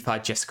defense, we've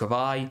had Jessica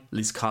Rai,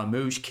 Liz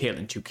Carmouche,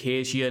 Caitlin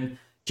Chukagian,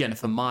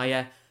 Jennifer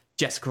Maia,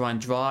 Jessica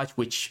Andrade,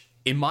 which,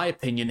 in my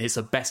opinion, is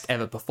her best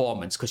ever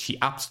performance because she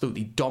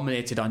absolutely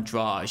dominated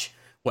Andrade,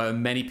 where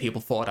many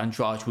people thought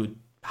Andrade would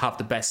have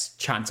the best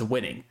chance of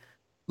winning.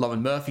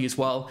 Lauren Murphy as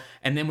well.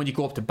 And then when you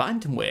go up to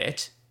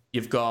bantamweight,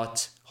 you've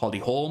got Holly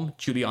Holm,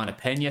 Juliana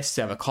Pena,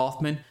 Sarah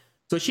Kaufman.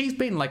 So she's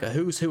been like a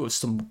who's who of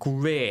some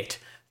great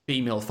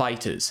female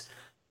fighters.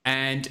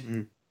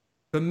 And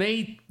for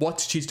me, what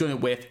she's done it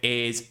with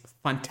is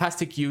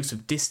fantastic use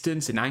of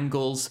distance and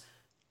angles.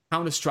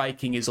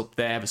 Counter-striking is up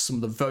there as some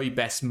of the very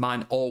best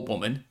man or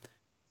woman.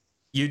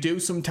 You do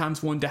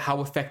sometimes wonder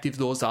how effective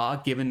those are,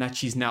 given that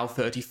she's now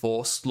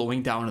 34,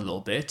 slowing down a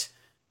little bit.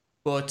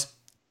 But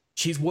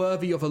she's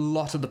worthy of a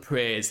lot of the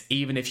praise,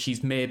 even if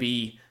she's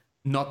maybe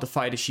not the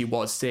fighter she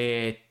was,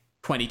 say,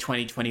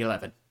 2020,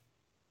 2011.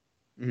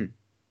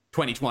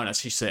 2021, I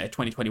should say,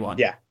 2021.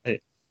 Yeah.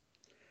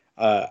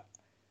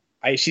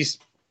 She's,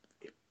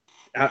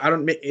 I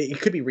don't, it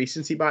could be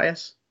recency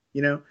bias,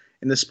 you know,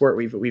 in the sport.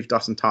 We've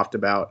Dustin talked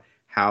about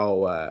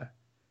how,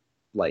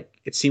 like,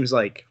 it seems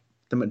like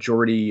the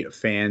majority of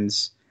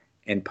fans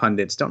and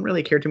pundits don't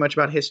really care too much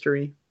about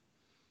history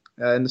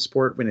in the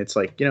sport, when it's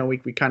like, you know, we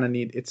kind of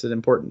need, it's an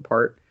important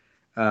part.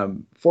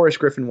 Forrest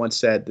Griffin once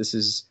said, this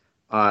is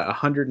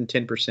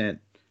 110%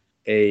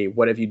 a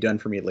what have you done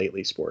for me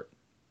lately sport.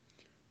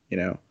 You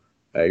know,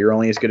 you're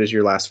only as good as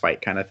your last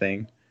fight kind of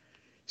thing.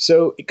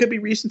 So it could be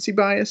recency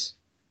bias,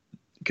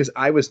 because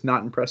I was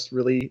not impressed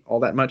really all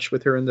that much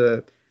with her in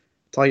the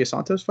Talia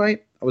Santos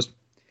fight.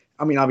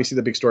 I mean, obviously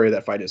the big story of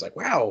that fight is like,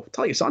 wow,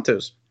 Talia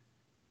Santos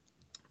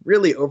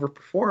really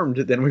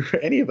overperformed than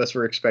any of us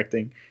were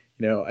expecting.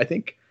 You know, I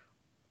think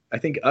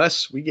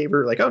we gave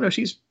her like, oh no,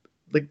 she's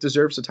like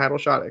deserves a title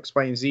shot, X,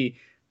 Y, and Z.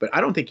 But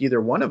I don't think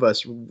either one of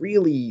us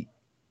really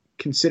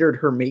considered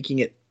her making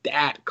it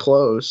that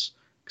close,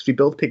 because we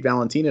both picked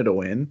Valentina to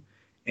win.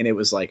 And it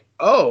was like,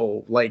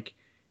 oh, like,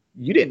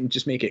 you didn't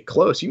just make it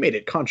close, you made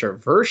it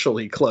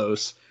controversially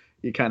close,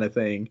 you kind of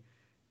thing.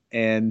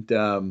 And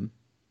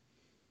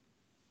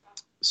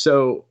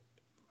so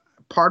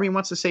part of me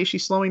wants to say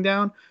she's slowing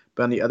down,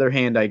 but on the other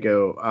hand, I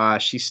go,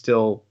 she's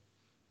still,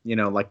 you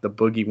know, like the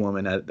boogie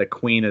woman, the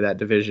queen of that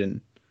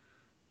division,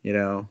 you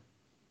know.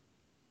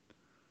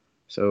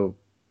 So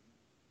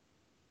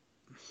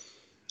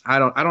I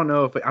don't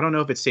know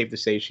if it's safe to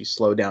say she's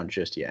slowed down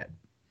just yet.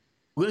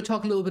 We're going to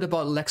talk a little bit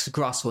about Alexa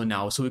Grasso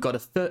now. So we've got a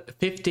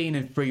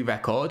 15-3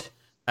 record.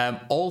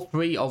 All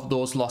three of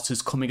those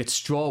losses coming at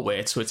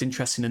strawweight, so it's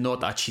interesting to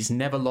note that she's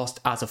never lost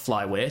as a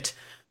flyweight.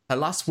 Her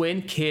last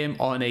win came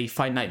on a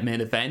Fight Night main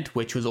event,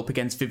 which was up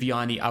against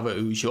Viviane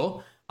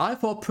Araújo. I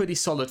thought pretty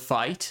solid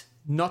fight.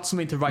 Not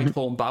something to write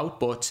home about,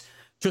 but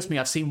trust me,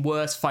 I've seen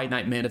worse Fight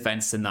Night main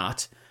events than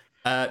that.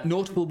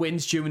 Notable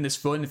wins during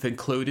this run have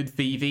included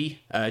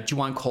Vivi,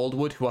 Joanne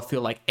Calderwood, who I feel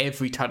like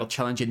every title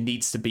challenger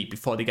needs to beat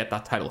before they get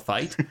that title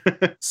fight.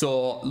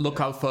 So look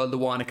out for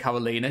Luana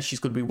Carolina. She's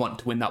going to be wanting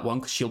to win that one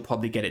because she'll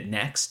probably get it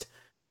next.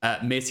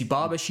 Macy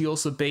Barber, she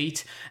also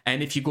beat.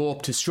 And if you go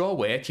up to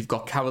strawweight, you've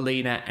got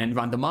Carolina and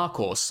Randa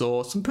Marcos.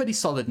 So some pretty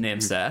solid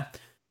names there.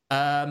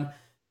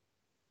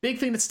 Big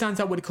thing that stands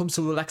out when it comes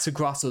to Alexa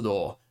Grasso,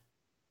 though,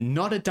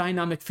 not a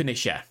dynamic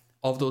finisher.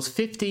 Of those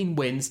 15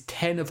 wins,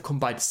 10 have come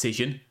by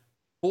decision.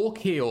 4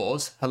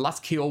 KOs, her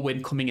last KO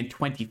win coming in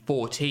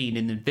 2014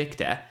 in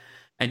Invicta,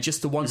 and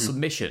just the one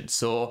submission.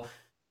 So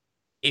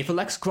if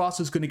Alexa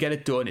Grasso is going to get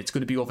it done, it's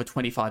going to be over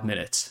 25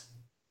 minutes.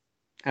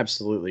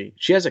 Absolutely.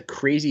 She has a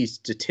crazy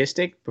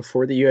statistic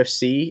before the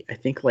UFC. I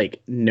think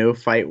like no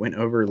fight went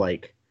over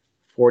like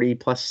 40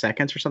 plus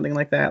seconds or something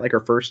like that. Like her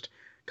first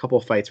couple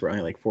of fights were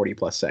only like 40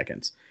 plus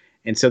seconds.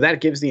 And so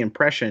that gives the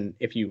impression,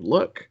 if you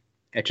look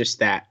at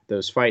just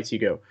those fights, you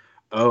go,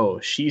 oh,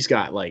 she's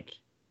got like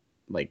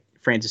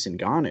Francis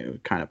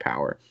Ngannou kind of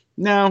power.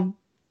 No,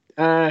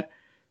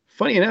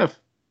 funny enough,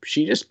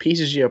 she just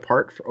pieces you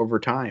apart over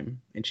time,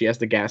 and she has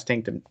the gas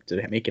tank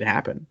to make it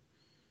happen.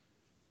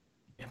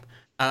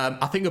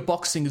 I think her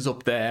boxing is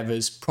up there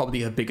as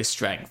probably her biggest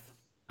strength.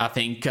 I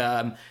think,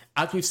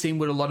 as we've seen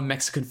with a lot of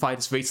Mexican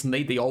fighters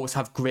recently, they always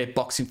have great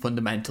boxing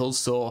fundamentals,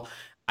 so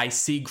I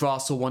see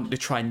Grasso wanting to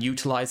try and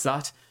utilize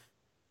that.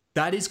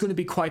 That is going to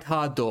be quite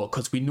hard, though,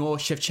 because we know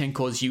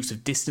Shevchenko's use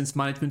of distance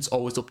management is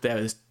always up there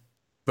as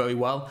very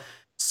well.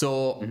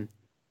 So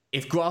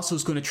if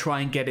Grasso's going to try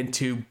and get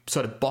into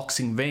sort of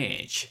boxing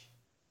range,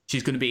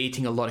 she's going to be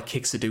eating a lot of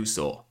kicks to do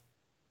so.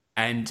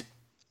 And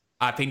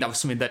I think that was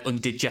something that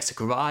undid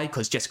Jessica Rai,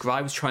 because Jessica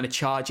Rai was trying to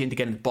charge in to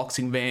get into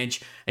boxing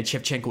range, and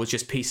Shevchenko was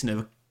just piecing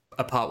her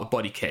apart with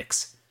body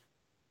kicks.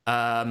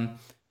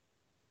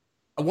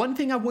 One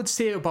thing I would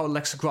say about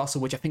Alexa Grasso,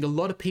 which I think a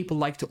lot of people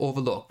like to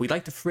overlook, we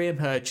like to frame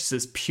her just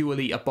as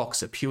purely a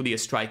boxer, purely a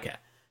striker.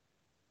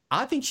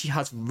 I think she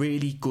has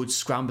really good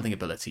scrambling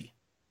ability.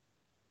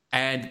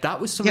 And that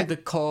was something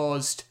that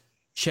caused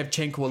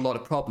Shevchenko a lot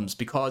of problems,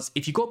 because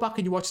if you go back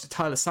and you watch the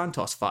Tyler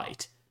Santos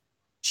fight,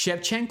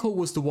 Shevchenko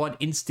was the one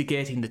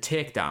instigating the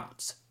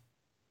takedowns.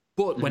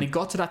 But when it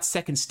got to that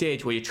second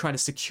stage where you're trying to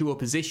secure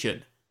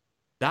position,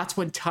 that's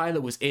when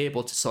Tyler was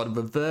able to sort of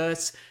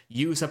reverse,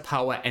 use her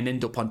power, and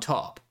end up on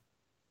top.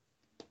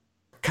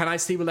 Can I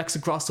see Alexa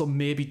Grasso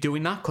maybe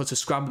doing that because her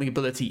scrambling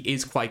ability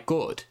is quite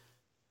good?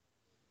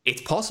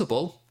 It's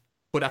possible,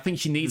 but I think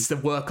she needs to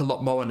work a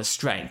lot more on her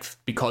strength,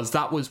 because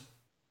that was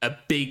a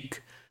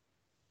big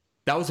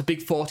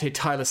forte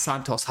Tyler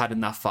Santos had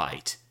in that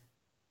fight.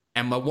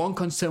 And my one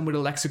concern with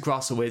Alexa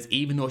Grasso is,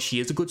 even though she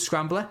is a good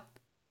scrambler,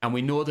 and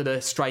we know that her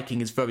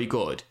striking is very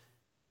good,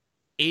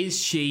 is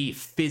she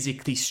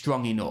physically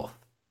strong enough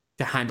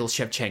to handle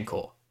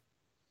Shevchenko?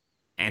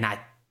 And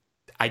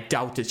I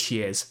doubt that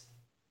she is.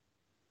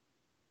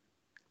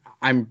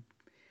 I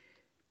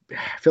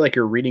feel like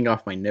you're reading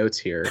off my notes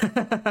here.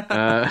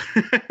 But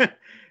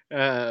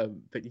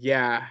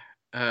yeah,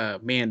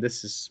 man,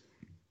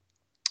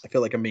 I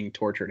feel like I'm being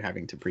tortured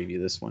having to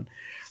preview this one.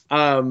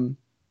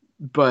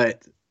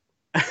 But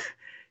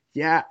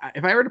yeah,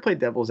 if I were to play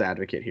devil's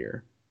advocate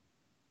here,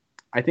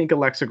 I think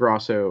Alexa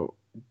Grasso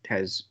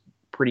has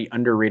pretty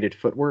underrated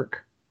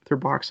footwork through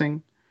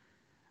boxing.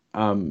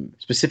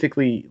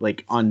 Specifically,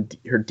 like on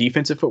her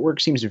defensive footwork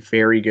seems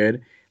very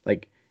good.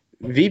 Like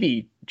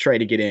Vivi tried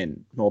to get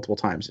in multiple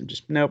times and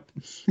just nope.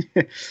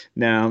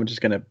 No, I'm just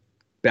gonna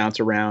bounce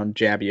around,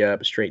 jab you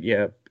up, straight you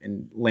up,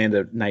 and land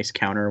a nice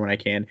counter when I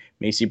can.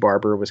 Macy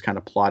Barber was kind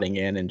of plodding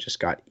in and just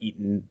got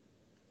eaten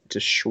to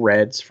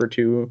shreds for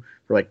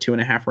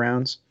 2.5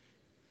 rounds.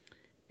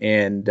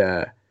 And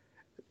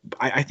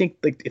I think,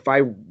 like, if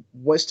I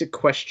was to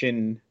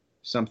question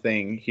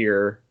something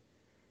here,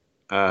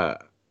 I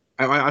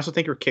also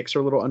think her kicks are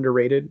a little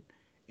underrated,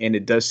 and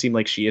it does seem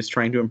like she is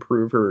trying to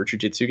improve her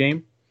jiu-jitsu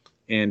game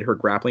and her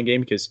grappling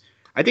game, because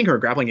I think her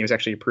grappling game has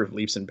actually improved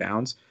leaps and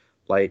bounds.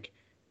 Like,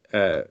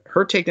 her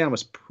takedown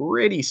was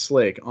pretty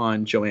slick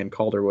on Joanne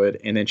Calderwood,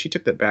 and then she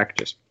took that back,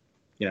 just,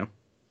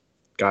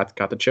 got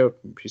the choke.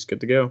 She's good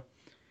to go.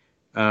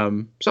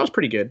 So that was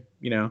pretty good,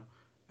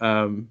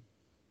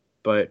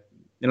 but,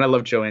 and I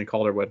love Joanne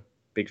Calderwood,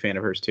 big fan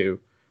of hers too,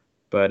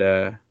 but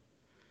that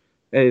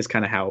is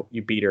kind of how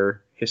you beat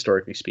her,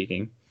 historically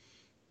speaking.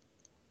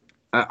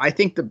 I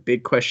think the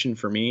big question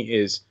for me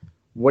is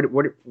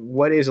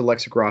what is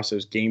Alexa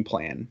Grasso's game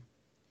plan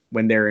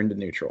when they're into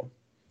neutral?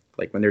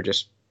 Like when they're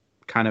just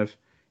kind of,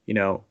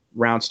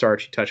 round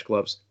start, she touch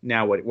gloves.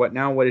 Now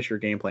what is your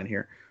game plan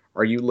here?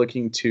 Are you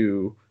looking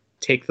to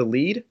take the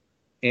lead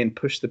and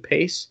push the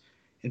pace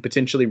and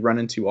potentially run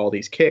into all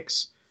these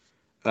kicks?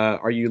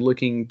 Are you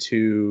looking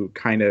to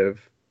kind of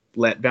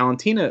let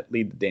Valentina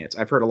lead the dance?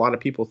 I've heard a lot of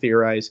people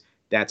theorize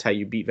that's how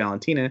you beat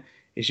Valentina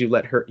is you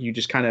let her, you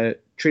just kind of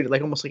treat it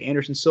like almost like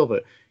Anderson Silva.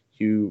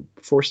 You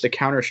force the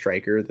counter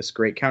striker, this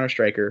great counter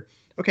striker.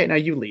 Okay, now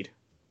you lead.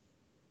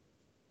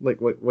 Like,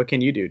 what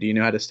can you do? Do you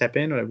know how to step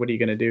in? Or what are you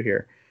going to do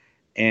here?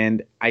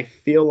 And I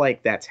feel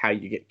like that's how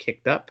you get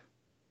kicked up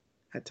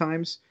at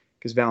times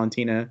because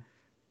Valentina,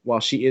 while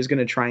she is going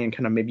to try and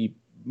kind of maybe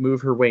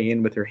move her way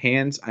in with her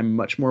hands, I'm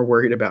much more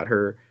worried about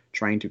her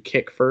trying to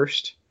kick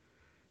first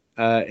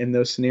in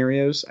those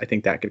scenarios. I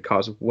think that could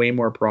cause way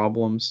more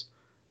problems.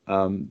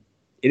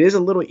 It is a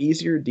little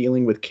easier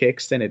dealing with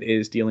kicks than it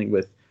is dealing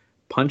with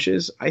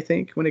punches, I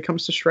think, when it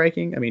comes to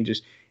striking. I mean,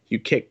 just you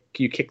kick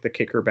the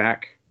kicker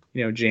back,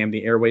 jam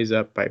the airways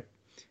up. I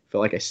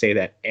feel like I say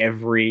that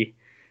every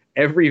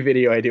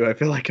video I do. I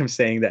feel like I'm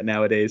saying that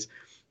nowadays.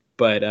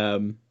 But I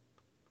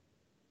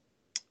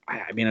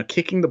mean,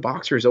 kicking the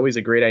boxer is always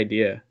a great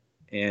idea.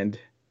 And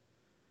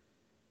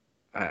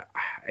at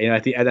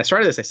the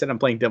start of this, I said I'm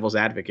playing devil's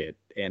advocate,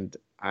 and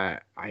I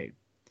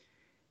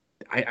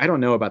don't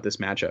know about this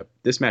matchup.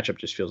 This matchup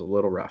just feels a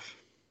little rough.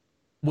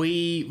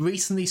 We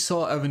recently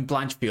saw Erin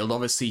Blanchfield.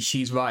 Obviously,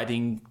 she's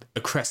riding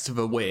a crest of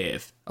a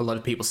wave. A lot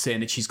of people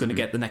saying that she's going to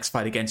get the next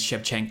fight against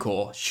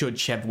Shevchenko should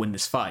Shev win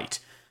this fight.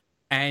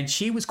 And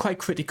she was quite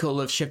critical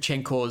of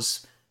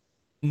Shevchenko's,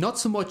 not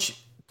so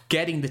much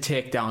getting the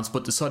takedowns,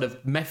 but the sort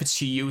of methods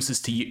she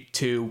uses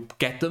to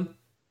get them.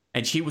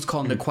 And she was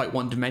calling it quite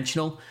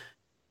one-dimensional.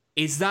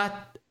 Is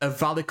that a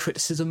valid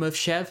criticism of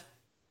Shev?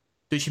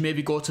 Does she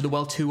maybe go to the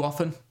well too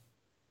often?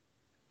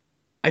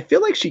 I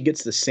feel like she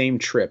gets the same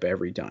trip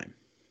every time.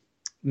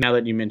 Now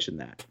that you mentioned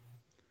that.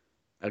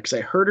 Because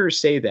I heard her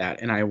say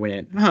that, and I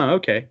went,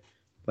 okay.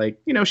 Like,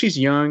 she's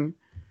young,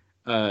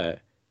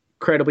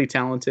 incredibly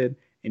talented,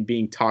 and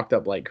being talked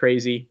up like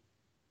crazy.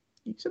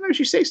 Sometimes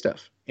you say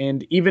stuff.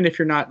 And even if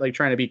you're not like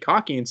trying to be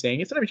cocky and saying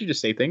it, sometimes you just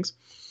say things.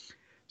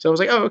 So I was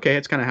like, oh, okay.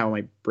 That's kind of how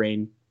my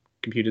brain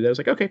computed that. I was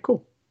like, okay,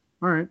 cool.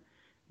 All right.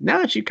 Now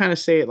that you kind of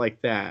say it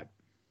like that,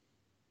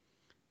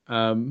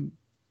 yeah,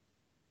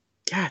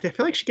 I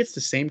feel like she gets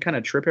the same kind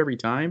of trip every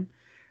time.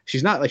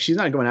 She's not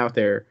going out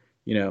there,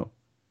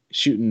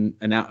 shooting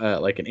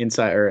like an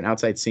inside or an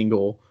outside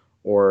single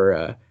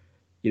or,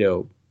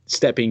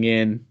 stepping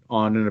in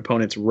on an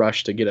opponent's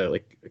rush to get a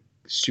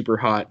super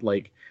hot,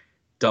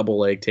 double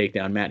leg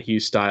takedown, Matt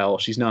Hughes style.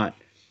 She's not,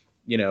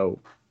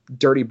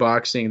 dirty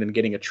boxing, then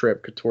getting a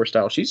trip couture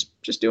style. She's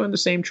just doing the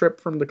same trip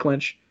from the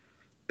clinch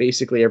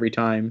basically every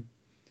time.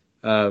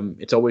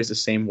 It's always the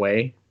same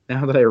way.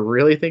 Now that I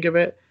really think of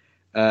it,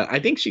 I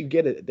think she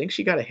got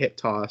a hip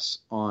toss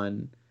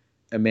on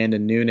Amanda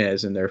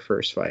Nunes in their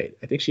first fight.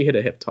 I think she hit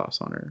a hip toss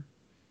on her.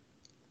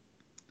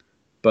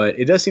 But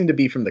it does seem to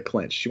be from the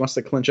clinch. She wants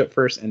to clinch up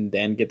first and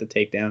then get the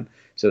takedown.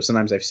 So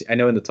sometimes I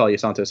know in the Talia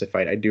Santos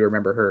fight, I do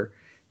remember her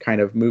kind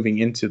of moving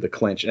into the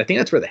clinch. And I think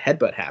that's where the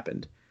headbutt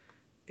happened.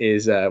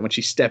 Is when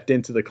she stepped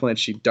into the clinch,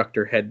 she ducked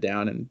her head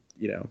down and,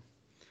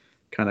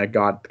 kind of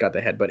got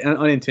the headbutt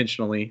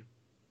unintentionally,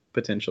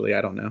 potentially.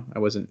 I don't know. I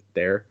wasn't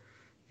there,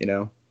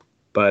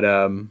 But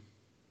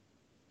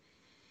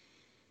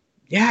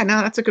yeah,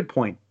 no, that's a good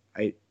point.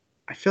 I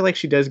feel like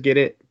she does get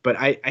it, but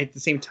I at the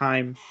same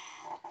time,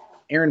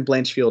 Erin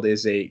Blanchfield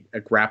is a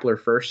grappler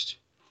first,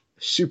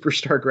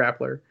 superstar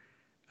grappler.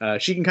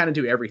 She can kind of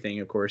do everything,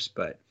 of course,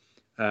 but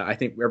I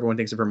think everyone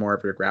thinks of her more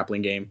of a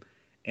grappling game,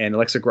 and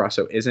Alexa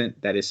Grasso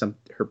isn't. That is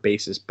her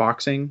base is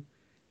boxing,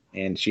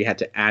 and she had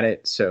to add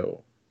it.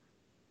 So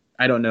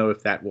I don't know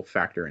if that will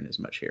factor in as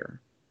much here,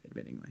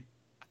 admittingly.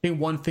 I think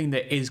one thing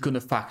that is going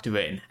to factor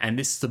in, and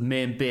this is the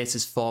main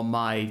basis for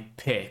my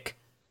pick,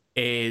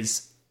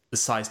 is the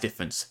size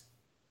difference.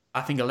 I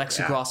think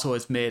Alexa Grasso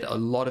has made a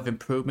lot of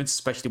improvements,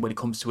 especially when it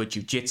comes to her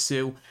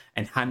jiu-jitsu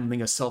and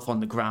handling herself on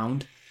the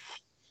ground.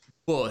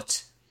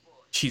 But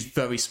she's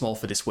very small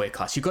for this weight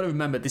class. You've got to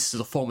remember this is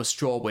a former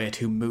strawweight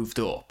who moved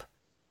up.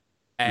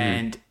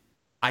 And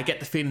I get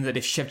the feeling that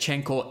if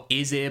Shevchenko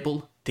is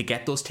able to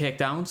get those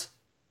takedowns,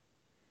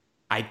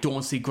 I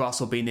don't see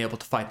Grasso being able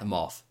to fight them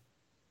off.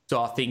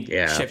 So I think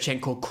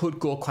Shevchenko could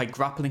go quite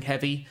grappling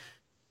heavy.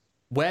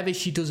 Whether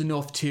she does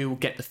enough to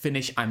get the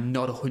finish, I'm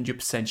not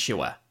 100%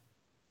 sure.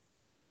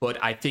 But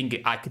I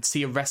think I could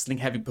see a wrestling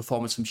heavy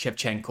performance from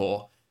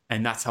Shevchenko,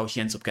 and that's how she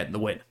ends up getting the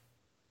win.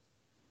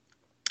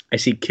 I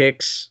see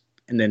kicks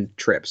and then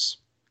trips.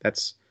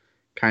 That's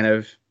kind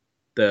of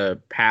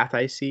the path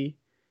I see.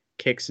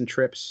 Kicks and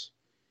trips.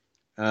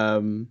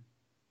 And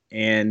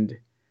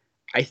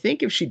I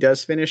think if she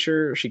does finish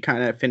her, she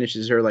kind of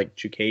finishes her like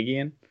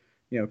Chukagian,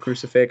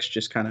 crucifix,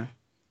 just kind of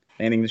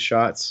landing the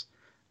shots.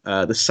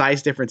 The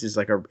size difference is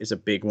is a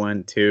big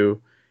one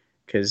too,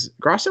 because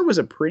Grasso was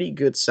a pretty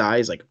good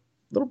size, like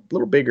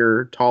little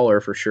bigger, taller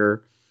for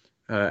sure,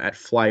 at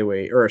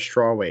flyweight or a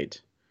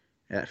strawweight.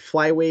 At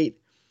flyweight,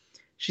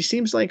 she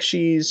seems like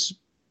she's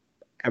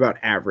about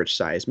average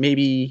size,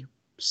 maybe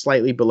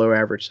slightly below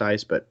average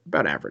size, but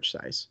about average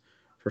size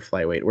for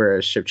flyweight.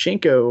 Whereas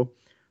Shevchenko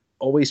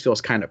always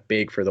feels kind of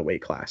big for the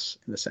weight class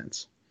in a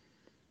sense,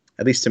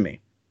 at least to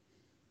me.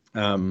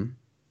 And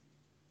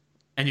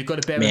you've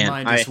got to bear in Man,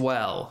 mind as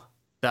well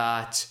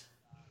that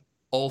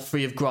all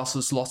three of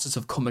Grosso's losses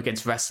have come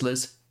against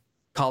wrestlers: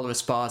 Carla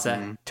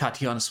Esparza,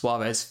 Tatiana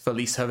Suarez,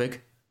 Felice Herrig.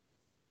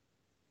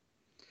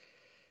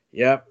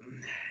 Yep,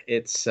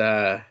 it's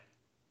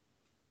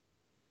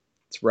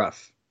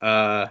rough.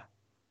 I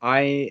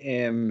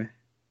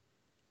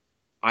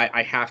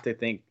have to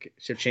think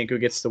Shevchenko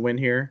gets the win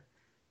here,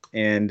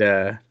 and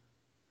lo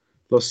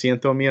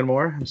siento, mi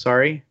amor. I'm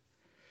sorry,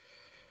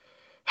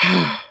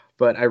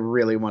 but I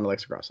really want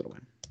Alexa Grasso to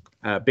win.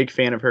 Big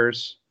fan of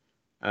hers.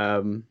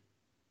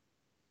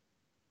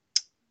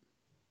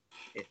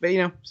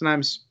 But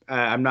sometimes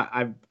I'm not.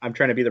 I'm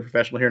trying to be the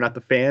professional here, not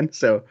the fan.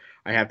 So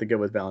I have to go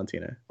with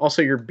Valentina.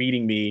 Also, you're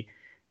beating me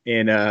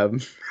in our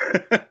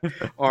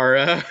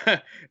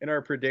in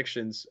our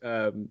predictions.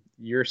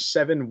 You're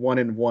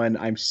 7-1-1.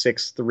 I'm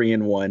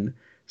 6-3-1.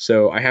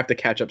 So I have to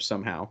catch up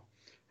somehow.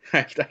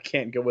 I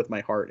can't go with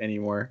my heart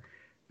anymore.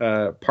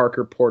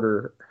 Parker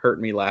Porter hurt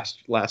me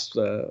last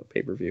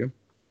pay-per-view.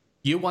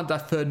 You want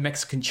that third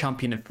Mexican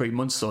champion in 3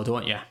 months, though,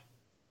 don't you?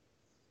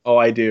 Oh,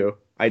 I do,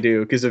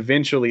 because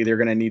eventually they're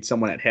gonna need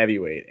someone at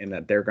heavyweight, and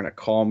that they're gonna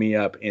call me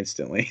up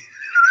instantly.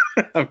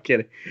 I'm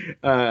kidding.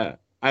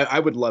 I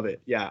would love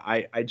it. Yeah,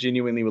 I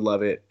genuinely would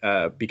love it.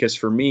 Because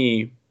for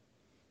me,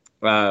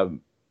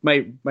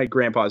 my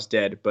grandpa's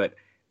dead, but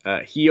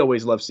he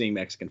always loved seeing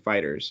Mexican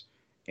fighters,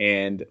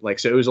 and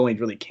so it was only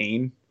really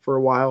Kane for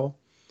a while,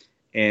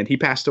 and he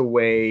passed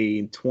away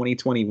in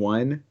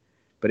 2021.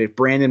 But if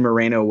Brandon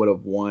Moreno would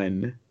have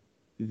won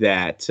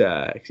that,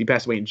 he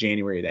passed away in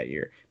January of that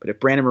year. But if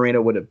Brandon Moreno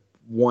would have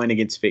won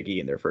against Figgy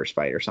in their first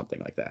fight or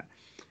something like that,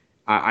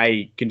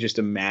 I can just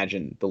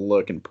imagine the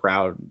look and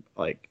proud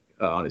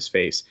on his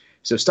face.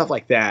 So stuff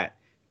like that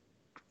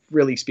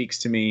really speaks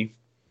to me.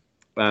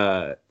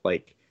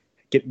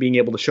 Being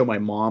able to show my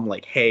mom,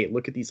 hey,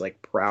 look at these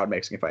proud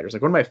Mexican fighters.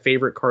 One of my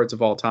favorite cards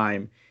of all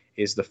time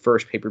is the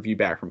first pay-per-view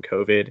back from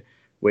COVID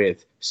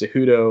with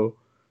Cejudo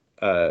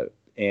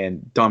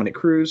and Dominic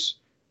Cruz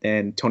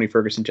and Tony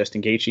Ferguson,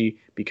 Justin Gaethje,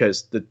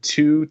 because the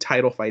 2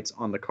 title fights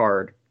on the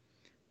card,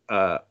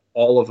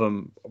 all of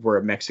them were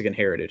of Mexican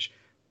heritage.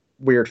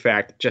 Weird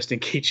fact, Justin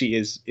Gaethje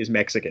is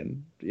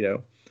Mexican,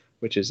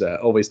 which is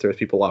always throws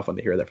people off when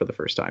they hear that for the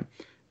first time.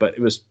 But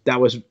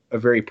that was a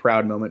very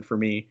proud moment for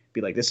me.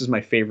 Be like, this is my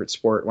favorite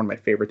sport, one of my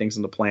favorite things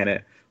on the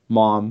planet.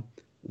 Mom,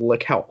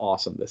 look how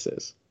awesome this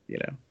is,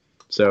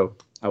 So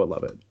I would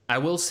love it. I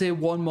will say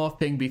one more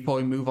thing before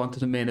we move on to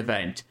the main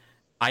event.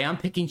 I am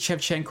picking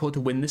Shevchenko to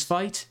win this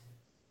fight,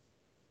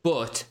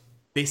 but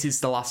this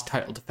is the last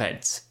title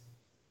defense.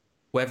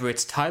 Whether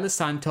it's Tyler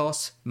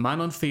Santos,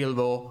 Manon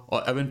Fiorot,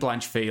 or Erin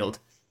Blanchfield,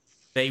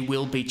 they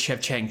will beat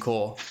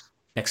Shevchenko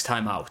next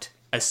time out,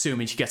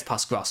 assuming she gets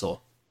past Grasso.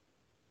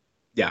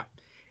 Yeah.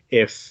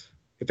 If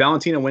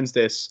Valentina wins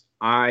this,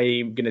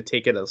 I'm going to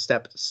take it a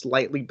step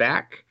slightly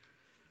back.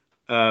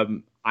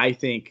 I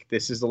think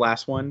this is the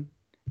last one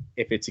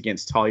if it's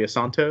against Talia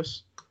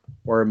Santos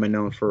or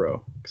Manon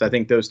Fiorot, because I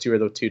think those two are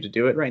the two to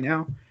do it right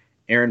now.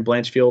 Erin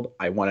Blanchfield,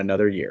 I want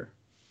another year.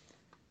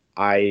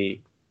 I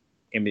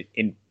am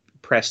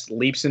impressed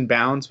leaps and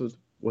bounds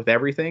with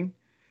everything,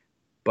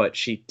 but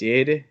she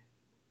did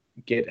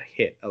get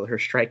hit. Her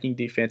striking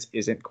defense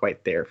isn't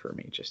quite there for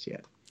me just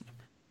yet.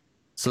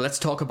 So let's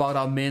talk about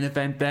our main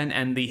event then,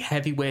 and the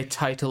heavyweight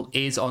title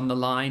is on the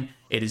line.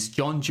 It is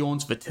Jon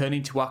Jones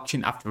returning to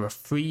action after a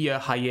 3-year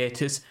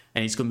hiatus,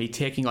 and he's going to be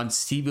taking on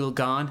Ciryl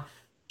Gane.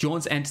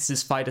 Jones enters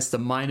this fight as the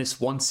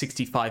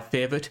 -165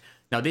 favourite.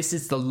 Now, this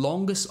is the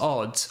longest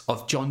odds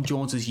of Jon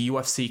Jones'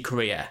 UFC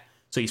career.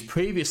 So his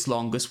previous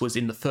longest was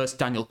in the first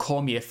Daniel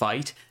Cormier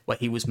fight, where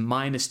he was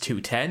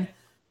 -210.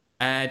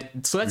 And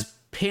so let's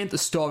paint the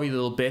story a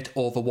little bit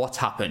over what's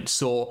happened.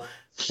 So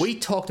we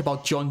talked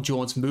about Jon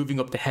Jones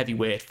moving up to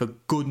heavyweight for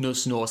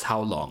goodness knows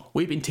how long.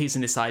 We've been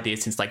teasing this idea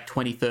since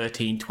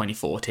 2013,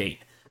 2014.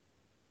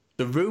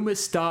 The rumours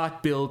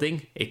start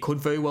building. It could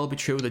very well be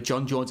true that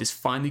Jon Jones is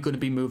finally going to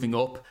be moving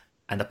up,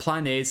 and the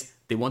plan is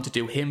they want to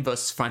do him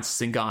versus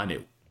Francis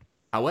Ngannou.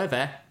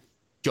 However,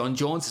 Jon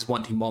Jones is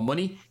wanting more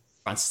money.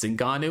 Francis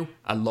Ngannou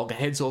are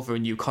loggerheads over a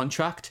new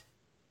contract.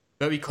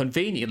 Very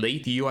conveniently,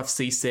 the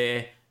UFC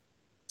say,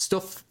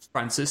 stuff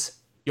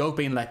Francis, you're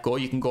being let go.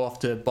 You can go off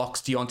to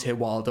box Deontay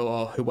Wilder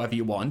or whoever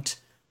you want.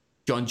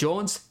 Jon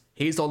Jones,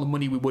 here's all the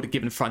money we would have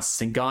given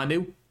Francis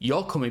Ngannou.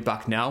 You're coming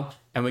back now,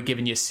 and we're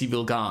giving you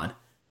Ciryl Gane.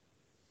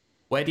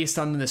 Where do you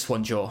stand on this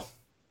one, Joe?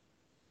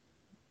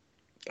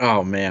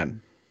 Oh,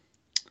 man.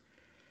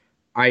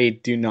 I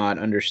do not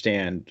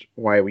understand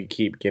why we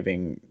keep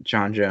giving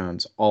Jon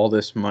Jones all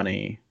this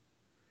money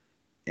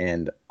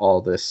and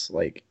all this,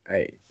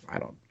 I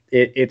don't,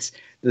 it's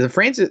the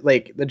Francis,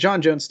 the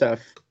Jon Jones stuff.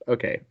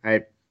 Okay.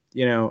 I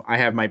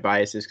have my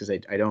biases because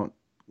I don't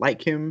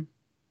like him,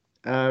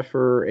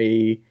 for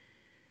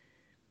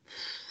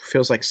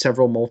feels like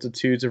several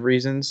multitudes of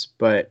reasons,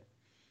 but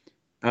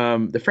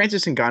the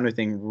Francis Ngannou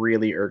thing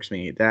really irks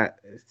me. That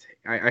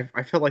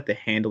I felt like the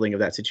handling of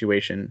that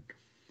situation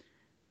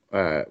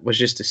was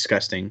just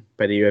disgusting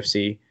by the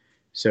UFC.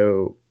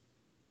 So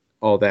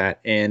all that,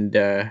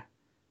 and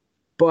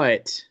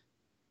but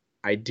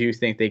I do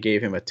think they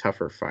gave him a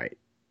tougher fight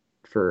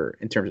for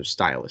in terms of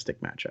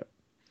stylistic matchup.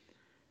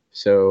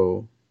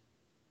 So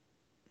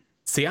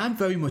See, I'm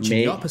very much in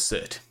the may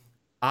opposite.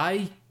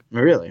 I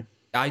really.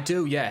 I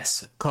do,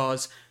 yes,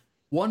 because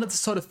one of the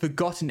sort of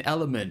forgotten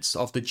elements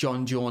of the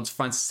John Jones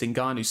Francis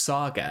Ngannou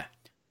saga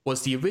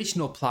was the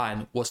original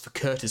plan was for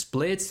Curtis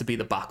Blades to be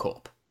the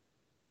backup.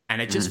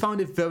 And I just found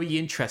it very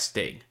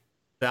interesting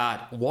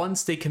that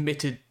once they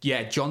committed,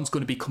 yeah, John's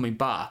going to be coming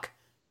back,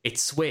 it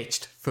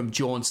switched from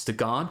Jones to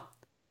Gane.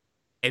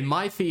 And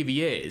my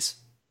theory is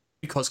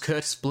because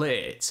Curtis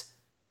Blades,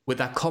 with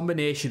that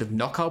combination of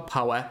knockout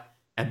power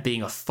and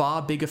being a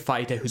far bigger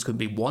fighter who's going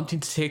to be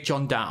wanting to take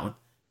John down,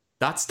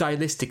 that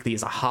stylistically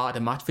is a harder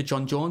match for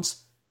John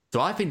Jones. So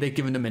I think they've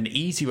given him an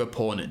easier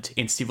opponent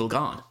in Cyril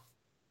Gane.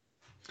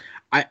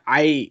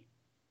 I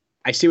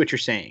see what you're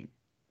saying,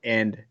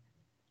 and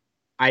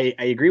I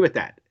agree with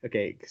that.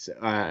 Okay, so,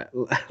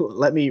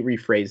 let me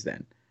rephrase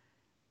then.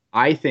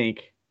 I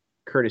think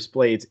Curtis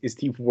Blades is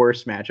the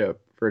worst matchup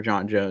for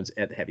John Jones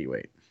at the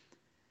heavyweight.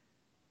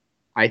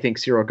 I think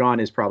Cyril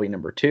Gane is probably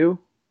number two,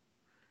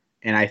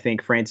 and I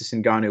think Francis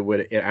Ngannou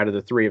would, out of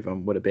the three of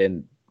them, would have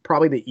been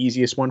probably the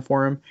easiest one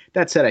for him.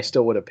 That said, I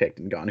still would have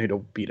picked Ngannou to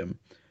beat him.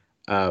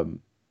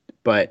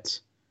 But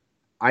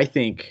I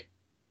think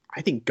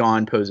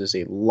Gane poses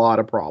a lot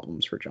of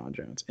problems for John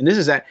Jones. And this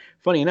is that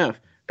funny enough,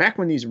 back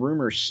when these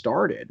rumors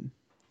started,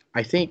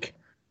 I think,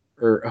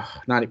 or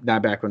not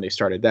back when they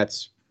started.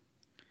 That's,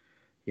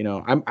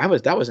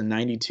 that was in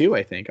 '92.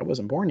 I think I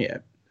wasn't born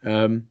yet.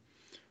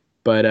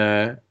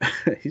 But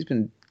he's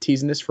been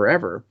teasing this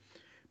forever.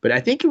 But I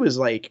think it was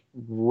like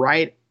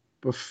right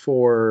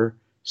before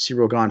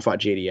Cyril Gane fought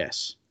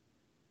JDS.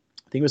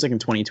 I think it was like in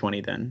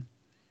 2020 then.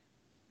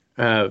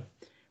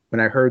 When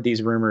I heard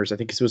these rumors, I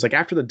think it was like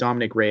after the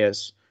Dominic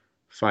Reyes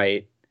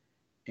fight,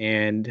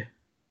 and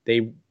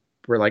they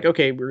were like,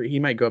 okay, he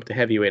might go up to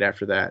heavyweight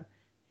after that,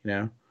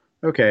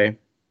 Okay.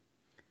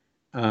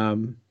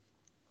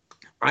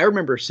 I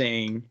remember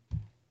saying,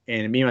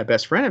 and me and my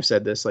best friend have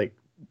said this, like,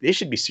 they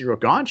should be Cyril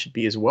Gane should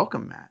be his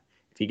welcome mat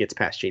if he gets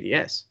past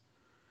JDS,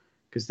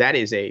 because that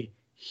is a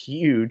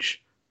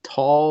huge,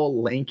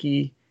 tall,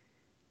 lanky,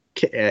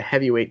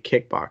 heavyweight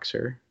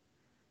kickboxer.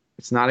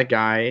 It's not a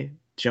guy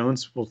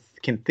Jones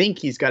can think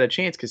he's got a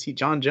chance because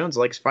John Jones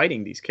likes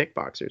fighting these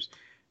kickboxers,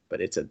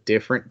 but it's a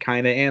different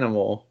kind of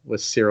animal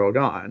with Cyril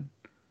Gane.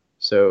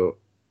 So,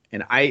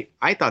 and I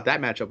thought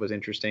that matchup was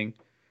interesting,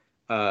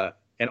 and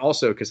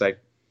also because I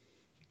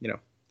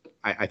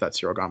thought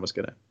Cyril Gane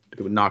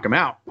would knock him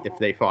out if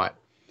they fought.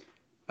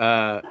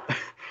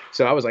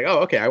 So I was like, oh,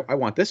 okay, I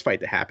want this fight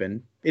to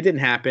happen. It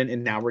didn't happen,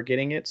 and now we're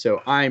getting it.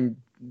 So I'm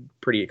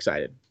pretty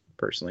excited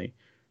personally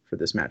for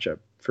this matchup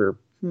for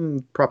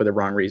probably the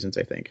wrong reasons,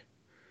 I think.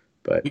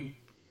 But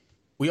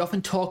we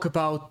often talk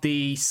about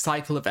the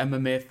cycle of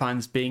MMA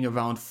fans being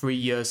around 3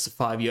 years to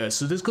 5 years.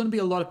 So there's going to be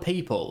a lot of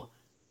people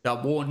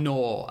that won't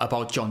know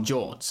about John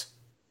Jones.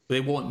 They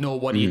won't know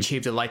what he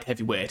achieved at light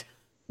heavyweight.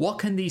 What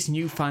can these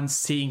new fans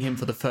seeing him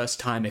for the first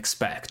time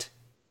expect?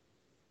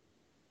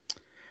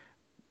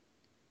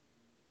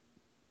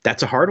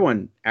 That's a hard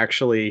one,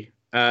 actually,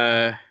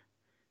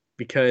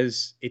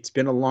 because it's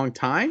been a long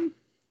time,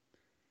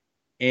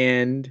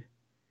 and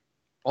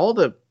all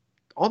the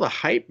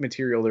hype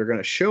material they're going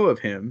to show of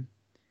him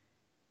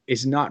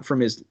is not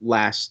from his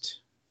last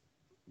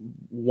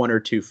one or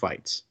two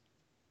fights,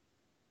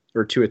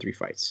 or two or three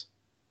fights.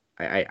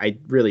 I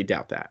really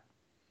doubt that.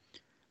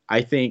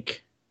 I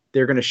think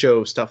they're going to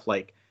show stuff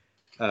like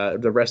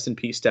the rest in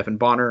peace Stephan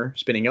Bonnar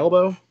spinning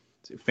elbow.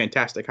 It's a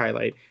fantastic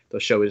highlight. They'll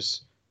show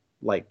his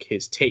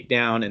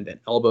takedown and then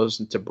elbows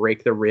to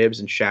break the ribs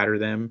and shatter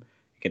them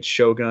against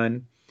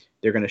Shogun.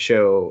 They're going to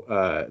show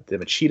the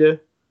Machida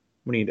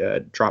when he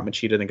dropped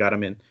Machida and got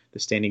him in the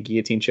standing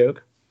guillotine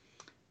choke.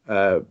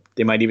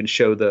 They might even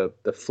show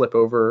the flip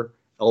over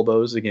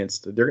elbows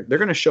against. They're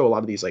going to show a lot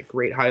of these like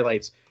great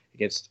highlights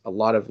against a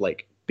lot of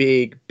like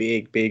big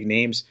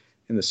names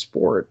in the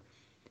sport.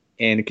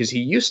 And because he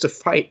used to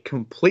fight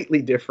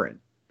completely different.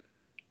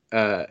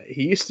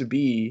 He used to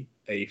be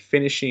a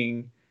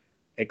finishing,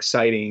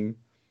 exciting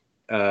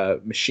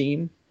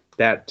machine.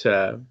 That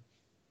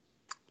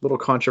little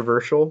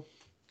controversial,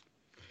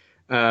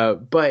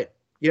 but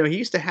he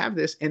used to have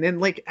this, and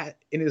then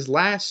in his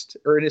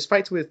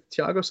fights with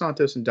Thiago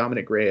Santos and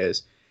Dominic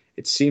Reyes,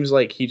 it seems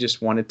like he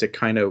just wanted to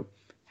kind of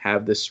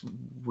have this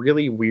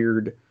really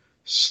weird,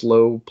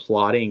 slow,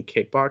 plodding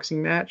kickboxing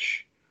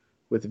match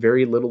with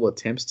very little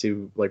attempts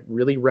to like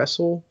really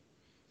wrestle,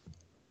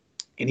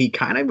 and he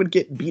kind of would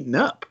get beaten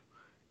up,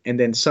 and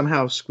then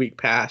somehow squeak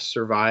past,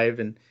 survive,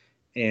 and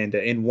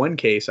in one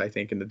case, I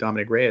think in the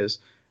Dominic Reyes,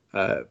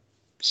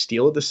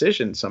 steal a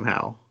decision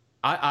somehow.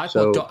 I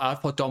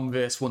thought Dom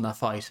Reyes won that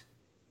fight.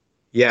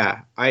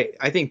 Yeah,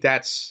 I think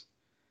that's.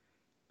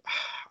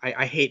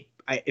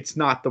 It's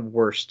not the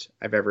worst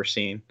I've ever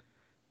seen.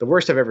 The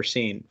worst I've ever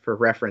seen, for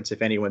reference,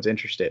 if anyone's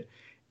interested,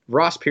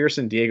 Ross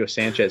Pearson, Diego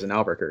Sanchez, and I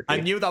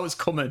Albuquerque. knew that was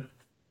coming.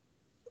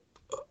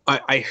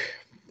 I,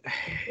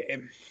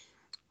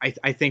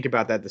 I think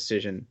about that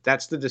decision.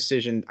 That's the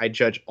decision I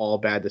judge all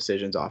bad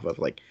decisions off of.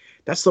 Like,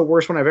 that's the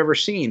worst one I've ever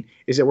seen.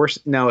 Is it worse?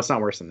 No, it's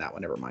not worse than that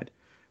one. Never mind.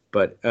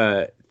 But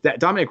that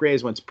Dominic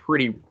Reyes one's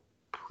pretty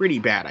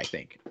bad. I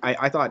think.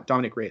 I thought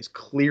Dominic Reyes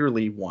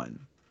clearly won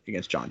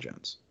against John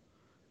Jones.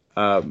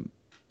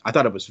 I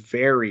thought it was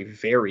very,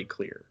 very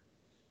clear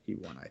he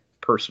won. I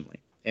personally,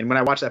 and when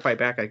I watch that fight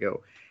back, I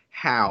go,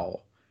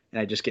 how?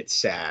 And I just get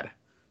sad.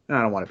 And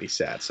I don't want to be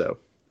sad. So,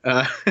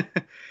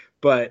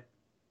 but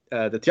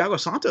the Thiago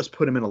Santos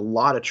put him in a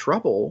lot of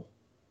trouble,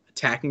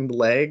 attacking the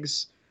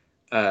legs,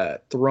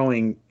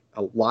 throwing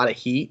a lot of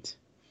heat,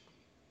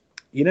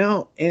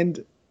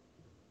 and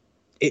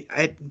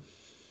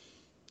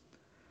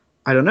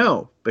I don't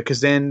know,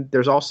 because then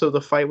there's also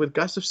the fight with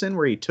Gustafsson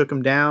where he took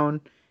him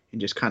down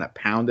and just kind of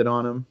pounded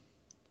on him.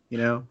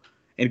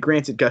 And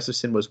granted,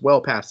 Gustafsson was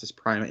well past his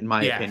prime, in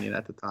my opinion,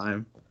 at the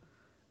time.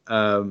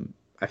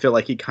 I feel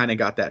like he kind of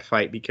got that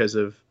fight because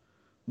of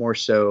more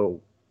so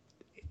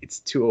it's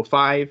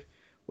 205,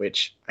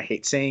 which I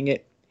hate saying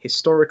it,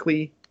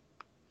 historically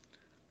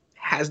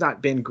has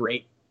not been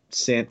great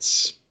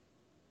since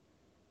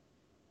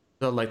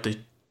Like the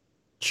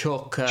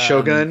Chuck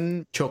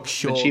Shogun,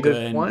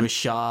 Shogun,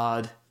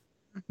 Rashad,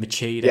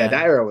 Machida. Yeah,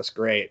 that era was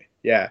great.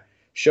 Yeah,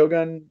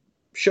 Shogun,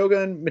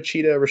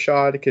 Machida,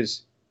 Rashad.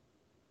 Because,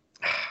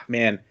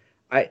 man,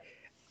 I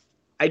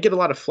get a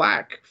lot of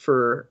flack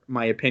for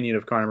my opinion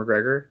of Conor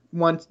McGregor.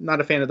 One,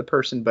 not a fan of the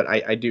person, but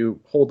I do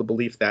hold the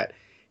belief that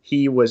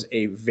he was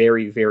a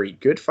very, very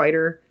good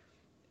fighter.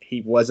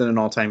 He wasn't an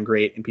all-time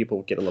great, and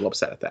people get a little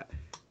upset at that.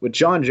 With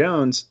John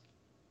Jones,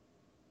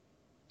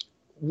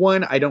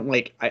 one, I don't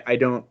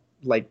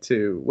like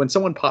to, when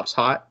someone pops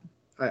hot,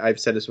 I've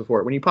said this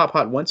before, when you pop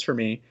hot once for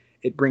me,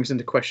 it brings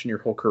into question your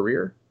whole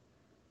career.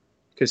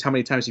 Because how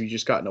many times have you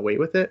just gotten away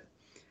with it?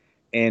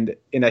 And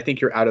I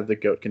think you're out of the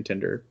GOAT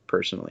contender,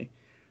 personally.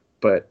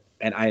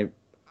 And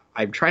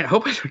I'm trying, I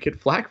hope I don't get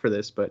flack for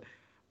this, but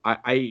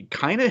I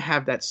kind of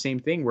have that same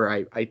thing where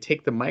I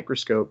take the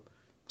microscope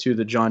to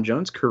the John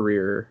Jones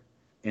career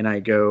and I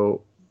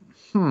go,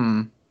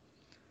 he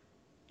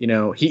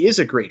is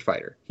a great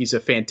fighter. He was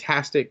a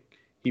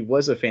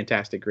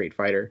fantastic great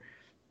fighter,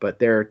 but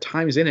there are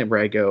times in it where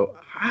I go,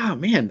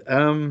 man,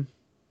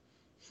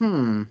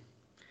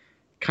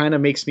 kind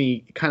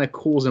of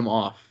cools him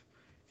off,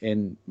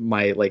 and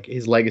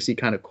his legacy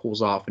kind of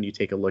cools off when you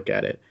take a look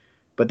at it.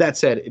 But that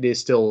said, it is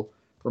still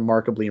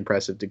remarkably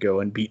impressive to go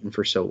and beat him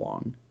for so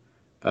long.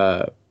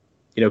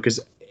 Because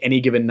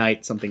any given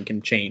night something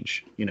can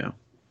change,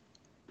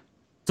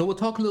 So we'll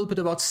talk a little bit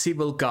about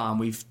Ciryl Gane.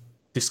 We've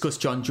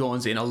discussed John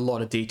Jones in a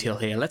lot of detail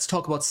here. Let's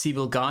talk about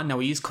Ciryl Gane. Now,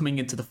 he is coming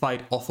into the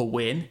fight off a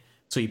win.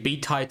 So he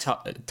beat Tai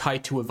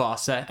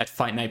Tuivasa at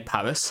Fight Night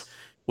Paris,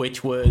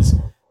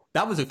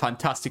 that was a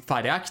fantastic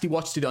fight. I actually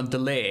watched it on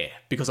delay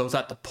because I was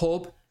at the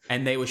pub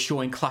and they were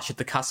showing Clash at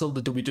the Castle,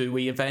 the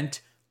WWE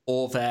event,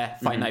 over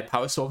Fight Night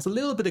Paris. So I was a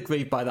little bit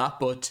aggrieved by that,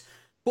 but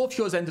both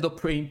shows ended up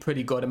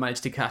pretty good. I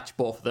managed to catch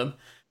both of them.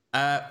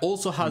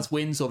 Also has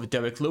wins over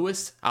Derek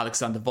Lewis,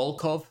 Alexander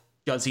Volkov,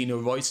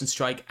 Jairzinho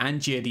Rozenstruik, and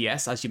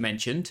JDS, as you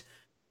mentioned.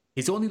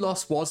 His only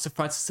loss was to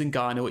Francis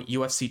Ngannou at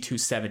UFC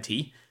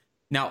 270.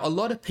 Now, a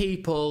lot of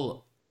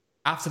people,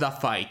 after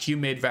that fight, you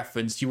made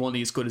reference, you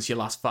only as good as your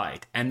last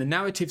fight. And the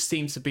narrative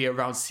seems to be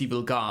around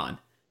Ciryl Gane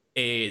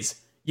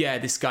is, yeah,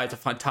 this guy's a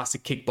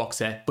fantastic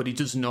kickboxer, but he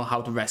doesn't know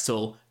how to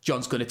wrestle.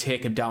 John's going to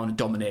take him down and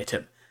dominate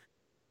him.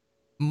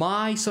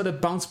 My sort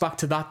of bounce back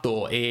to that,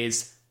 though,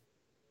 is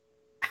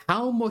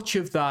how much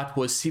of that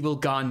was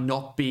Ciryl Gane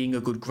not being a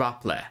good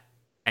grappler?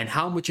 And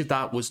how much of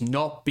that was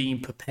not being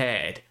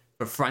prepared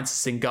for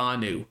Francis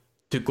Ngannou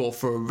to go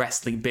for a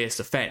wrestling-based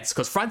offense?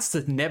 Because Francis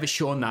had never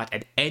shown that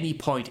at any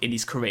point in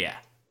his career.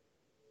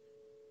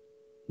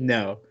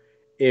 No.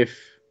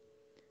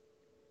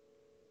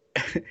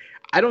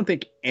 I don't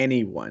think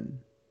anyone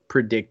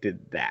predicted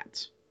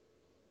that.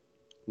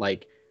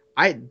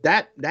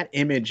 That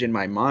image in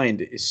my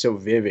mind is so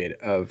vivid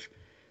of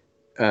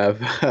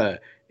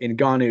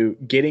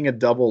Ngannou getting a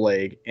double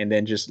leg and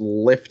then just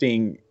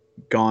lifting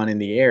Gane in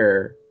the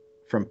air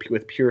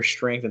with pure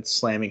strength and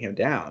slamming him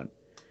down.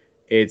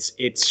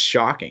 It's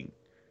shocking.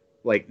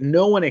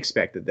 No one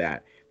expected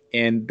that.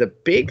 And the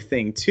big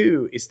thing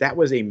too is that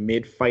was a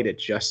mid-fight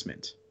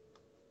adjustment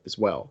as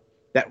well.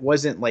 That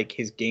wasn't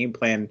his game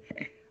plan.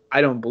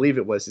 I don't believe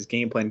it was his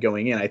game plan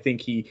going in. I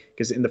think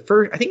because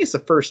I think it's the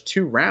first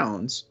 2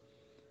 rounds,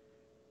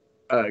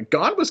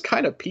 Gane was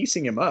kind of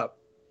piecing him up,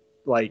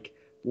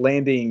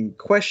 landing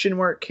question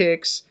mark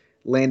kicks,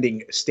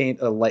 landing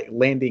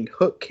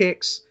hook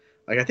kicks.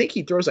 I think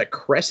he throws a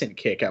crescent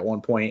kick at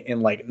one point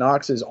and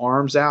knocks his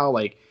arms out,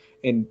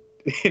 and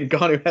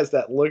Ngannou has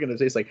that look in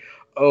his face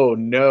oh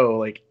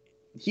no,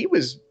 Gane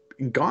was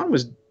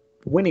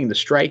winning the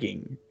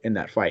striking in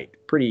that fight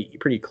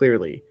pretty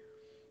clearly.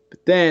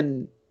 But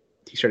then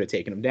he started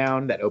taking him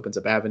down. That opens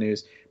up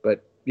avenues.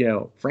 But,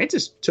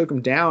 Francis took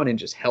him down and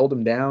just held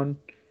him down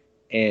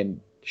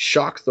and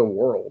shocked the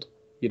world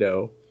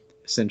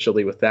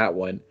essentially with that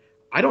one.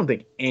 I don't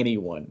think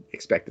anyone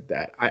expected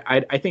that.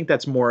 I think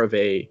that's more of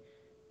a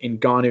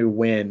Ngannou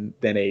win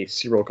than a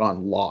Cyril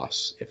Gane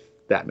loss, if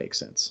that makes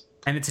sense.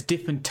 And it's a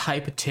different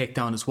type of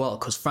takedown as well,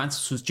 because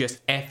Francis was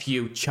just F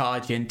you,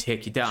 charge in,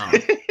 take you down.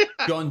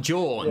 John Yeah.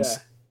 Jones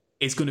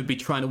is going to be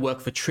trying to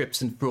work for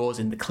trips and throws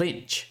in the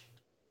clinch.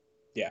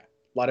 Yeah,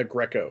 a lot of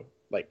Greco.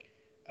 Like,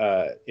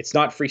 it's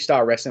not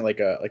freestyle wrestling like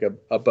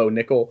a Bo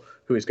Nickel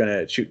who is going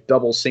to shoot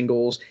double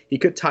singles. He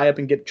could tie up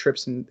and get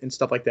trips and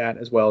stuff like that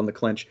as well in the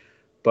clinch.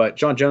 But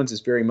John Jones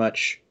is very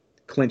much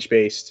clinch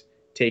based,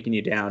 taking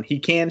you down. He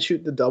can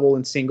shoot the double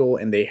and single,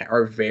 and they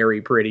are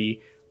very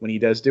pretty when he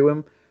does do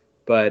them.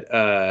 But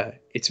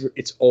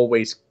it's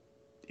always,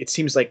 it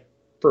seems like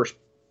first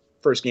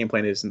game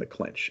plan is in the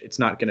clinch. It's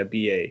not going to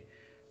be a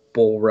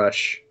bull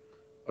rush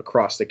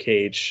across the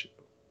cage,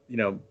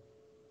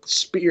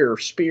 spear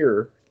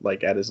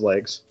like at his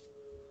legs.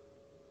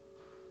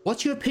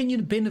 What's your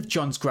opinion been of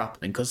John's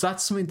grappling? Because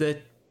that's something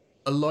that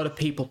a lot of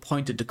people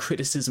pointed the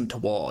criticism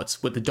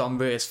towards with the Dom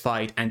Reyes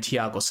fight and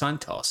Thiago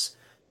Santos.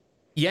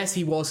 Yes,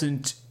 he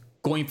wasn't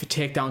going for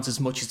takedowns as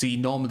much as he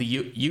normally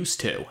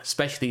used to,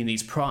 especially in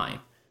his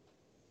prime.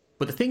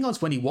 But the thing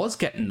was, when he was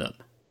getting them,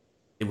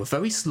 they were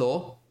very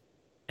slow,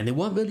 and they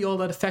weren't really all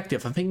that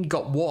effective. I think he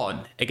got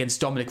one against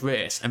Dominic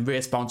Reyes, and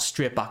Reyes bounced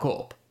straight back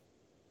up.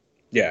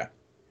 Yeah.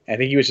 I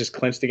think he was just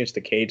clinched against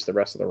the cage the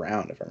rest of the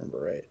round, if I remember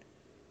right.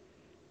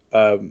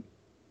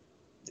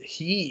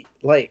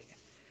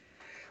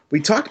 We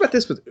talked about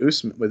this with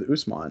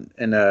Usman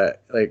and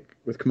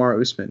with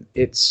Kamaru Usman.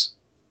 Is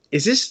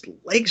his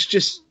legs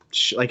just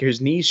like his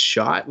knees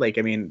shot? Like,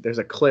 I mean, there's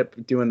a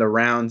clip doing the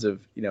rounds of,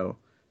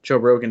 Joe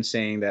Rogan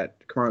saying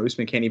that Kamaru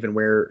Usman can't even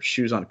wear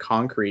shoes on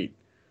concrete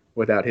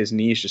without his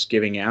knees just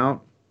giving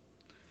out.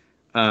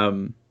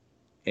 But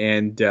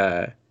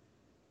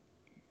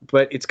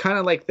it's kind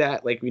of like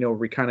that, like,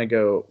 we kind of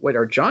go, wait,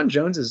 are John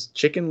Jones's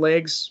chicken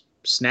legs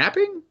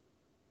snapping?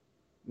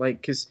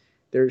 Like, because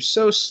they're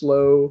so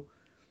slow,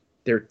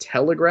 they're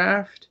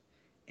telegraphed,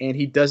 and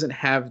he doesn't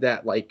have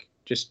that, like,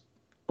 just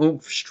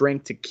oomph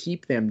strength to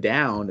keep them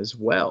down as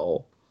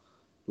well,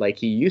 like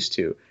he used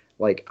to.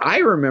 Like, I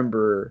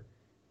remember,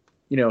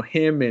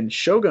 him and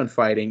Shogun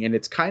fighting, and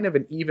it's kind of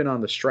an even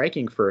on the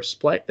striking for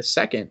a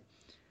second.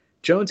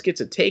 Jones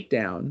gets a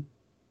takedown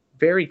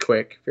very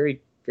quick,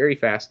 very, very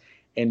fast,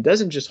 and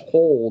doesn't just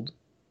hold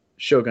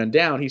Shogun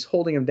down. He's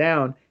holding him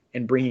down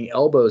and bringing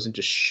elbows and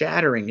just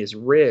shattering his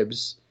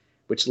ribs,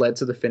 which led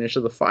to the finish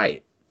of the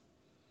fight.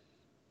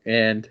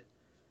 And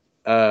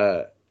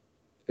they're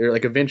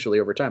like eventually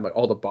over time, like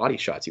all the body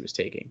shots he was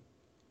taking.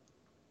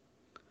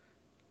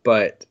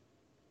 But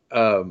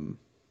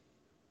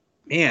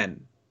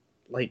man,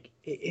 like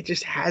it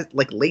just has,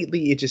 like,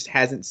 lately it just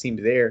hasn't seemed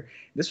there.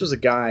 This was a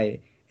guy,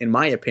 in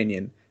my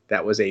opinion,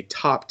 that was a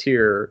top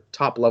tier,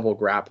 top level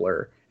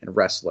grappler and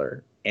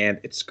wrestler, and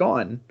it's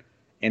gone.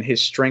 And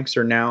his strengths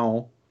are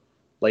now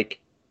like,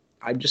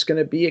 I'm just going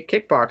to be a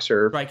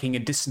kickboxer. Striking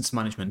and distance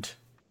management.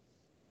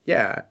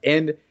 Yeah.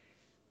 And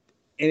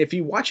if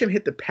you watch him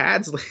hit the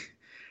pads,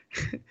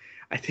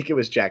 I think it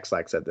was Jack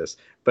Slack said this,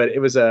 but it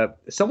was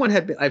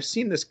I've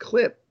seen this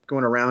clip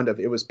going around of,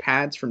 it was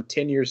pads from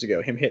 10 years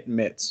ago, him hitting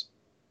mitts,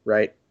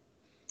 right?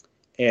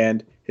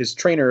 And his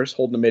trainers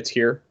holding the mitts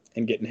here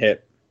and getting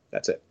hit.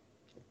 That's it.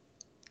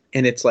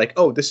 And it's like,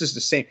 oh, this is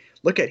the same.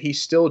 Look at,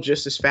 he's still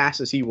just as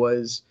fast as he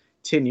was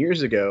 10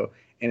 years ago.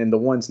 And in the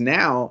ones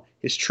now,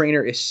 his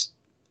trainer is,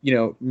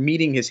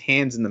 meeting his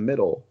hands in the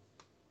middle.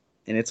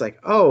 And it's like,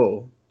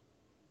 oh,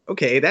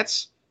 okay,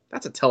 that's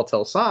a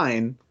telltale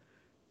sign,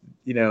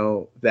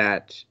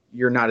 that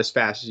you're not as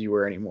fast as you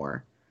were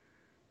anymore.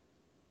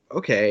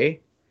 Okay.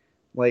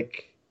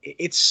 Like,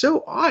 it's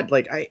so odd.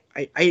 Like,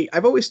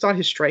 I've always thought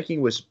his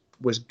striking was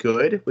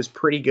good, was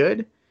pretty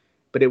good,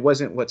 but it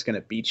wasn't what's going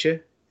to beat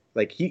you.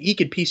 Like, he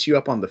could piece you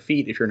up on the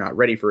feet if you're not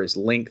ready for his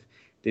length,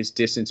 his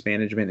distance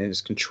management, and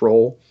his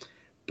control.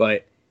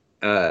 But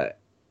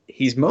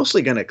he's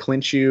mostly going to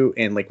clinch you.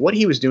 And like what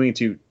he was doing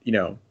to,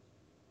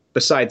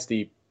 besides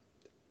the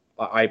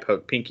eye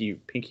poke, pinky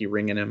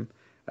ringing him,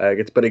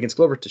 but against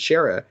Glover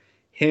Teixeira,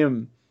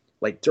 him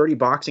like dirty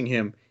boxing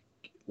him,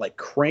 like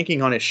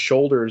cranking on his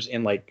shoulders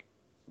and like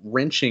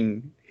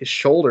wrenching his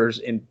shoulders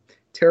in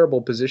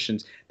terrible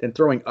positions, then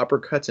throwing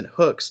uppercuts and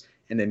hooks,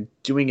 and then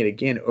doing it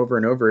again over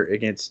and over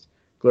against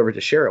Glover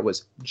Teixeira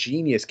was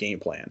genius game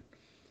plan.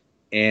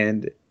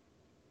 And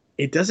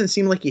it doesn't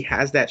seem like he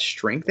has that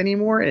strength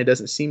anymore, and it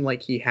doesn't seem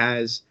like he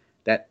has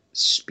that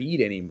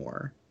speed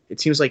anymore. It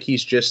seems like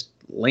he's just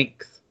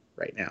length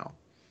right now.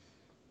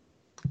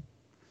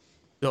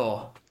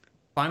 So,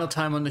 final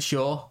time on the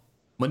show.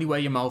 Money where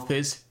your mouth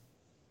is.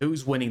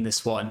 Who's winning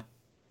this one?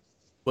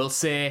 We'll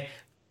say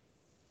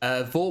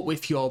vote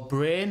with your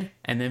brain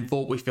and then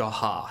vote with your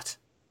heart.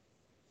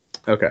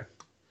 Okay.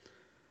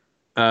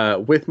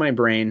 With my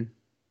brain,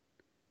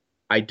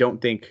 I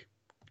don't think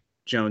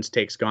Jones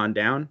takes Gane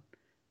down,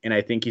 and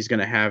I think he's going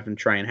to have him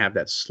try and have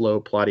that slow,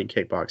 plodding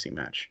kickboxing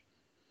match,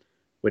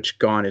 which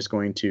Gane is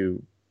going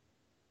to,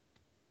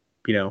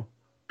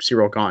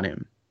 Cyril Gane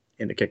him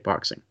into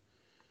kickboxing.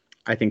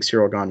 I think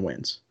Cyril Gahn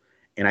wins.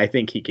 And I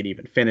think he could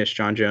even finish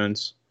John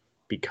Jones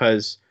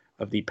because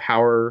of the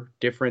power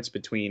difference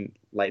between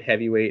light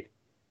heavyweight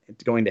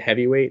going to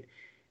heavyweight.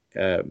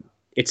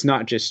 It's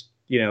not just,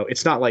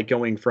 it's not like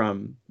going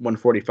from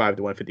 145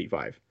 to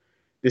 155.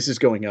 This is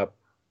going up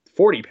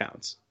 40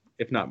 pounds,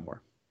 if not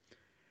more.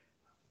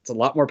 It's a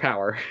lot more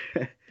power.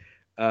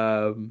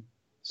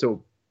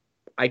 So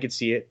I could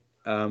see it.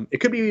 It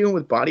could be even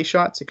with body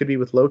shots. It could be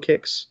with low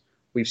kicks.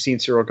 We've seen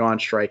Cyril Gahn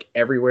strike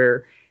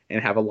everywhere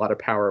and have a lot of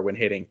power when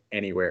hitting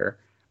anywhere.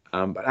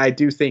 But I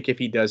do think if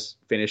he does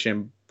finish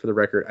him, for the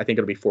record, I think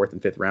it'll be 4th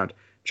and 5th round.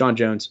 John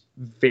Jones,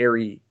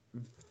 very,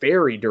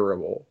 very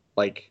durable,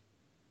 like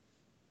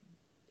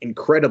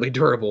incredibly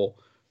durable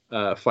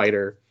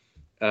fighter.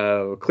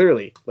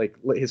 Clearly, like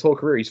his whole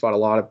career, he's fought a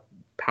lot of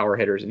power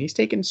hitters, and he's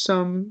taken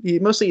some. He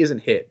mostly isn't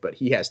hit, but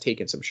he has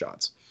taken some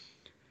shots.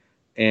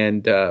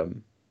 And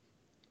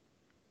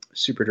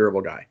super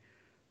durable guy.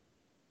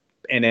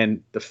 And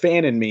then the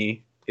fan in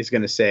me is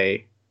going to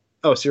say,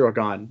 "Oh, Cyril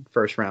Gahn,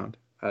 first round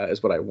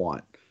is what I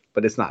want,"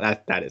 but it's not.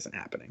 That isn't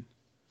happening.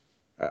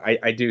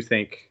 I do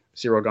think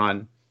Cyril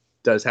Gahn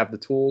does have the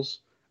tools,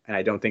 and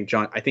I don't think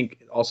John. I think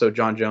also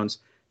John Jones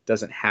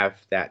doesn't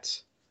have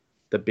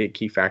the big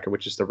key factor,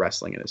 which is the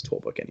wrestling in his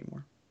toolbook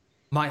anymore.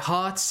 My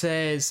heart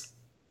says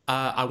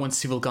I want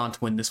Cyril Gahn to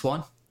win this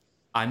one.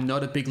 I'm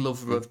not a big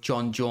lover of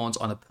John Jones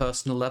on a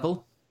personal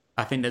level.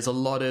 I think there's a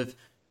lot of...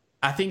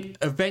 I think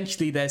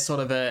eventually there's sort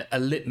of a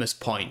litmus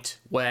point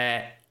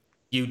where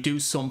you do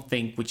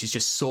something which is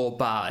just so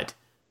bad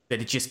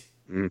that it just...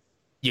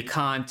 You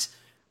can't...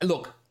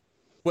 Look,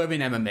 we're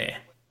in MMA.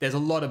 There's a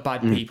lot of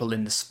bad people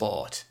in the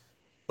sport.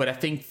 But I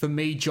think for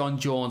me, John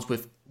Jones,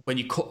 when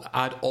you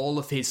add all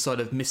of his sort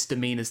of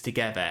misdemeanors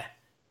together,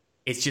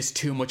 it's just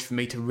too much for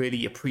me to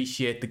really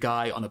appreciate the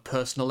guy on a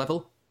personal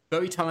level.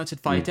 Very talented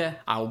fighter.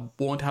 I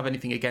won't have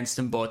anything against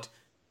him, but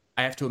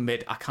I have to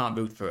admit, I can't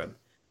root for him.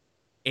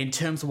 In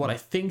terms of what I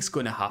think's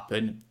going to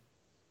happen,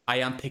 I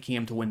am picking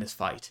him to win this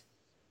fight.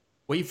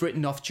 We've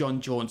written off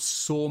John Jones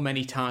so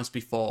many times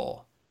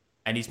before,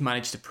 and he's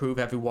managed to prove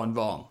everyone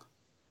wrong.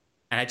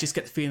 And I just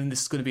get the feeling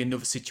this is going to be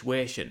another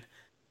situation.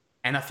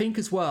 And I think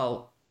as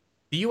well,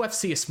 the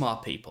UFC are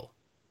smart people.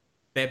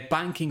 They're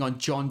banking on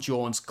John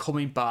Jones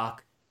coming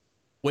back,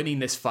 winning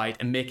this fight,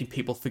 and making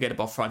people forget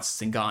about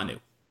Francis Ngannou.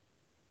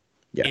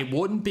 Yeah. It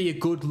wouldn't be a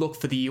good look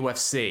for the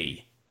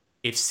UFC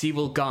if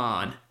Cyril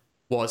Gahn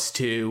was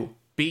to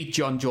beat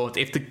John Jones.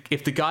 If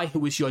the guy who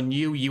was your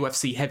new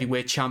UFC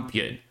heavyweight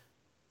champion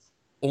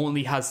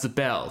only has the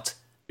belt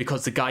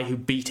because the guy who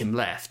beat him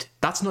left,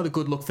 that's not a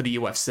good look for the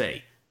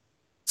UFC.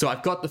 So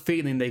I've got the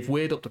feeling they've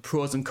weighed up the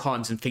pros and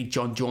cons and think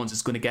John Jones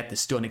is going to get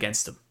this done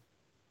against them.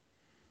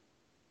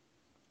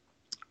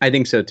 I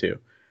think so too.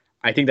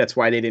 I think that's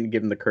why they didn't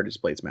give him the Curtis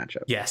Blaydes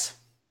matchup. Yes.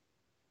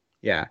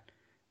 Yeah.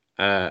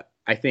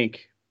 I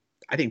think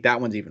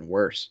that one's even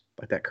worse.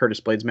 Like that Curtis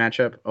Blaydes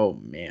matchup. Oh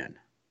man,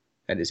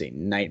 that is a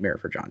nightmare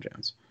for John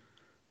Jones.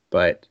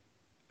 But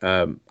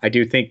I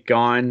do think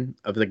Gahn,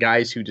 of the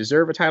guys who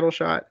deserve a title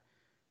shot,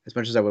 as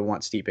much as I would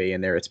want Stipe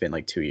in there, it's been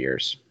like 2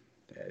 years.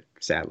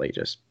 Sadly,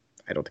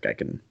 I don't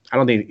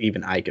think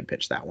even I could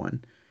pitch that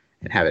one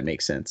and have it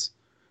make sense.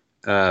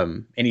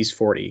 And he's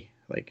 40.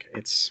 Like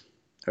it's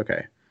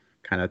okay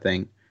kind of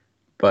thing.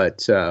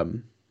 But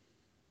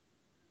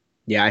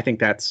yeah, I think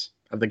that's,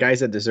 of the guys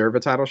that deserve a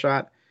title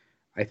shot,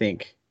 I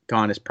think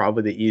Gahn is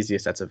probably the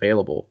easiest that's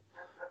available,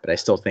 but I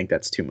still think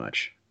that's too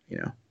much,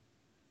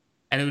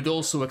 And it would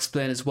also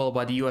explain as well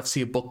why the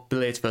UFC booked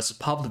Blaydes versus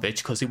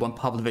Pavlovich, because they want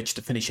Pavlovich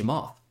to finish him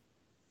off.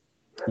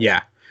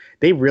 Yeah,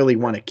 they really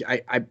want to.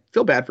 I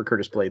feel bad for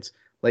Curtis Blaydes.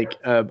 Like,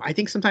 I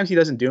think sometimes he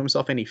doesn't do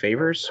himself any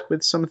favors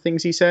with some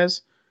things he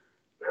says.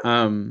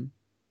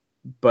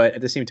 But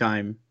at the same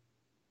time,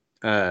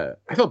 I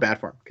feel bad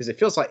for him because it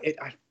feels like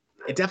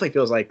it definitely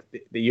feels like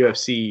the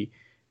UFC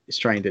is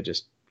trying to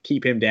just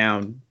keep him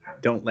down.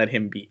 Don't let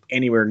him be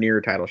anywhere near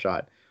a title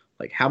shot.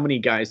 Like, how many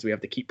guys do we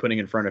have to keep putting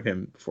in front of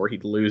him before he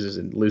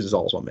loses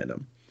all his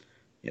momentum?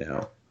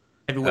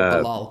 Everyone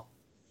Bilal.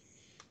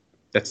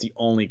 That's the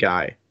only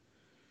guy.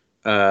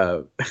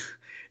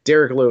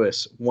 Derek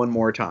Lewis, one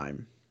more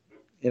time.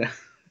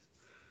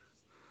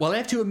 Well, I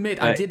have to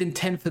admit, I did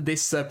intend for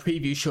this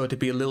preview show to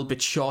be a little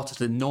bit shorter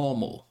than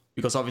normal,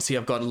 because obviously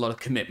I've got a lot of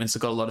commitments,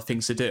 I've got a lot of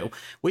things to do.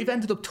 We've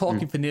ended up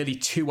talking for nearly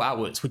 2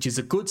 hours, which is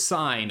a good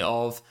sign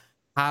of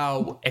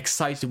how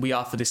excited we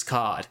are for this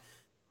card.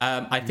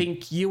 I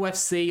think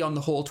UFC on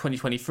the whole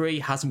 2023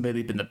 hasn't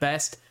really been the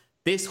best.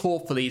 This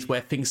hopefully is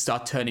where things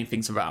start turning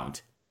things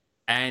around.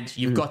 And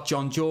you've got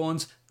John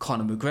Jones,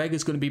 Conor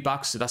McGregor's going to be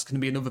back, so that's going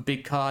to be another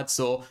big card.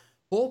 So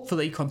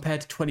hopefully,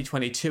 compared to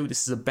 2022,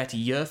 this is a better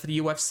year for the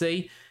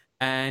UFC.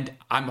 And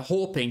I'm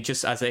hoping,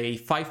 just as a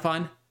fight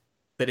fan,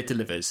 that it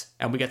delivers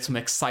and we get some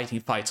exciting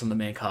fights on the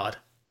main card.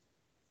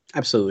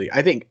 Absolutely.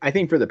 I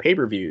think for the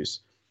pay-per-views,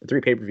 the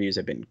 3 pay-per-views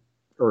have been,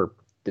 or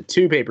the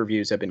 2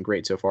 pay-per-views have been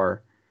great so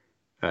far.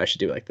 I should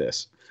do it like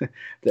this.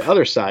 The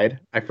other side,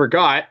 I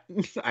forgot.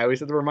 I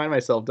always have to remind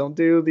myself, don't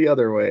do the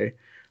other way.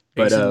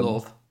 But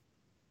love.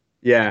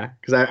 Yeah,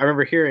 because I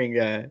remember hearing,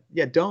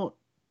 yeah, don't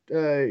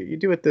you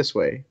do it this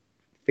way,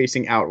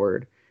 facing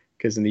outward,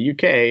 because in the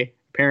UK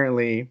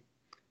apparently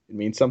it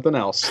means something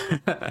else.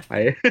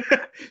 I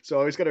so I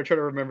always got to try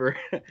to remember.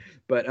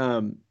 But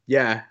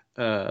yeah,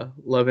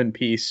 love and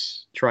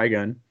peace,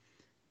 Trigun,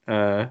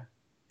 uh,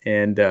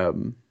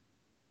 and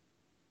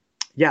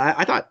yeah,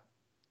 I thought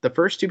the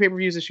first two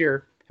pay-per-views this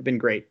year have been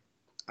great.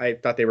 I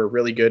thought they were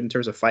really good in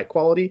terms of fight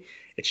quality.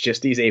 It's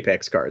just these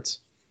Apex cards,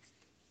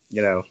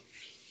 you know,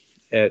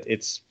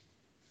 it's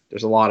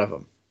there's a lot of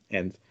them,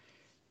 and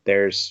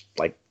there's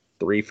like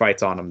 3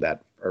 fights on them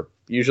that are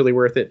usually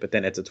worth it, but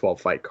then it's a 12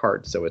 fight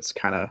card, so it's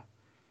kind of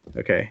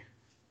okay.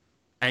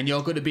 And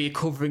you're going to be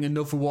covering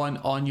another one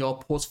on your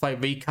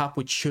post-fight recap,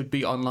 which should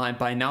be online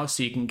by now,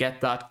 so you can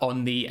get that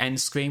on the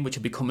end screen, which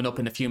will be coming up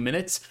in a few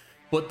minutes.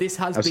 But this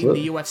has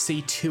Absolutely. been the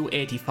UFC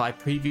 285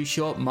 preview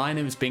show. My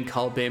name has been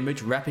Carl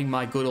Bainbridge, repping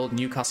my good old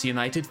Newcastle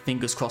United.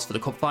 Fingers crossed for the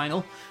cup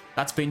final.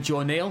 That's been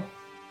Joe Neal.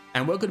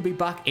 And we're going to be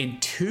back in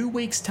 2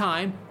 weeks'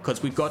 time,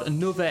 because we've got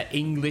another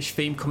English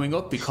theme coming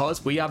up,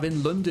 because we are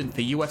in London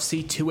for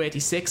UFC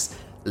 286.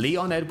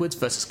 Leon Edwards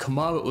versus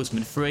Kamaru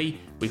Usman 3.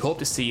 We hope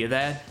to see you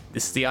there.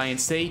 This is the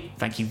INC.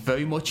 Thank you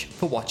very much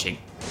for watching.